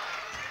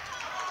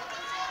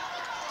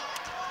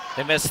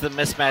 They missed the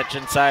mismatch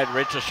inside.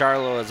 Rachel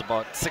Charlo is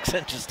about 6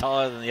 inches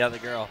taller than the other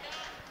girl.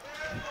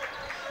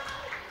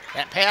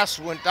 That pass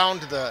went down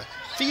to the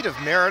feet of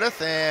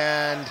Meredith,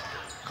 and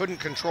couldn't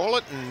control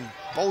it, and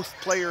both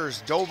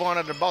players dove on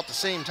it about the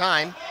same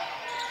time.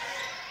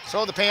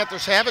 So the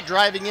Panthers have it.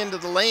 Driving into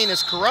the lane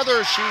is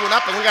Carruthers. She went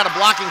up, and we got a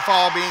blocking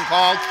foul being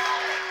called.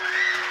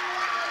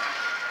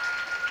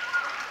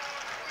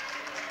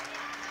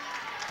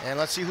 And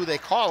let's see who they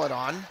call it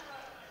on.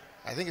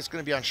 I think it's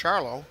going to be on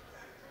Charlo.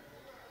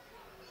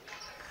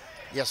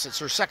 Yes, it's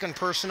her second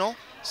personal,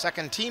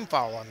 second team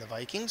foul on the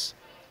Vikings.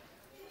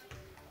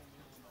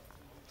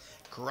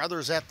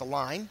 Carruthers at the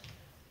line.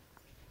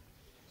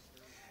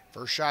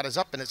 First shot is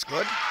up, and it's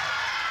good.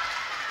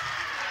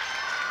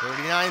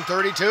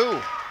 39-32.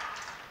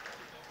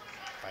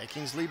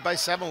 Vikings lead by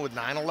 7 with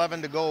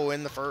 9:11 to go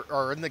in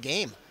the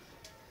game.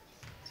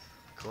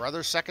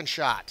 Carruthers' second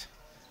shot.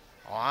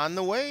 On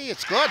the way,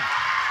 it's good.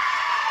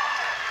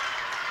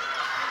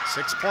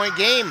 6-point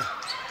game.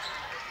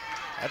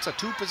 That's a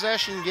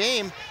 2-possession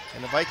game,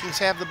 and the Vikings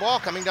have the ball.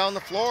 Coming down the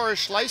floor is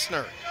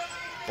Schleissner.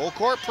 Full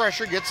court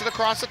pressure, gets it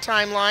across the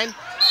timeline,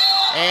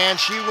 and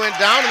she went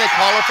down, and they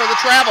call her for the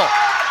travel.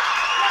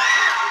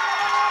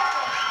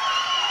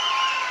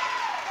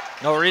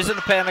 No reason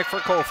to panic for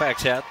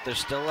Colfax yet. They're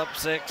still up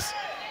 6.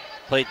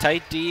 Play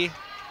tight D,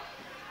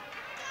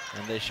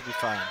 and they should be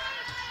fine.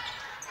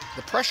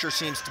 The pressure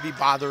seems to be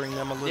bothering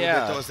them a little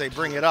bit, though, as they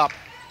bring it up.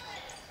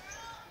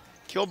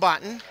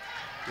 Kilbottom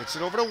gets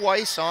it over to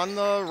Weiss on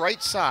the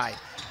right side.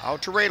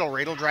 Out to Radel.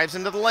 Radel drives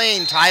into the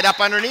lane, tied up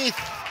underneath.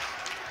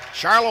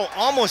 Charlo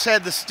almost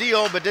had the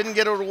steal, but didn't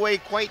get it away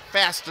quite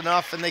fast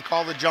enough, and they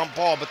call the jump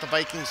ball, but the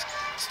Vikings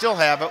still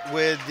have it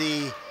with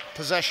the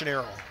possession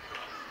arrow.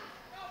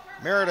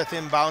 Meredith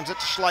inbounds it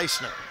to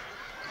Schleissner.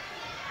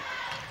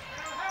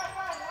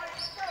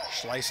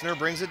 Schleissner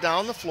brings it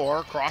down the floor,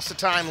 across the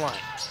timeline.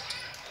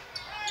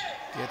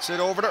 Gets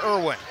it over to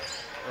Irwin.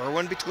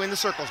 Irwin between the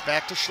circles,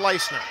 back to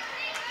Schleissner.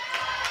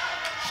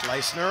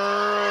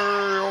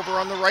 Schleissner over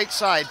on the right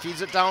side,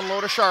 feeds it down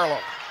low to Charlo.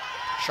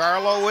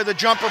 Charlo with a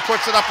jumper,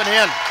 puts it up and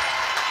in.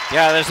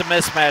 Yeah, there's a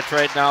mismatch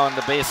right now on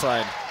the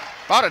baseline.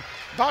 About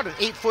an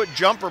 8-foot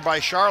jumper by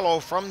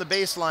Charlo from the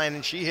baseline,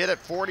 and she hit it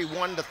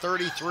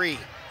 41-33.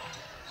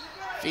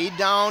 Feed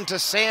down to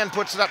Sand,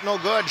 puts it up no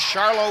good.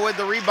 Charlo with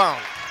the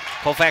rebound.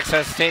 Colfax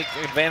has to take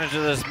advantage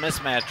of this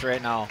mismatch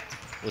right now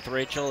with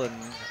Rachel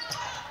and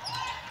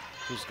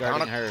who's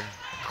guarding her.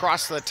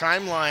 Across the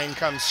timeline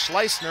comes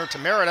Schleissner to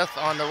Meredith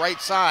on the right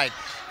side.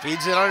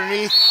 Feeds it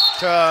underneath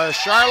to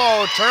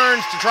Charlo,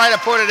 turns to try to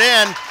put it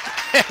in.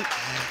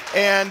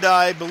 And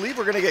I believe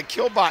we're going to get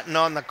Kilbottom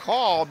on the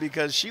call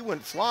because she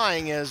went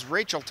flying as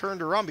Rachel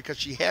turned around because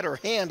she had her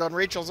hand on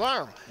Rachel's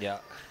arm. Yeah.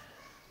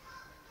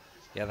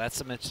 Yeah,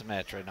 that's a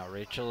mismatch right now,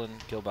 Rachel and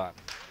Kilbottom.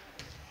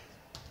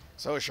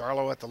 So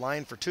Charlo at the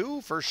line for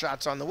 2. First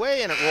shot's on the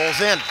way, and it rolls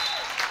in.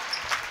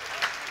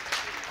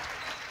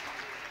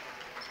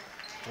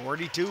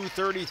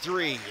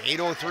 42-33,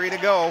 8:03 to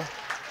go.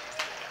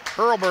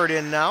 Hurlburt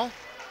in now.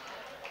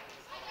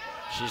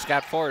 She's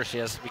got 4, she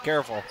has to be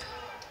careful.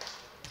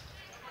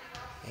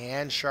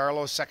 And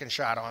Charlo's second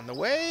shot on the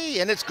way,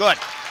 and it's good.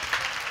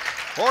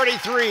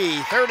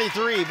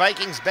 43-33,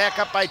 Vikings back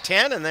up by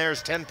 10, and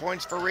there's 10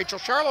 points for Rachel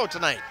Charlo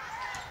tonight.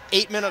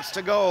 8 minutes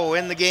to go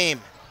in the game.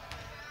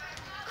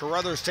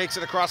 Carruthers takes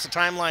it across the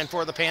timeline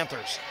for the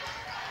Panthers.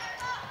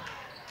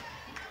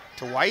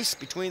 To Weiss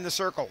between the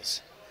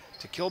circles.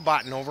 To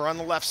Kilbottom over on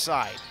the left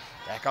side.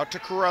 Back out to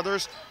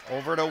Carruthers,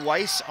 over to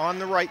Weiss on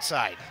the right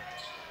side.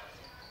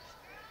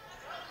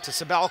 To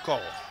Sabelko.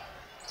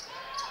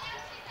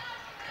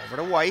 Over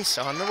to Weiss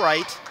on the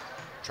right.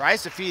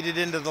 Tries to feed it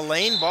into the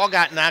lane. Ball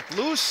got knocked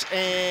loose,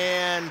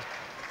 and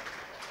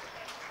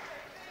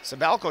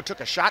Sabelko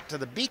took a shot to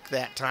the beak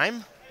that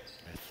time.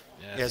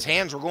 His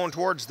hands were going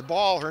towards the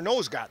ball. Her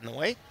nose got in the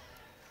way.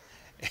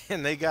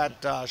 And they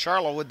got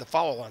Charlo with the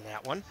foul on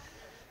that one.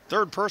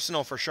 Third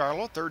personal for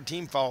Charlo. Third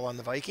team foul on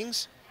the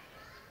Vikings.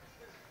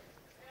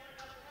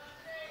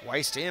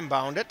 Weiss to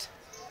inbound it.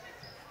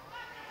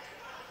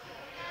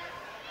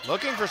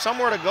 Looking for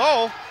somewhere to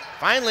go.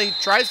 Finally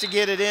tries to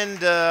get it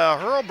into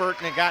Hurlburt,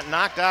 and it got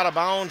knocked out of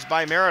bounds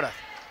by Meredith.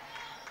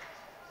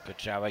 Good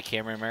job by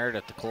Cameron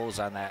Meredith to close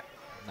on that.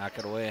 Knock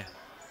it away.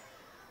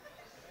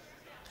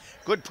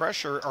 Good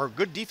pressure, or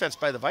good defense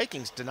by the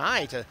Vikings.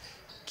 Deny to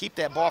keep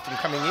that ball from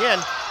coming in.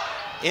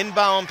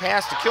 Inbound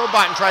pass to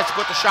Kilbottom, tries to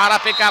put the shot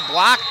up. It got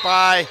blocked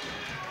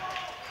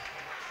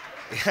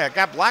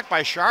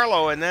by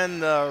Charlo, and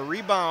then the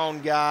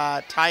rebound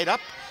got tied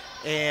up,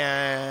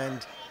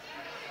 and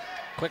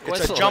quick it's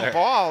whistle a jump there.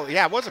 ball.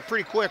 Yeah, it was a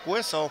pretty quick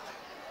whistle.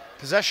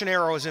 Possession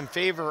arrow is in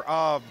favor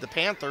of the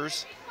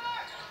Panthers,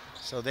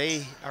 so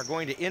they are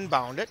going to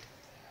inbound it.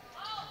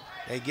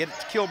 They get it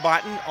to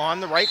Kilbottom on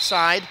the right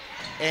side,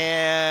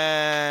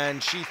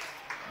 and she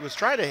was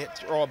trying to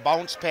throw a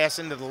bounce pass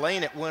into the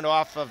lane. It went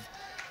off of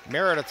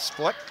Meredith's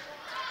foot,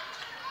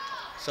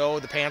 so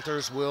the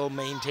Panthers will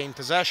maintain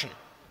possession.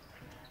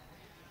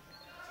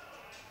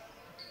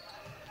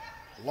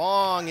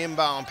 Long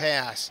inbound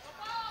pass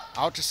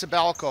out to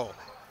Sabelko.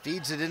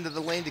 Feeds it into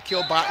the lane to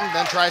Kilbottom,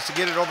 then tries to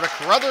get it over to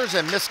Carruthers,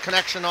 and missed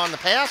connection on the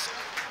pass.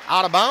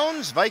 Out of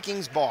bounds,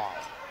 Vikings ball.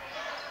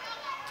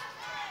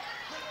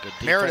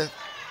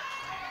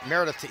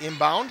 Meredith to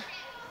inbound.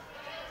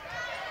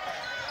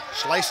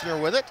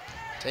 Schleissner with it.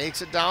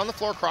 Takes it down the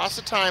floor, across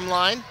the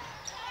timeline.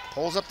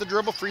 Pulls up the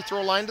dribble, free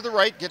throw line to the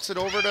right. Gets it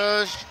over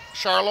to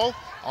Charlo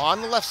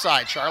on the left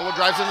side. Charlo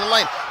drives into the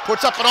lane.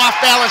 Puts up an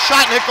off-balance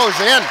shot, and it goes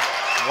in.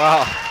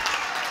 Wow.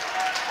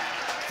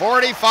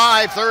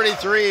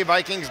 45-33.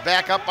 Vikings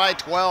back up by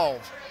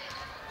 12.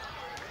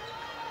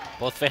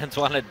 Both fans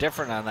wanted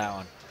different on that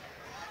one.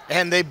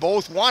 And they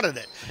both wanted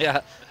it.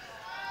 Yeah.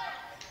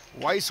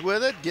 Weiss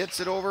with it, gets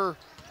it over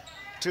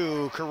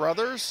to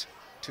Carruthers,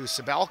 to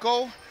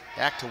Sabalco,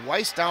 back to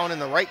Weiss down in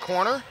the right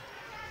corner.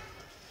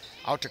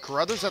 Out to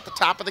Carruthers at the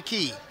top of the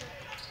key.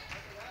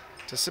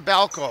 To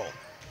Sabalco.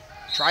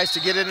 Tries to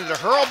get it into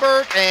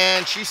Hurlburt,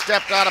 and she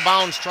stepped out of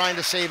bounds trying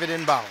to save it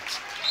inbounds.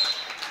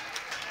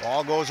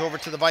 Ball goes over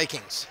to the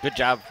Vikings. Good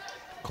job,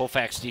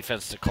 Colfax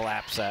defense, to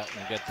collapse that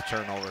and get the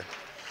turnover.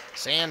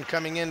 Sand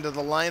coming into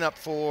the lineup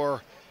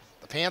for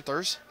the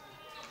Panthers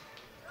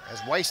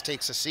as Weiss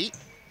takes a seat.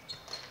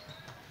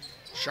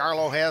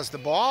 Charlo has the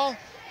ball.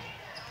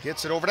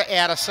 Gets it over to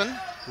Addison,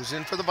 who's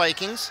in for the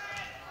Vikings.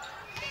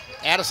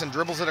 Addison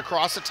dribbles it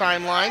across the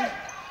timeline.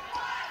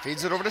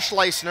 Feeds it over to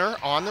Schleissner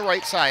on the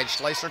right side.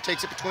 Schleissner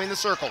takes it between the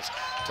circles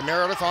to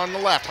Meredith on the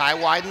left, high,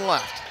 wide, and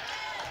left.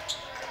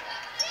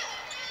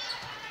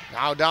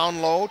 Now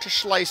down low to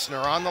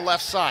Schleissner on the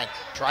left side.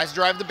 Tries to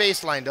drive the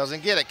baseline,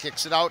 doesn't get it.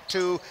 Kicks it out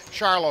to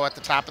Charlo at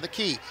the top of the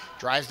key.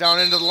 Drives down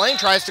into the lane,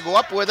 tries to go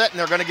up with it, and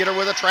they're going to get her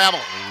with a travel.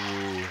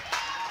 Ooh.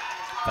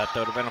 Thought that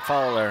would have been a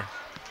foul there.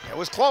 It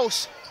was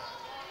close.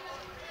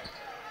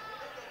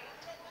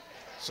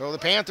 So the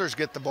Panthers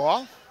get the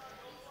ball.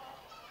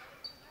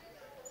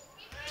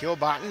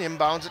 Kilbottom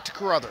inbounds it to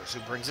Carruthers, who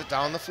brings it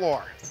down the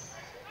floor.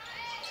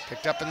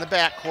 Picked up in the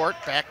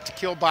backcourt, back to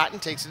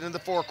Kilbottom, takes it into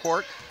the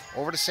forecourt,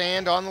 over to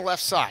Sand on the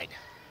left side.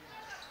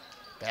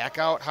 Back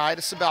out high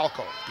to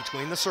Sabalco,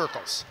 between the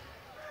circles.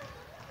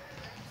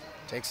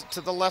 Takes it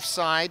to the left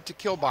side to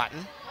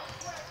Kilbottom.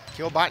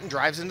 Kilbottom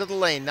drives into the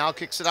lane, now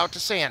kicks it out to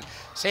Sand.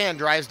 Sand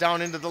drives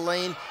down into the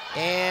lane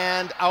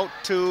and out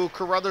to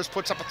Carruthers,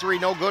 puts up a three,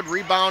 no good.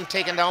 Rebound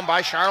taken down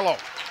by Charlo.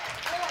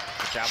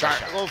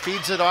 Charlo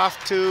feeds it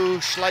off to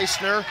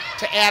Schleissner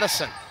to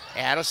Addison.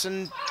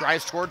 Addison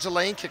drives towards the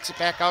lane, kicks it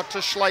back out to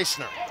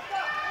Schleissner.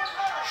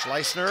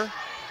 Schleissner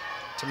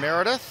to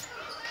Meredith.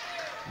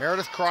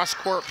 Meredith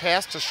cross-court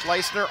pass to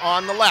Schleissner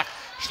on the left.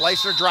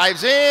 Schleissner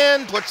drives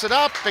in, puts it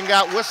up, and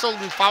got whistled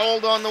and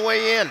fouled on the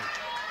way in.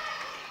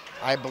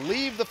 I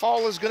believe the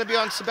foul is going to be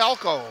on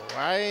Sabalco.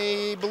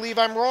 I believe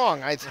I'm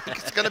wrong. I think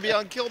it's going to be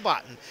on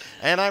Kilbottom.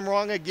 And I'm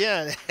wrong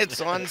again.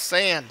 It's on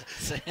Sand.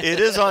 It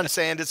is on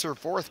Sand. It's her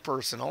fourth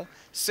personal,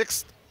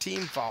 sixth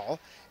team foul,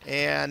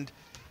 and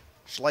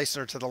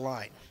Schleissner to the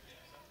line.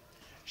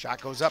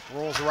 Shot goes up,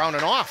 rolls around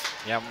and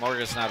off. Yeah,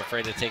 Morgan's not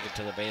afraid to take it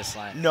to the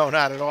baseline. No,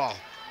 not at all.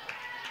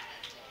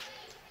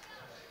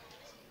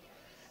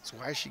 That's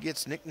why she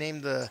gets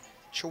nicknamed the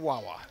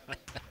Chihuahua.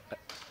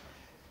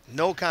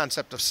 No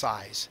concept of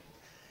size.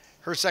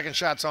 Her second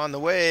shot's on the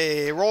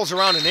way, rolls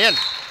around and in.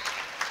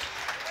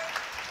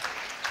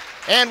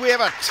 And we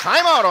have a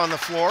timeout on the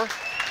floor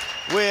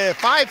with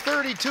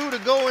 5:32 to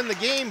go in the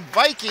game.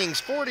 Vikings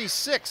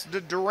 46,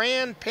 the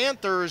Durand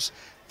Panthers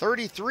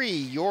 33.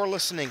 You're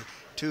listening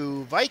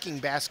to Viking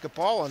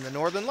basketball on the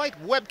Northern Light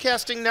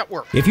Webcasting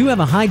Network. If you have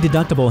a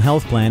high-deductible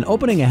health plan,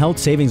 opening a health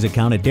savings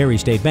account at Dairy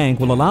State Bank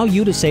will allow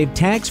you to save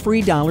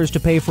tax-free dollars to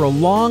pay for a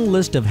long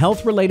list of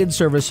health-related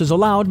services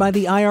allowed by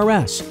the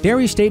IRS.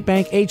 Dairy State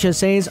Bank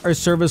HSAs are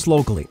serviced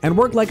locally and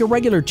work like a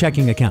regular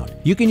checking account.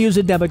 You can use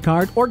a debit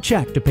card or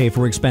check to pay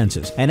for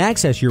expenses and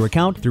access your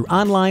account through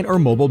online or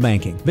mobile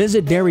banking.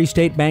 Visit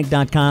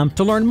DairyStateBank.com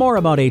to learn more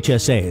about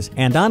HSAs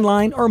and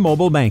online or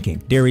mobile banking.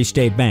 Dairy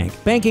State Bank,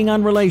 banking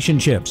on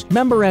relationships.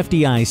 Member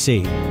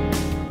FDIC.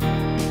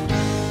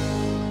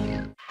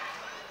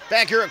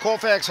 Back here at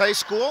Colfax High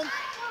School,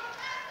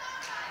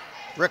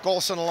 Rick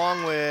Olson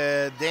along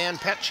with Dan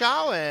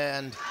Petchow,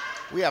 and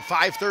we have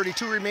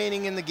 5:32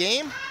 remaining in the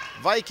game.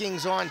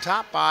 Vikings on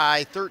top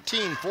by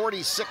 13,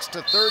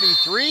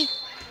 46-33.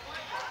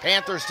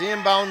 Panthers to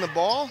inbound the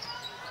ball.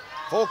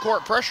 Full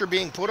court pressure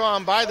being put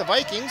on by the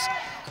Vikings,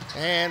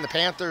 and the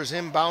Panthers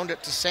inbound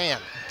it to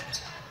Sand.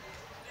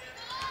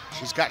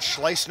 She's got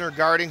Schleissner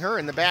guarding her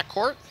in the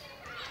backcourt.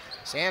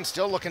 Sand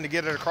still looking to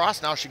get it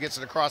across. Now she gets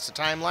it across the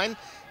timeline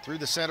through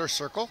the center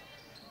circle.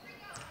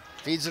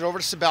 Feeds it over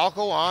to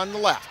Sabalco on the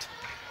left.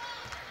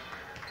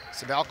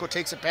 Sabalco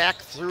takes it back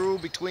through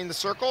between the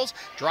circles.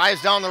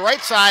 Drives down the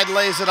right side,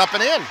 lays it up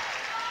and in.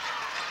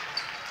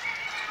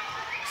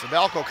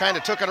 Sabalco kind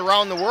of took it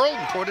around the world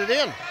and put it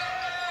in.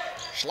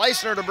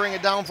 Schleissner to bring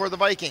it down for the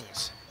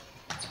Vikings.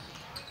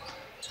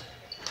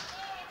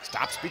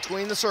 Stops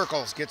between the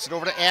circles. Gets it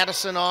over to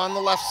Addison on the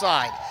left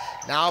side.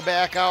 Now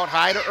back out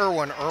high to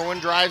Irwin. Irwin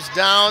drives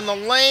down the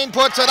lane,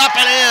 puts it up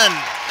and in.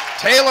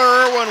 Taylor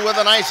Irwin with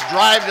a nice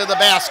drive to the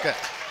basket.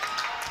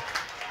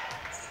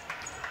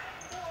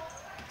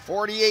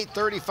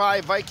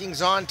 48-35,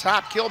 Vikings on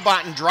top.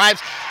 Kilbottom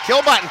drives.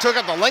 Kilbottom took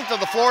it the length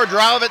of the floor,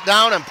 drove it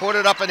down, and put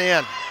it up and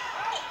in.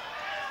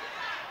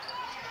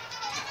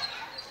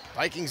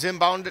 Vikings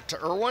inbound it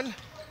to Irwin.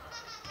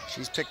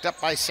 She's picked up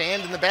by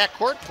Sand in the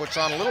backcourt, puts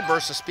on a little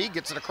burst of speed,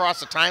 gets it across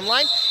the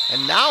timeline,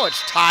 and now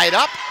it's tied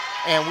up,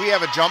 and we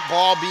have a jump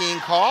ball being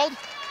called.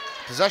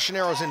 Possession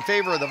arrows in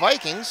favor of the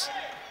Vikings.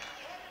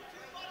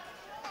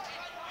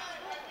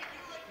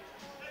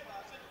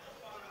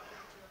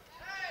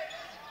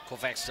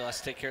 Colfax still has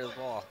to take care of the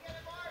ball.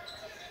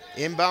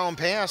 Inbound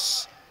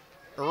pass,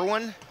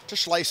 Irwin to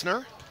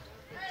Schleissner.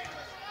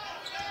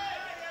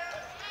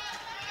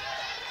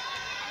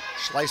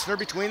 Schleissner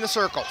between the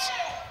circles.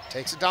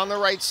 Takes it down the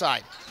right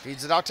side.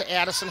 Feeds it out to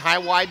Addison, high,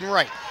 wide, and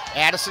right.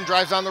 Addison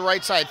drives on the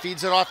right side,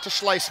 feeds it off to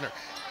Schleissner.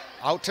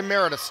 Out to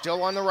Meredith,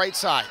 still on the right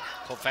side.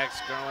 Colfax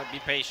is going to be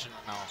patient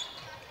now.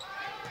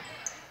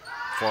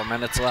 4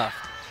 minutes left.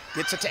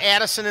 Gets it to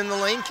Addison in the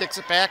lane, kicks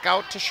it back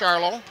out to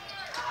Charlo.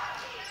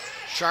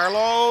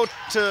 Charlo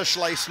to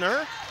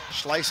Schleissner.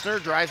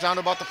 Schleissner drives down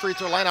to about the free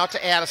throw line, out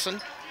to Addison.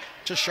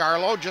 To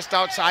Charlo, just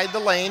outside the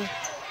lane.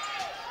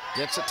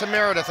 Gets it to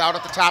Meredith out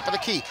at the top of the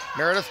key.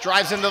 Meredith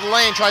drives into the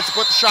lane, tries to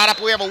put the shot up.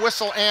 We have a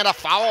whistle and a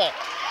foul.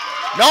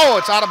 No,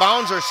 it's out of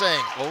bounds, they're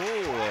saying.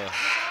 Oh.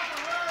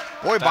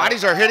 Boy,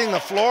 bodies are hitting the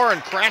floor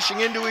and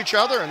crashing into each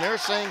other, and they're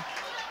saying.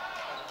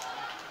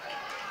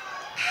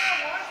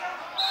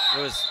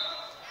 It was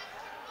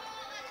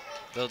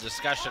a little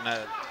discussion.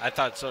 I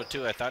thought so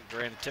too. I thought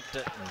Durand tipped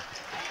it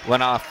and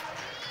went out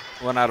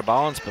of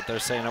bounds, but they're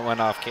saying it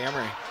went off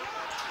Camry.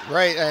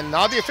 Right, and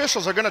now the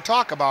officials are going to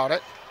talk about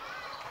it.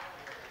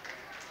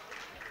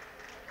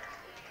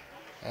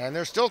 And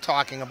they're still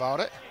talking about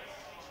it.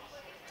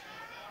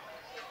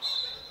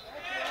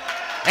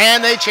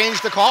 And they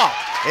changed the call.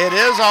 It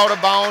is out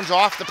of bounds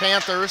off the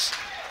Panthers.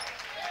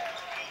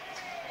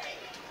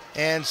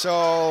 And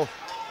so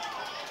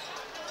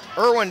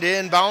Irwin to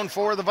inbound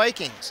for the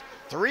Vikings.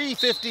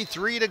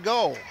 3:53 to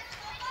go.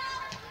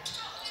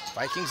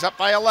 Vikings up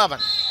by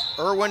 11.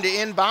 Irwin to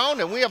inbound,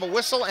 and we have a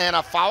whistle and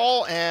a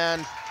foul,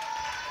 and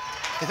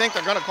I think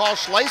they're going to call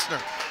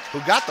Schleissner, who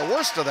got the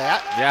worst of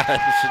that. Yeah,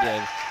 she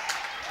did.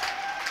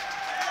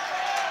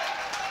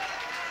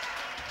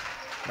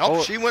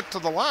 Nope, she went to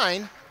the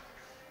line.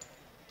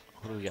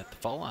 Who do we got the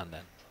foul on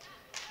then?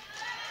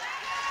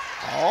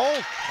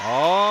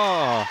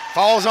 Oh.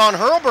 Foul's on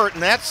Hurlburt,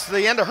 and that's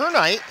the end of her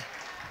night.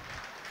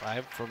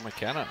 5 for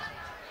McKenna.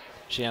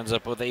 She ends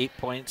up with 8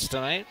 points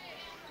tonight.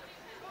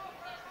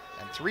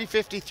 And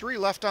 3:53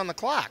 left on the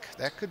clock.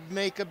 That could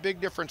make a big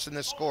difference in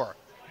this score.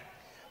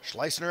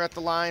 Schleissner at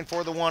the line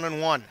for the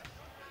 1-and-1.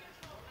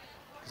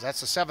 Because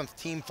that's the 7th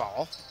team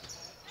foul.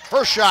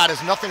 First shot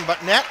is nothing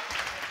but net.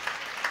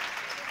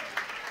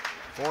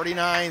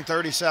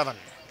 49-37.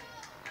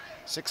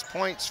 6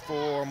 points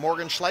for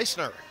Morgan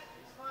Schleissner.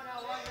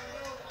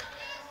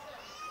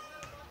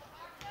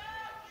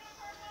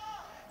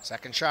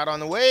 Second shot on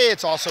the way,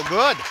 it's also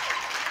good.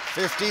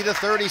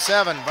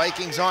 50-37,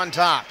 Vikings on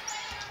top.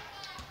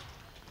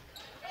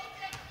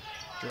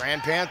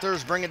 Durand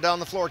Panthers bring it down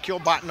the floor.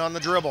 Kilbotton on the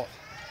dribble.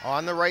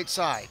 On the right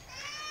side.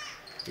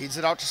 Feeds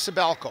it out to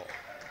Sibelko.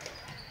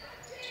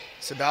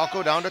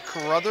 Sibelko down to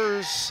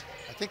Carruthers.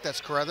 I think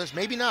that's Carruthers,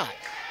 maybe not.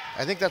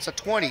 I think that's a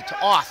 20 to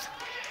Oth.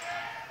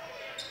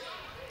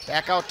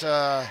 Back out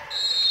to,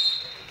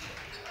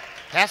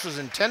 pass was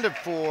intended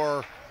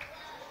for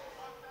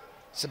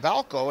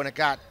Sibelko, and it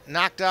got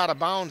knocked out of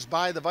bounds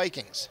by the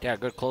Vikings. Yeah,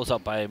 good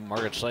closeout by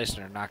Margaret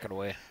Schleissner, knock it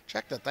away.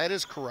 Check that, that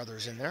is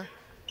Carruthers in there.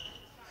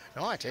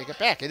 No, I take it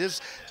back. It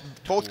is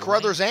both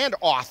Carruthers and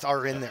Oth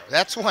are in there.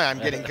 That's why I'm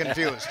getting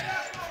confused.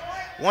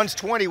 One's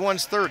 20,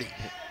 one's 30.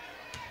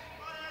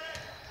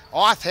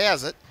 Oth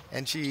has it,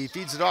 and she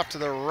feeds it off to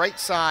the right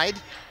side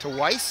to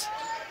Weiss.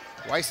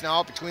 Weiss now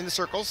out between the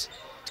circles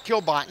to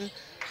Kilbotton.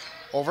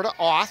 Over to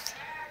Oth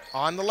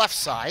on the left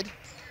side.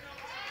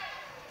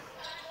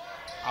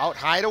 Out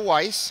high to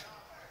Weiss.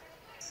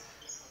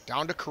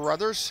 Down to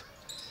Carruthers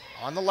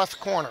on the left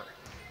corner.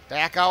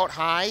 Back out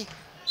high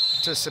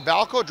to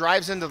Sibelko,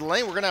 drives into the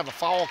lane. We're going to have a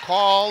foul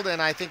called,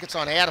 and I think it's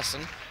on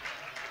Addison.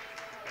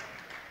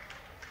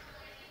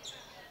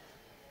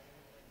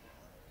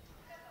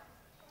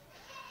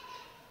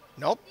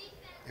 Nope,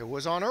 it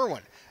was on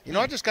Irwin. You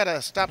know, I just got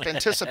to stop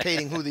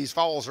anticipating who these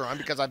fouls are on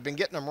because I've been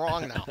getting them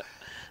wrong now.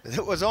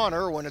 It was on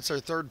Irwin. It's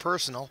her third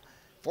personal.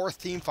 4th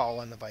team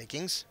foul on the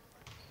Vikings.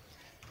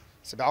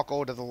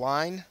 Sibelko to the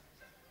line.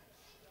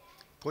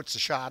 Puts the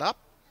shot up.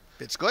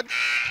 It's good.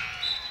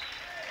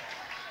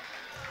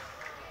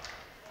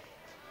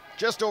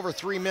 Just over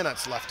 3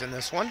 minutes left in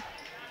this one.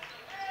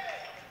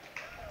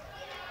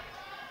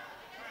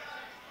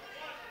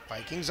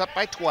 Vikings up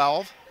by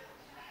 12.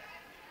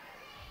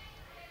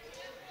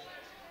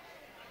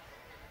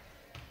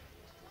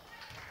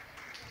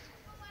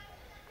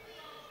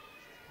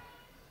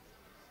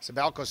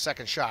 Sibelko's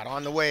second shot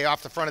on the way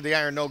off the front of the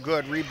iron, no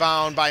good.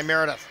 Rebound by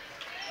Meredith.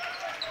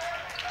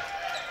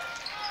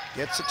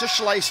 Gets it to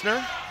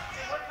Schleissner.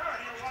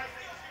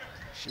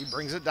 She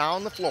brings it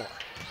down the floor,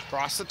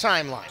 across the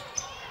timeline.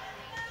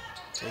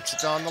 Takes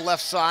it on the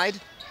left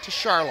side to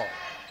Charlo.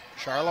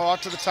 Charlo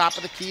out to the top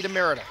of the key to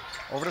Meredith.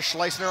 Over to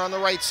Schleissner on the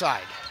right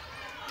side.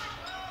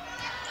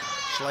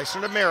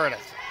 Schleissner to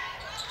Meredith.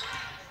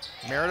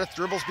 Meredith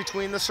dribbles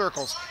between the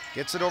circles.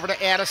 Gets it over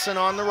to Addison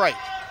on the right.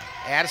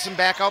 Addison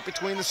back out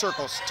between the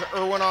circles to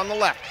Irwin on the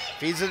left.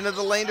 Feeds it into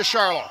the lane to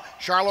Charlo.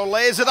 Charlo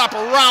lays it up,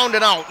 around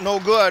and out. No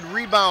good.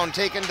 Rebound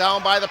taken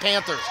down by the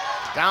Panthers.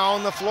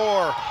 Down the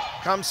floor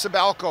comes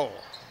Sabelko.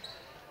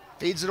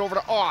 Feeds it over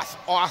to Oth.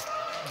 Oth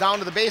down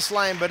to the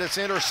baseline, but it's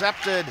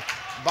intercepted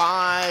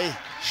by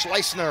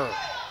Schleissner.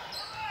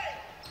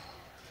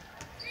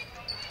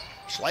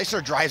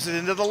 Schleissner drives it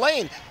into the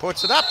lane,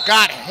 puts it up,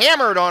 got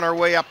hammered on her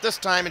way up this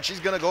time, and she's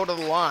going to go to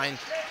the line.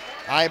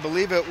 I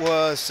believe it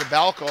was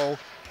Sabelko,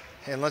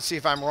 and let's see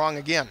if I'm wrong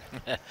again.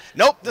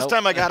 Nope, this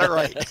time I got it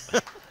right.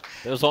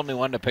 There was only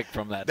one to pick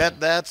from that.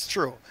 That's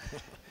true.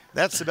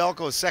 That's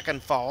Sabelko's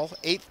second foul,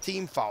 8th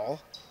team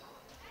foul.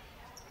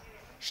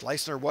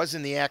 Schleissner was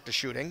in the act of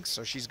shooting,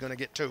 so she's going to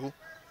get 2.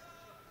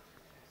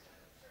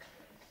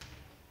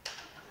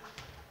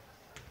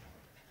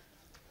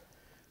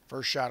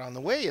 First shot on the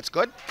way, it's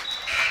good.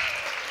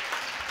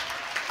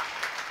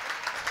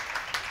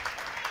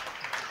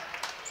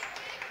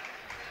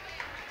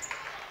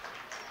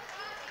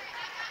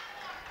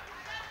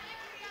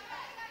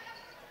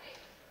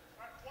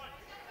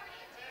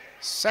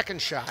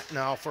 Second shot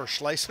now for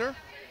Schleissner.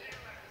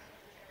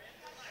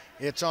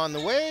 It's on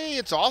the way,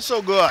 it's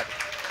also good.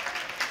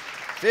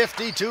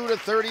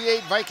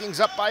 52-38, Vikings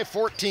up by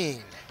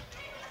 14.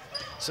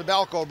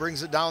 Sabelko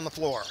brings it down the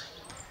floor.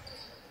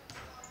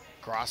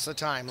 Across the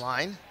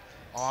timeline.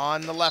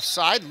 On the left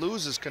side,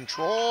 loses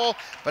control,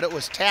 but it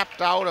was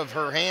tapped out of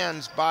her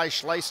hands by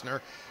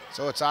Schleissner,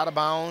 so it's out of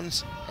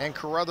bounds, and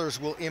Carruthers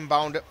will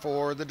inbound it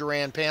for the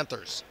Durand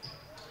Panthers.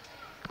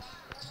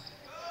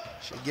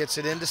 She gets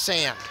it into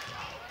Sand.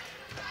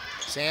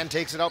 Sand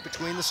takes it out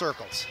between the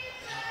circles.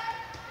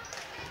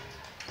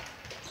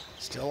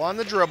 Still on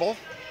the dribble.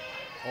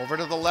 Over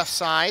to the left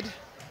side.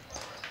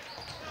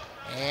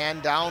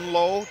 And down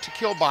low to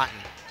Kilbotten.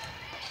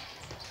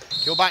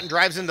 Kilbotten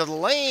drives into the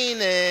lane,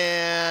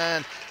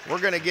 and we're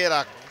going to get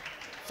a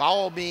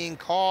foul being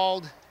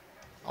called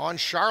on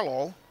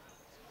Charlo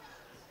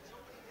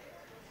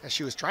as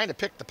she was trying to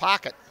pick the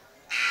pocket.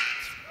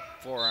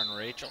 4 on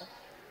Rachel.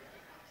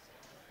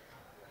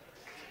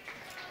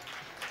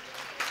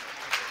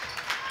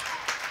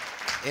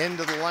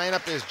 Into the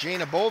lineup is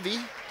Jana Bovey,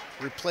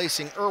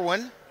 replacing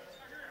Irwin.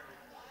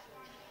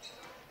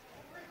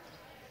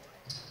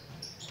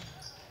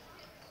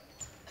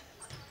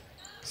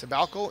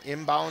 Sabelko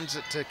inbounds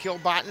it to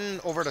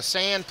Kilbotten, over to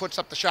Sand, puts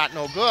up the shot,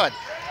 no good.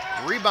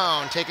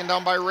 Rebound taken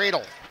down by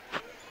Radel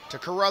to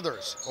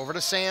Carruthers, over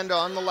to Sand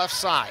on the left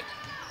side.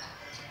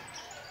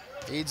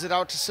 Feeds it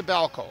out to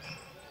Sabelko.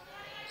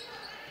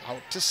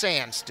 Out to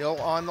Sand, still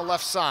on the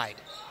left side.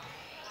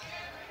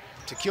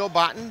 To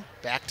Kilbotten,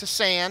 back to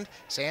Sand.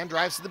 Sand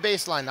drives to the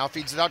baseline, now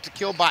feeds it out to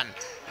Kilbotten.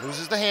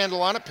 Loses the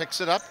handle on it, picks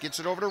it up, gets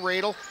it over to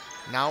Radel.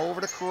 Now over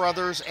to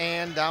Carruthers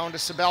and down to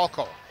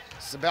Sabelko.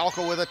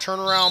 Sabelko with a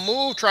turnaround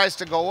move, tries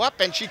to go up,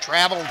 and she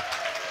traveled.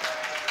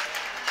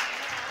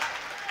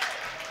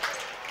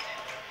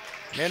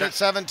 Minute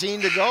 17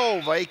 to go.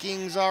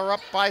 Vikings are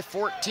up by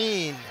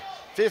 14,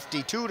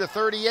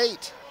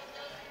 52-38.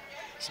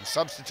 Some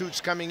substitutes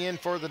coming in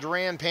for the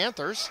Durand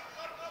Panthers.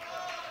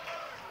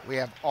 We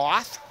have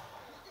Oth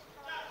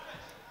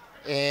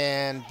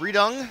and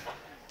Bredung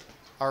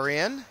are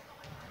in.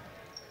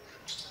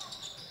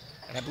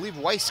 And I believe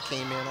Weiss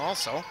came in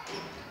also.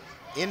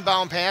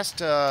 Inbound pass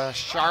to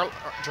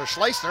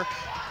Schleissner,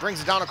 brings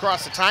it down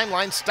across the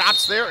timeline,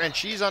 stops there, and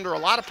she's under a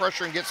lot of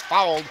pressure and gets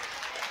fouled.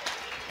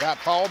 Got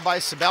fouled by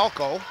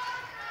Sabelko.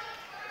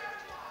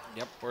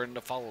 Yep, we're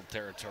into foul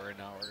territory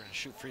now. We're going to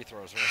shoot free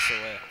throws the rest of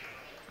the way.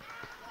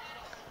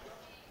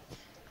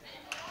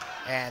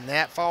 And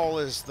that foul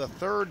is the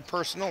 3rd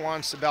personal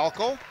on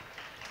Sabelko,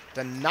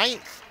 the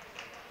 9th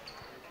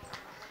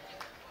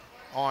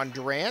on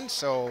Durand,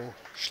 so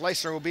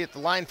Schleissner will be at the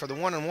line for the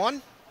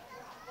 1-and-1.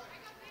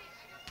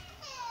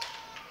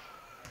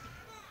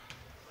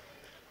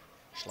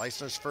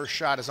 Schleissner's first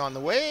shot is on the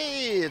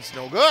way. It's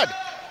no good.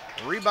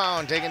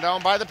 Rebound taken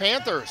down by the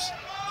Panthers.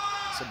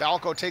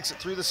 Sabelko takes it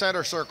through the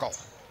center circle.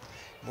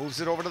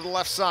 Moves it over to the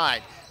left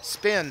side.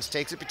 Spins,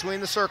 takes it between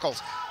the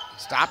circles.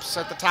 Stops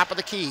at the top of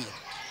the key.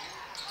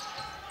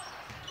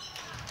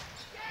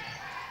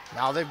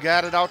 Now they've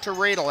got it out to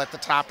Radel at the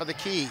top of the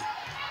key.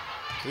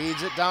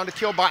 Feeds it down to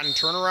Kilbotten.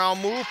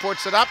 Turnaround move,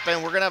 puts it up,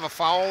 and we're going to have a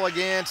foul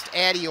against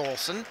Addie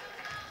Olson.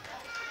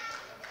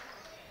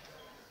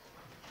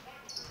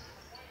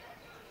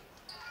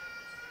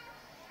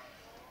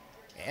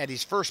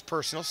 Addie's first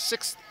personal,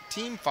 6th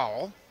team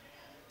foul.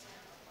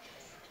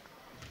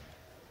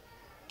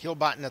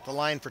 Kilbotten at the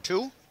line for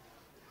 2.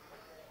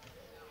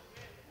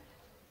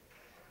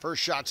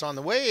 First shot's on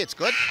the way, it's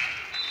good.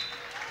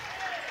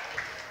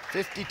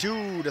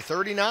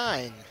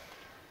 52-39.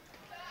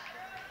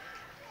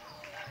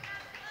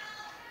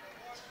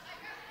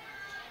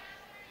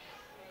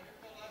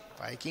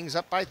 Vikings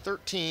up by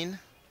 13.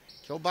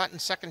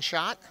 Kilbotten's second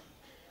shot.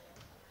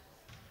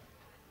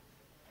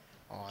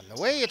 On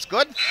the way, it's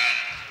good.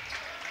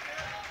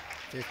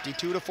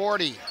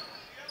 52-40.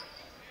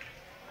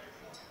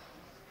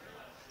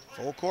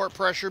 Full court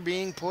pressure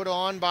being put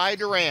on by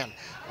Durand.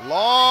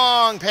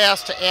 Long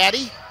pass to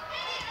Addie.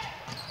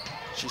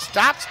 She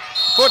stops,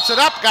 puts it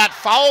up, got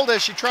fouled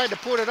as she tried to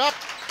put it up.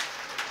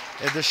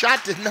 The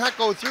shot did not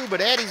go through,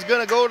 but Addie's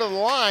going to go to the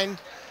line.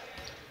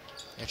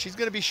 And she's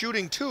going to be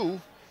shooting 2.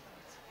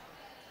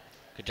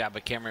 Good job by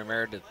Cameron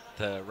Meredith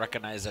to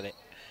recognize that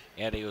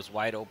Addie was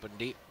wide open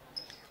deep.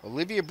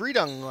 Olivia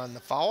Breedung on the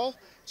foul.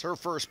 It's her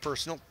first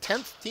personal,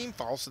 10th team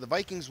foul, so the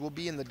Vikings will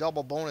be in the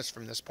double bonus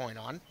from this point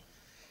on.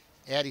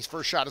 Addie's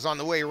first shot is on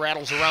the way,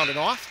 rattles around and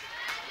off.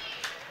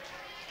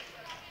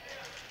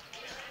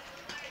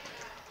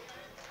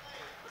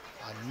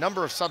 A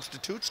number of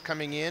substitutes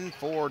coming in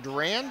for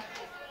Durand.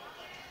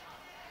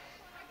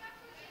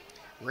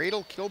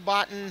 Radel,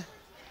 Kilbottom,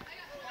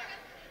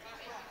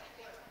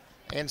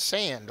 and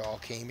Sand all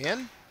came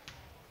in.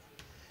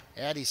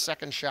 Addie's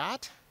second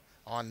shot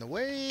on the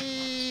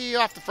way,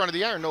 off the front of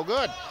the iron, no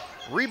good.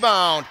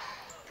 Rebound,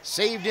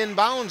 saved in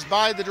bounds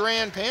by the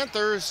Durand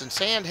Panthers, and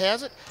Sand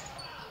has it.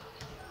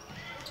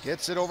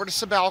 Gets it over to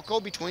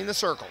Sabalco between the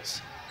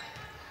circles.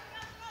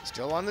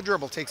 Still on the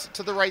dribble, takes it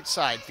to the right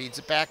side, feeds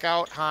it back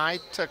out high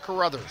to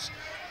Carruthers.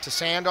 To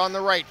Sand on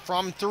the right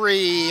from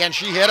 3, and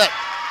she hit it.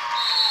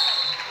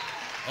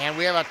 And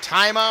we have a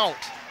timeout.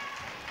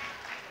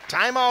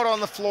 Timeout on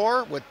the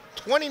floor with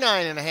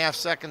 29.5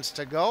 seconds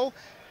to go.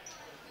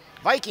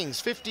 Vikings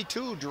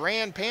 52,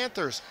 Durand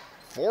Panthers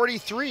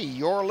 43.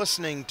 You're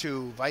listening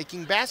to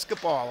Viking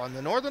Basketball on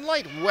the Northern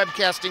Light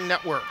Webcasting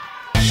Network.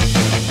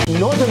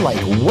 Northern Light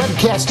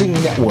Webcasting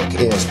Network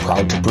is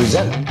proud to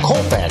present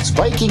Colfax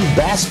Viking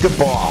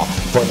Basketball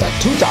for the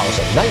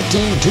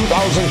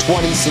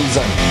 2019-2020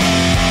 season.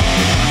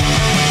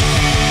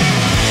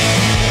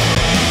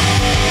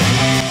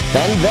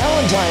 And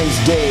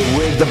Valentine's Day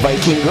with the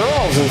Viking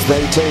girls as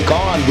they take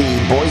on the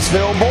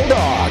Boyceville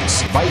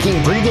Bulldogs.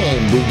 Viking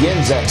pregame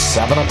begins at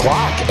 7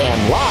 o'clock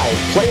and live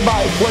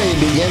play-by-play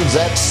begins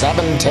at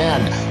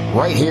 7:10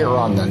 right here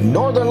on the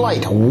Northern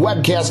Light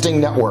Webcasting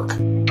Network.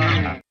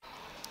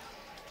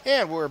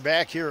 And we're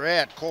back here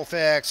at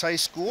Colfax High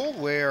School,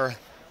 where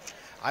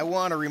I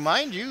want to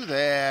remind you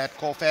that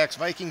Colfax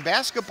Viking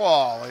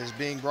Basketball is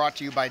being brought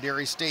to you by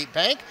Dairy State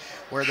Bank,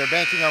 where they're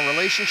banking on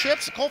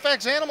relationships.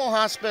 Colfax Animal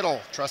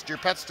Hospital, trust your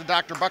pets to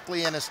Dr.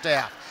 Buckley and his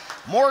staff.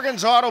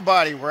 Morgan's Auto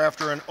Body, where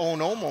after an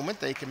oh-no moment,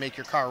 they can make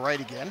your car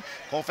right again.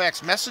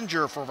 Colfax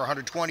Messenger for over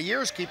 120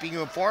 years, keeping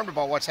you informed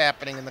about what's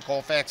happening in the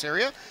Colfax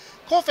area.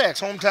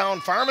 Colfax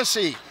Hometown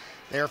Pharmacy,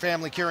 their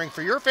family caring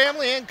for your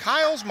family, and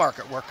Kyle's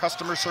Market, where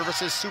customer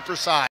service is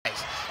supersized.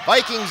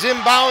 Vikings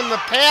inbound the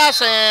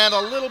pass, and a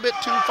little bit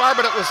too far,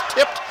 but it was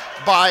tipped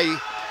by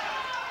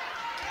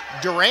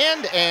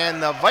Durand,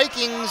 and the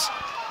Vikings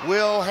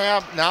will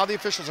have, now the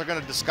officials are going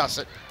to discuss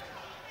it.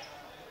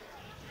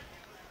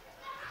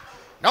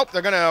 Nope,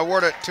 they're going to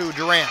award it to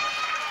Durand.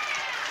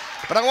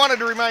 But I wanted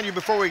to remind you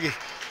before we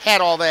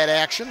had all that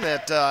action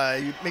that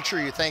you make sure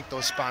you thank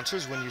those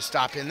sponsors when you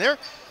stop in there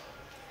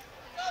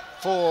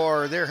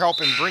for their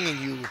help in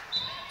bringing you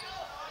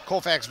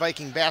Colfax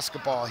Viking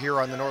Basketball here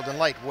on the Northern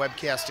Light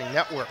Webcasting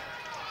Network.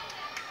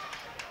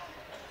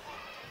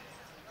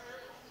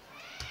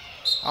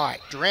 All right,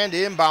 Durand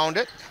to inbound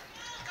it.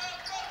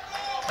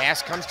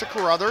 Pass comes to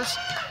Carruthers.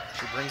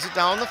 She brings it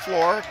down the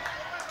floor.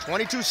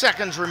 22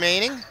 seconds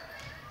remaining.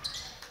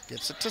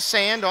 Gets it to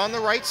Sand on the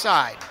right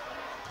side.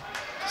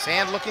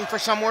 Sand looking for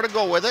somewhere to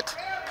go with it.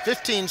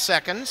 15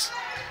 seconds.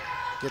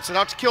 Gets it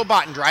out to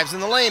Kilbottom, drives in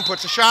the lane,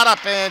 puts a shot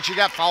up, and she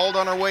got fouled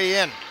on her way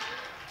in.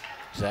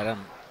 Is that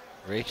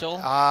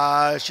Rachel?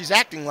 She's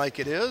acting like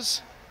it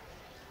is.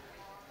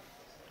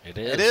 It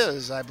is? It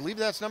is. I believe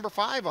that's number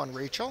 5 on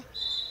Rachel.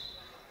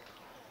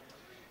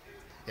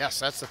 Yes,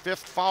 that's the 5th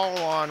foul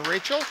on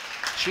Rachel.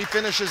 She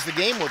finishes the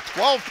game with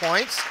 12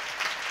 points.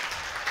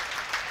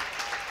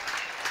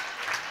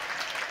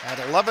 At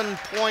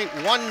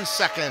 11.1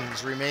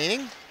 seconds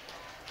remaining.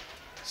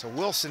 So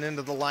Wilson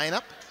into the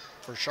lineup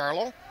for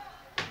Charlo.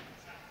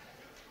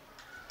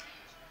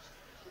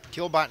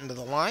 Kilbottom to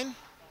the line.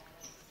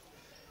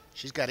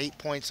 She's got 8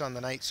 points on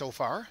the night so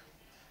far.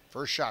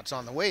 First shot's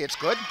on the way, it's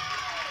good.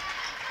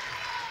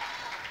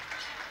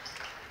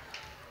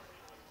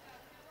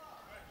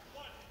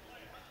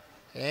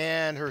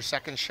 And her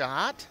second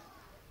shot.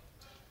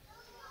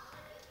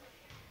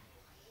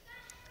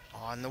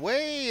 On the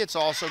way, it's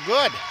also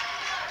good.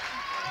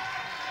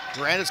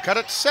 Durand has cut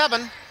it to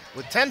 7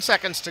 with 10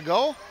 seconds to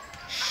go.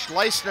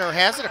 Schleisner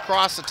has it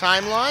across the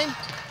timeline.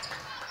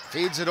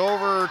 Feeds it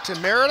over to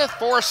Meredith,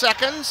 4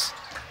 seconds.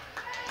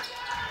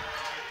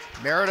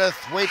 Meredith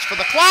waits for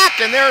the clock,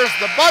 and there's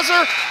the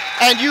buzzer.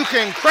 And you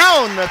can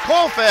crown the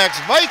Colfax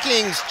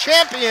Vikings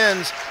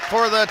champions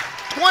for the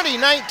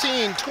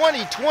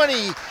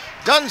 2019-2020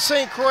 Dunn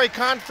St. Croix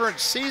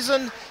Conference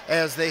season,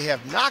 as they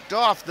have knocked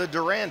off the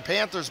Durand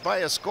Panthers by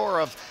a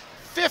score of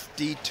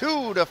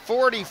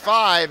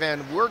 52-45.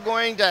 And we're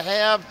going to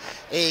have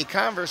a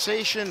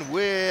conversation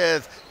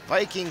with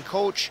Viking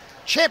coach,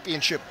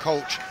 championship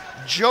coach,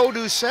 Joe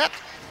Doucette,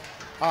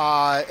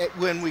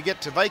 when we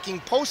get to Viking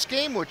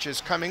postgame, which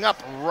is coming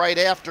up right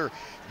after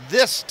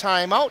this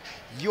time out.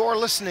 You're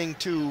listening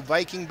to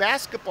Viking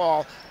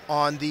basketball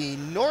on the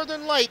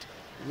Northern Light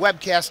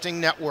Webcasting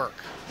Network.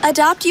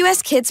 Adopt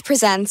US Kids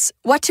presents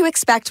What to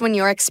Expect When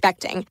You're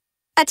Expecting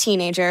a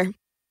Teenager.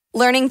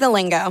 Learning the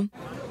lingo.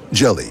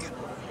 Jelly.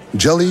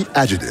 Jelly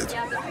adjective.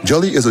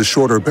 Jelly is a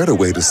shorter, better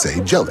way to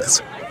say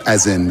jealous.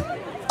 As in,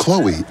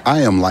 Chloe,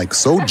 I am like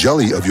so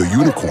jelly of your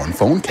unicorn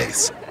phone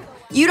case.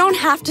 You don't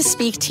have to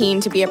speak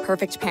teen to be a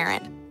perfect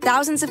parent.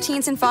 Thousands of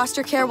teens in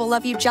foster care will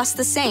love you just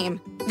the same.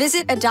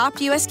 Visit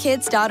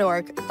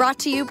adoptuskids.org, brought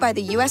to you by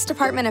the U.S.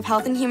 Department of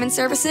Health and Human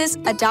Services,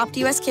 Adopt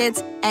US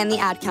Kids, and the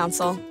Ad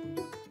Council.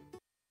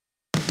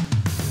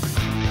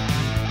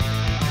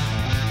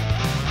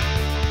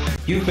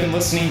 You've been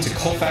listening to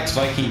Colfax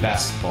Viking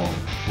Basketball,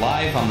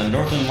 live on the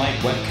Northern Light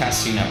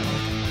Webcasting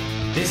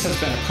Network. This has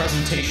been a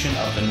presentation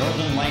of the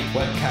Northern Light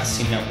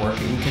Webcasting Network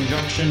in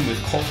conjunction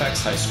with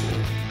Colfax High School.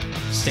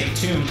 Stay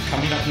tuned.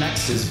 Coming up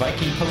next is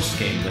Viking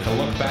Postgame with a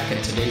look back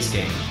at today's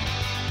game.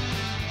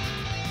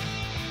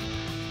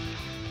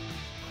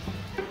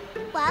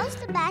 Why was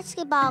the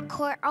basketball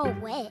court all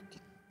wet?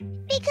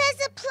 Because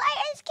the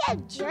players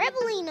kept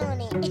dribbling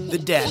on it. The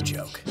dad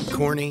joke.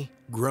 Corny,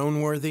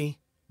 groan-worthy,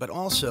 but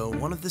also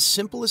one of the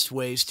simplest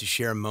ways to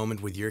share a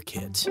moment with your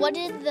kids. What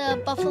did the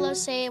buffalo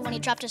say when he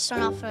dropped his son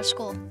off for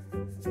school?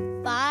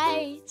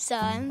 Bye,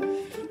 son.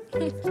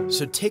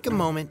 So take a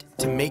moment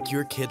to make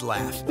your kid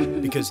laugh,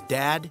 because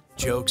dad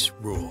jokes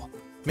rule.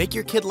 Make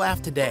your kid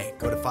laugh today.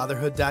 Go to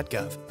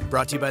fatherhood.gov.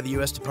 Brought to you by the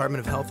U.S.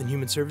 Department of Health and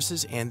Human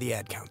Services and the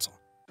Ad Council.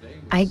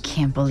 I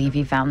can't believe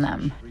he found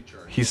them.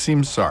 He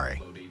seems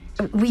sorry.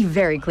 We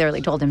very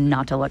clearly told him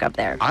not to look up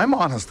there. I'm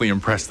honestly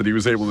impressed that he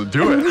was able to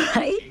do it.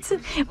 Right?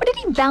 What, did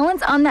he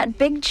balance on that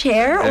big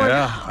chair? Or...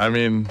 Yeah, I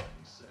mean,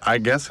 I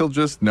guess he'll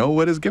just know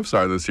what his gifts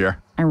are this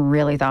year. I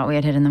really thought we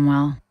had hidden them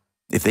well.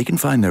 If they can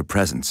find their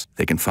presents,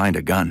 they can find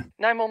a gun.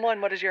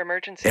 911, what is your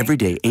emergency? Every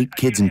day, 8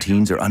 kids and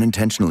teens are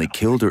unintentionally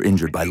killed or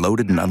injured by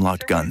loaded and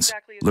unlocked guns.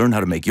 Learn how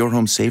to make your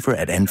home safer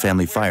at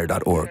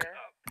endfamilyfire.org.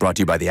 Brought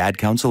to you by the Ad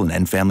Council and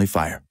End Family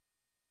Fire.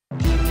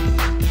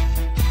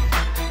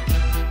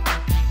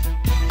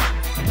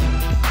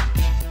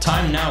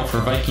 Time now for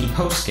Viking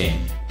Postgame,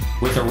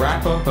 with a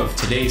wrap-up of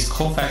today's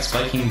Colfax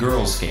Viking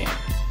girls game.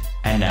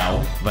 And now,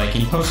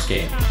 Viking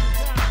Postgame.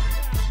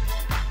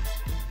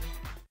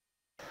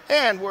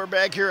 And we're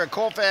back here at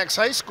Colfax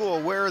High School,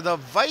 where the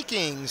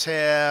Vikings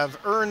have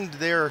earned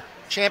their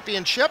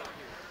championship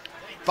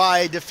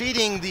by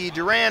defeating the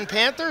Durand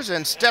Panthers.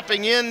 And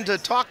stepping in to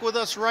talk with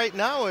us right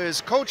now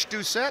is Coach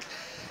Doucette.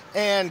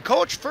 And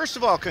Coach, first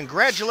of all,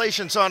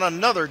 congratulations on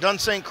another Dun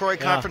St. Croix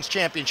Conference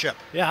Championship.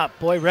 Yeah,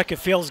 boy, Rick, it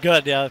feels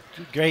good.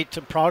 Great,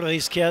 I'm proud of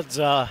these kids.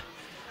 You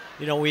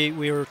know,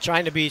 we were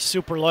trying to be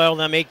super loyal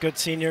to them, 8 good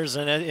seniors,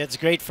 and it's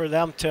great for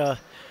them to,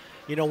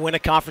 you know, win a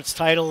conference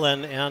title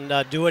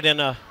and do it in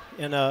a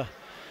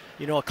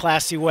you know, a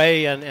classy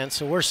way, and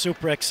so we're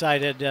super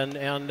excited, and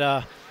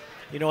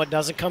you know, it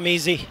doesn't come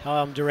easy.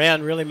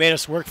 Durand really made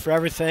us work for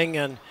everything,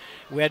 and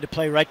we had to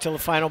play right till the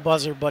final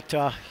buzzer, but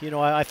you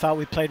know, I thought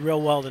we played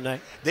real well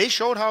tonight. They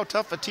showed how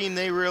tough a team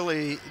they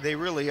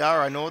really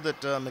are. I know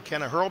that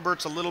McKenna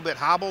Hurlbert's a little bit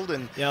hobbled,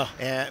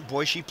 and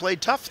boy, she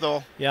played tough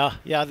though. Yeah,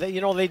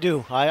 you know, they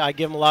do. I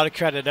give them a lot of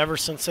credit. Ever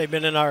since they've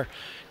been in our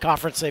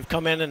conference, they've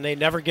come in and they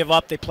never give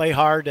up. They play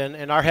hard,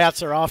 and our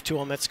hats are off to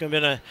them. It's going to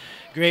be a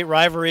great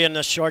rivalry in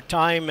this short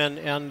time,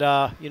 and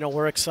you know,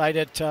 we're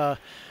excited to,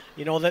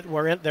 you know,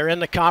 that they're in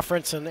the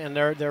conference, and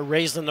they're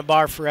raising the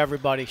bar for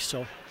everybody.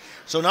 So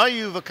now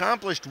you've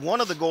accomplished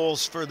one of the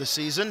goals for the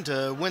season,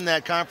 to win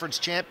that conference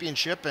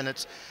championship, and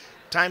it's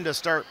time to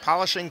start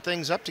polishing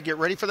things up to get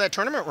ready for that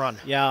tournament run.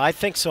 Yeah, I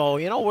think so.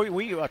 You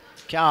know,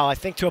 Cal, I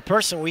think to a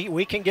person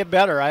we can get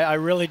better. I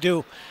really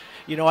do.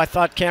 You know, I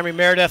thought Camry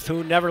Meredith,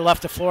 who never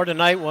left the floor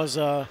tonight, was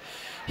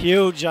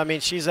huge. I mean,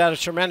 she's had a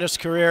tremendous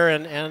career,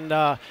 and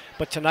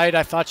but tonight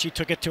I thought she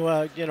took it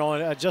to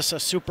just a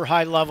super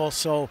high level.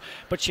 So,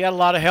 but she had a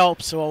lot of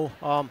help. So,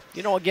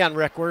 you know, again,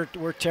 Rick,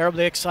 we're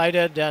terribly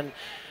excited, and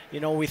you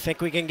know, we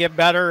think we can get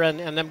better, and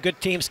them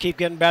good teams keep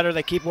getting better.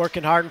 They keep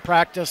working hard in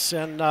practice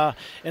and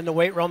in the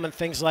weight room and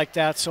things like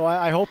that. So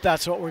I hope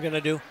that's what we're going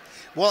to do.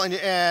 Well,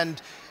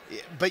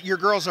 but your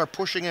girls are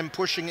pushing,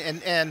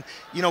 and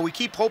you know, we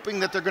keep hoping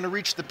that they're going to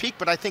reach the peak,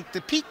 but I think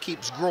the peak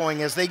keeps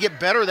growing as they get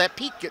better. That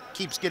peak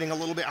keeps getting a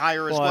little bit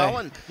higher as well.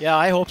 And yeah,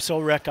 I hope so,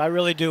 Rick. I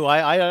really do.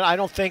 I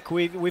don't think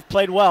we've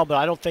played well, but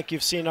I don't think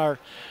you've seen our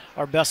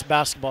best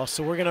basketball.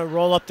 So we're going to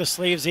roll up the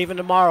sleeves even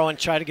tomorrow and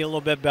try to get a little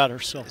bit better.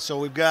 So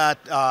we've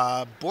got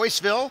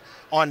Boyceville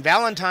on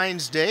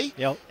Valentine's Day.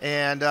 Yep.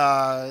 And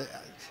I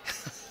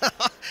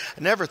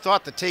never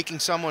thought that taking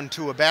someone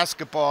to a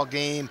basketball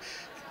game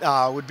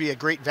would be a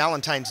great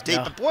Valentine's Day.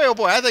 But boy, oh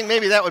boy, I think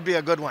maybe that would be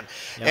a good one.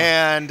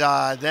 Yeah.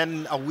 And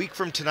then a week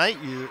from tonight,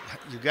 you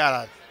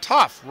got a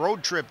tough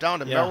road trip down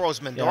to Melrose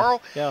Mindoro.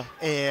 Yeah.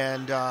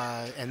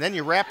 And then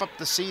you wrap up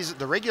the season,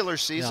 the regular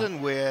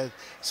season, with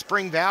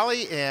Spring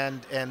Valley,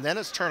 and then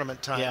it's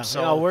tournament time. Yeah,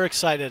 so we're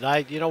excited.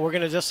 We're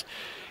going to just,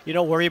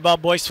 worry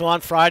about Boyceville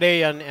on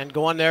Friday and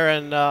go in there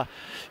and,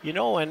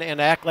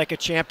 and act like a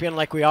champion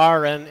like we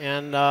are. And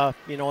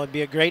it'd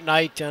be a great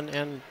night.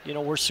 And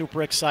we're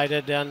super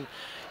excited. And,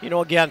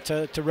 again,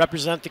 to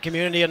represent the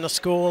community and the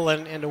school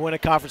and to win a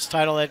conference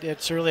title,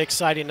 it's really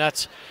exciting.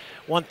 That's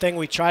one thing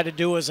we try to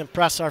do, is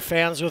impress our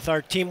fans with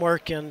our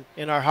teamwork and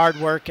our hard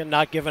work and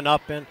not giving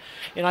up. And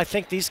I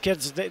think these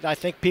kids, I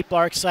think people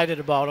are excited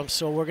about them.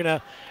 So we're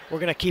gonna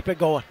keep it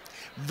going.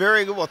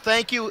 Very good. Well,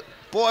 thank you.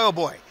 Boy, oh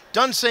boy.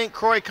 Dunn St.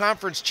 Croix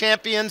Conference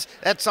champions.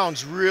 That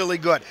sounds really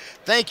good.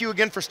 Thank you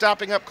again for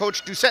stopping up,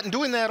 Coach Doucette, and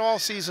doing that all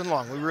season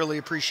long. We really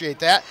appreciate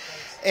that.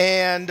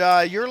 And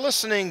you're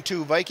listening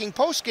to Viking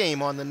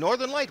Postgame on the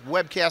Northern Light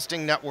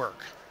Webcasting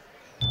Network.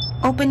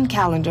 Open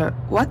calendar.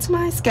 What's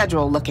my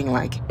schedule looking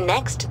like?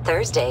 Next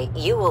Thursday,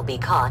 you will be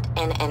caught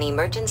in an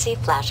emergency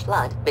flash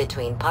flood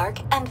between Park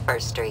and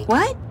First Street.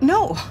 What?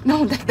 No,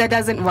 that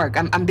doesn't work.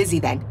 I'm busy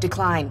then.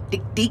 Decline.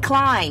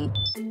 Decline.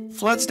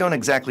 Floods don't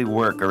exactly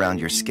work around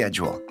your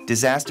schedule.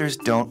 Disasters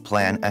don't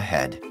plan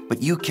ahead,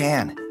 but you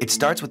can. It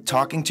starts with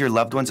talking to your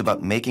loved ones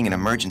about making an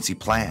emergency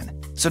plan.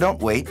 So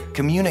don't wait,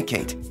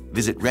 communicate.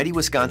 Visit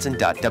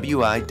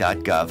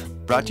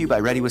readywisconsin.wi.gov. Brought to you by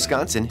Ready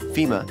Wisconsin,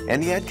 FEMA,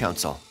 and the Ad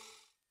Council.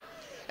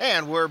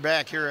 And we're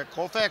back here at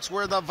Colfax,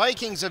 where the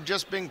Vikings have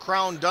just been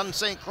crowned Dunn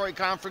St. Croix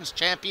Conference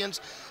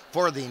champions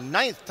for the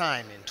 9th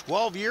time in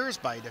 12 years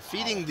by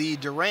defeating the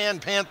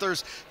Durand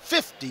Panthers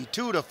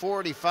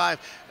 52-45.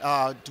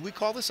 Do we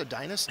call this a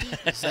dynasty?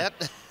 Is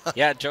that?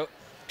 Yeah,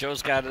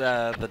 Joe's got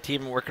the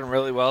team working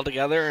really well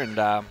together, and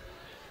they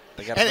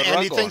got a good run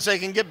and he going. thinks they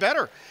can get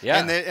better.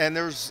 Yeah,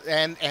 there's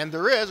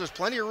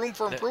plenty of room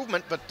for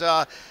improvement,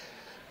 but.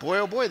 Boy,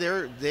 oh boy,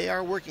 they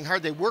are working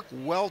hard. They work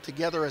well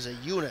together as a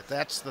unit.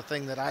 That's the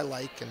thing that I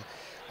like. And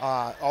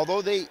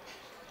although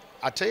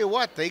I'll tell you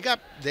what, they got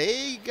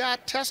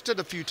tested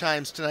a few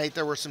times tonight.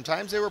 There were some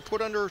times they were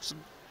put under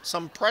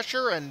some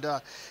pressure, and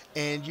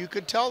you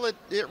could tell that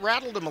it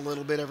rattled them a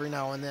little bit every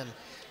now and then.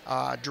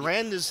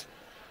 Durand is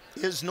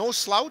no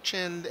slouch,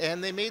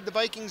 and they made the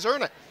Vikings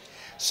earn it.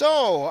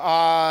 So,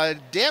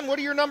 Dan, what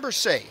do your numbers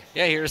say?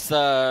 Yeah, here's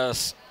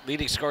the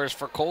leading scorers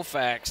for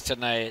Colfax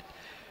tonight.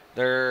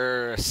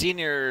 Their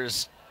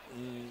seniors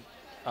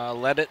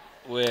led it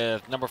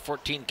with number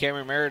 14,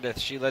 Cameron Meredith.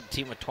 She led the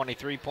team with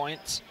 23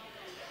 points.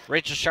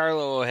 Rachel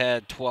Charlo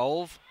had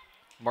 12.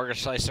 Margaret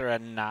Schleiser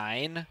had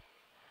 9.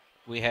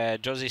 We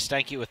had Josie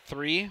Stanky with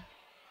 3.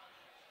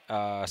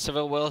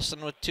 Sybil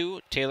Wilson with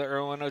 2. Taylor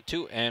Irwin with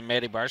 2. And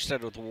Maddie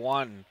Barstead with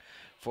 1.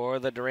 For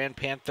the Durand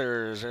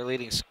Panthers, their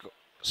leading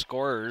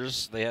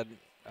scorers, they had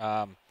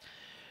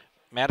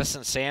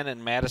Madison Sand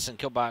and Madison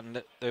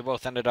Kilbottom. They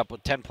both ended up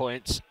with 10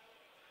 points.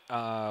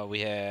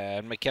 We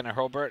had McKenna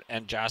Hobart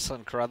and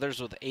Jocelyn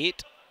Carruthers with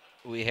 8.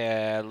 We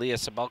had Leah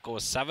Sabelko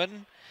with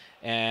 7.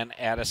 And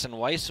Addison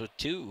Weiss with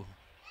 2.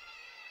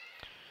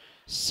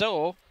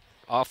 So,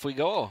 off we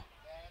go.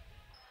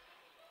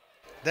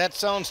 That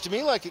sounds to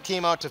me like it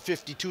came out to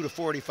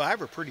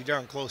 52-45, or pretty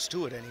darn close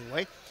to it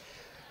anyway.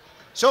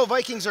 So,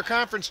 Vikings are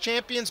conference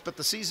champions, but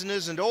the season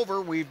isn't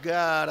over. We've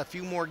got a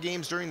few more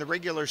games during the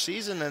regular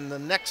season, and the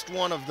next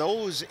one of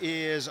those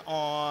is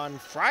on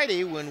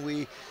Friday when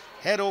we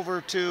head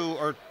over to,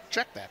 or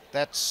check that.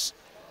 That's,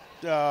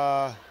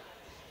 yeah,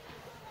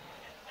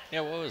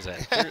 what was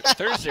that?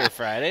 Thursday or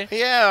Friday?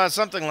 Yeah,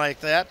 something like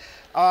that.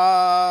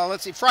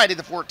 Let's see, Friday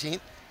the 14th,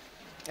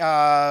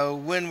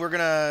 when we're going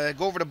to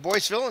go over to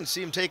Boyceville and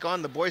see them take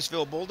on the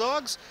Boyceville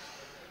Bulldogs.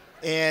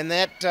 And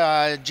that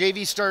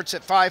JV starts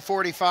at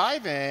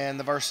 5:45, and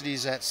the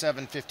varsity's at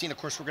 7:15. Of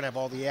course, we're going to have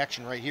all the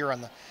action right here on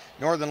the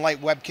Northern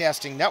Light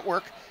Webcasting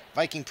Network.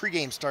 Viking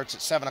pregame starts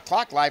at 7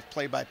 o'clock, live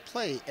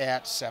play-by-play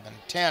at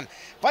 7:10.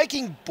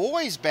 Viking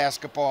boys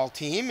basketball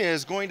team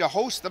is going to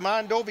host the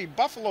Mondovi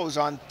Buffaloes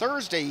on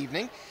Thursday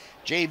evening.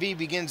 JV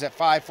begins at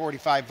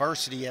 5:45,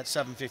 varsity at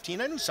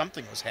 7:15. I knew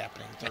something was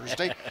happening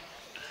Thursday.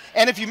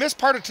 And if you missed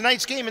part of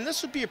tonight's game, and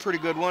this would be a pretty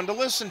good one to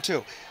listen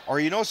to, or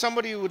you know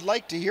somebody who would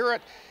like to hear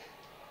it,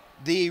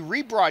 the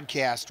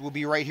rebroadcast will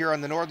be right here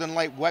on the Northern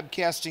Light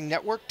Webcasting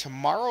Network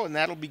tomorrow, and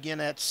that'll begin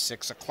at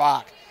 6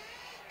 o'clock.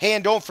 Hey,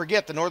 and don't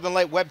forget, the Northern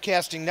Light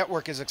Webcasting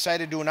Network is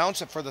excited to announce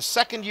that for the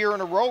second year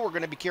in a row, we're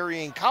going to be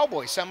carrying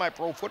Cowboy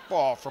semi-pro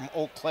football from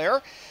Eau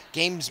Claire.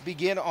 Games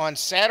begin on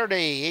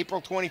Saturday, April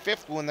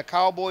 25th, when the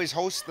Cowboys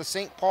host the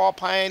St. Paul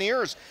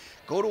Pioneers.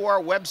 Go to our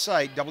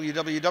website,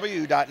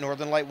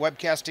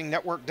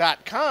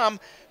 www.northernlightwebcastingnetwork.com,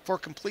 for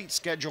complete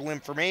schedule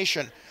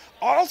information.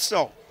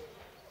 Also,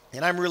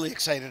 and I'm really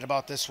excited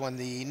about this one,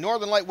 the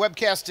Northern Light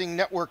Webcasting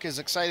Network is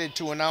excited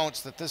to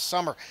announce that this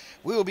summer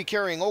we will be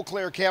carrying Eau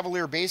Claire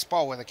Cavalier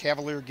baseball with a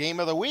Cavalier Game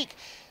of the Week.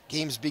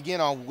 Games begin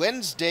on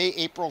Wednesday,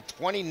 April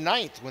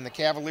 29th, when the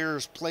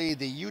Cavaliers play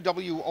the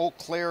UW Eau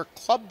Claire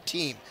club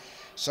team.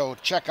 So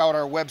check out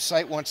our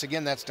website. Once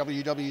again, that's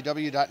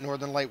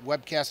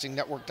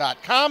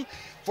www.northernlightwebcastingnetwork.com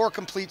for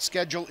complete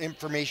schedule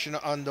information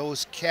on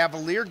those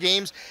Cavalier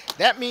games.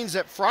 That means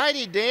that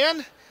Friday,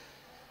 Dan,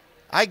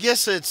 I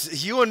guess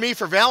it's you and me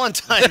for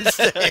Valentine's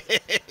Day.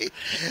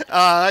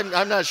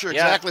 I'm not sure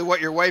exactly what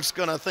your wife's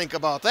going to think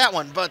about that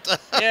one, but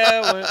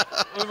yeah,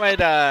 we might.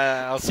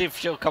 I'll see if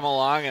she'll come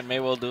along, and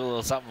maybe we'll do a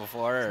little something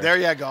before. There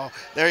you go.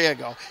 There you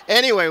go.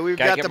 Anyway, we've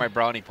got get my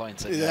brownie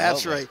points.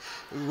 That's right.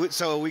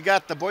 So we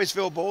got the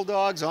Boyceville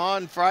Bulldogs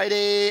on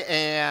Friday,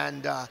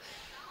 and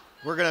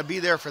we're going to be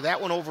there for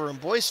that one over in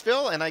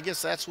Boyceville, and I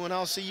guess that's when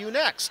I'll see you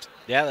next.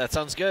 Yeah, that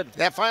sounds good.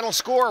 That final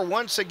score,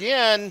 once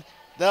again,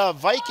 the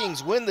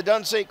Vikings win the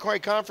Dunn St. Croix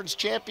Conference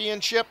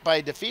Championship by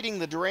defeating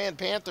the Durand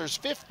Panthers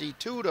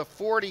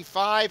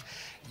 52-45.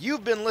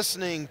 You've been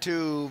listening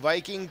to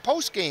Viking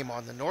Postgame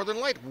on the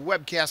Northern Light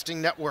Webcasting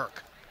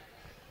Network.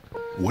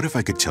 What if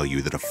I could tell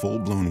you that a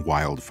full-blown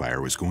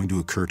wildfire was going to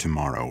occur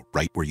tomorrow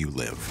right where you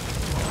live?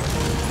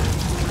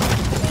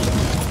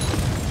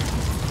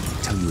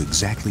 Tell you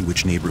exactly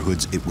which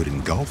neighborhoods it would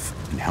engulf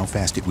and how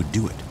fast it would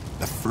do it.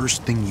 The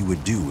first thing you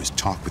would do is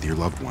talk with your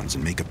loved ones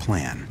and make a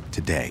plan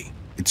today.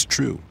 It's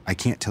true, I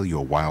can't tell you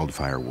a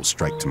wildfire will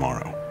strike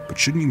tomorrow, but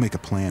shouldn't you make a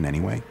plan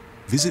anyway?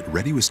 Visit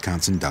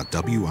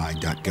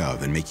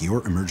readywisconsin.wi.gov and make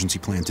your emergency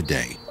plan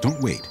today. Don't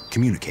wait,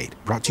 communicate.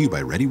 Brought to you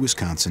by Ready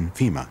Wisconsin,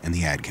 FEMA, and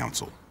the Ad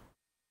Council.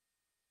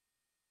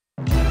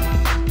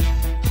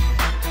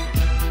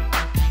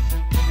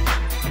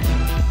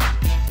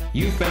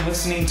 You've been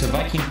listening to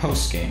Viking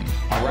Postgame,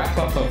 a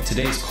wrap-up of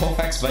today's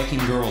Colfax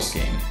Viking girls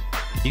game.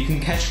 You can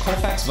catch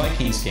Colfax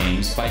Vikings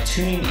games by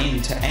tuning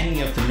in to any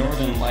of the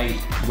Northern Light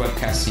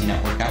Webcasting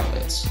Network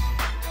outlets.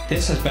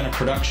 This has been a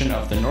production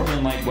of the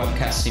Northern Light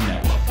Webcasting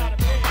Network.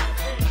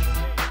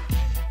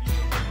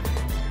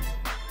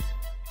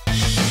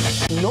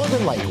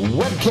 Northern Light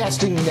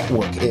Webcasting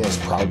Network is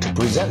proud to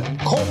present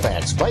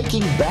Colfax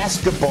Viking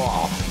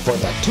basketball for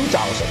the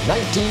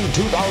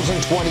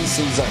 2019-2020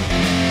 season.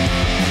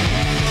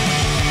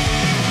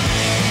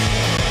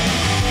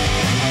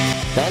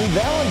 And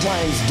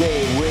Valentine's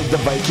Day with the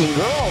Viking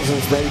girls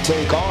as they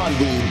take on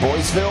the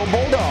Boyceville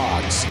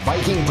Bulldogs.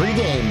 Viking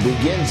pregame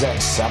begins at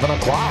 7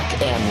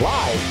 o'clock and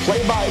live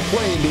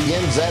play-by-play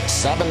begins at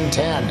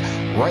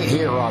 7:10 right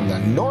here on the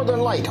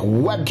Northern Light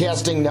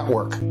Webcasting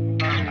Network.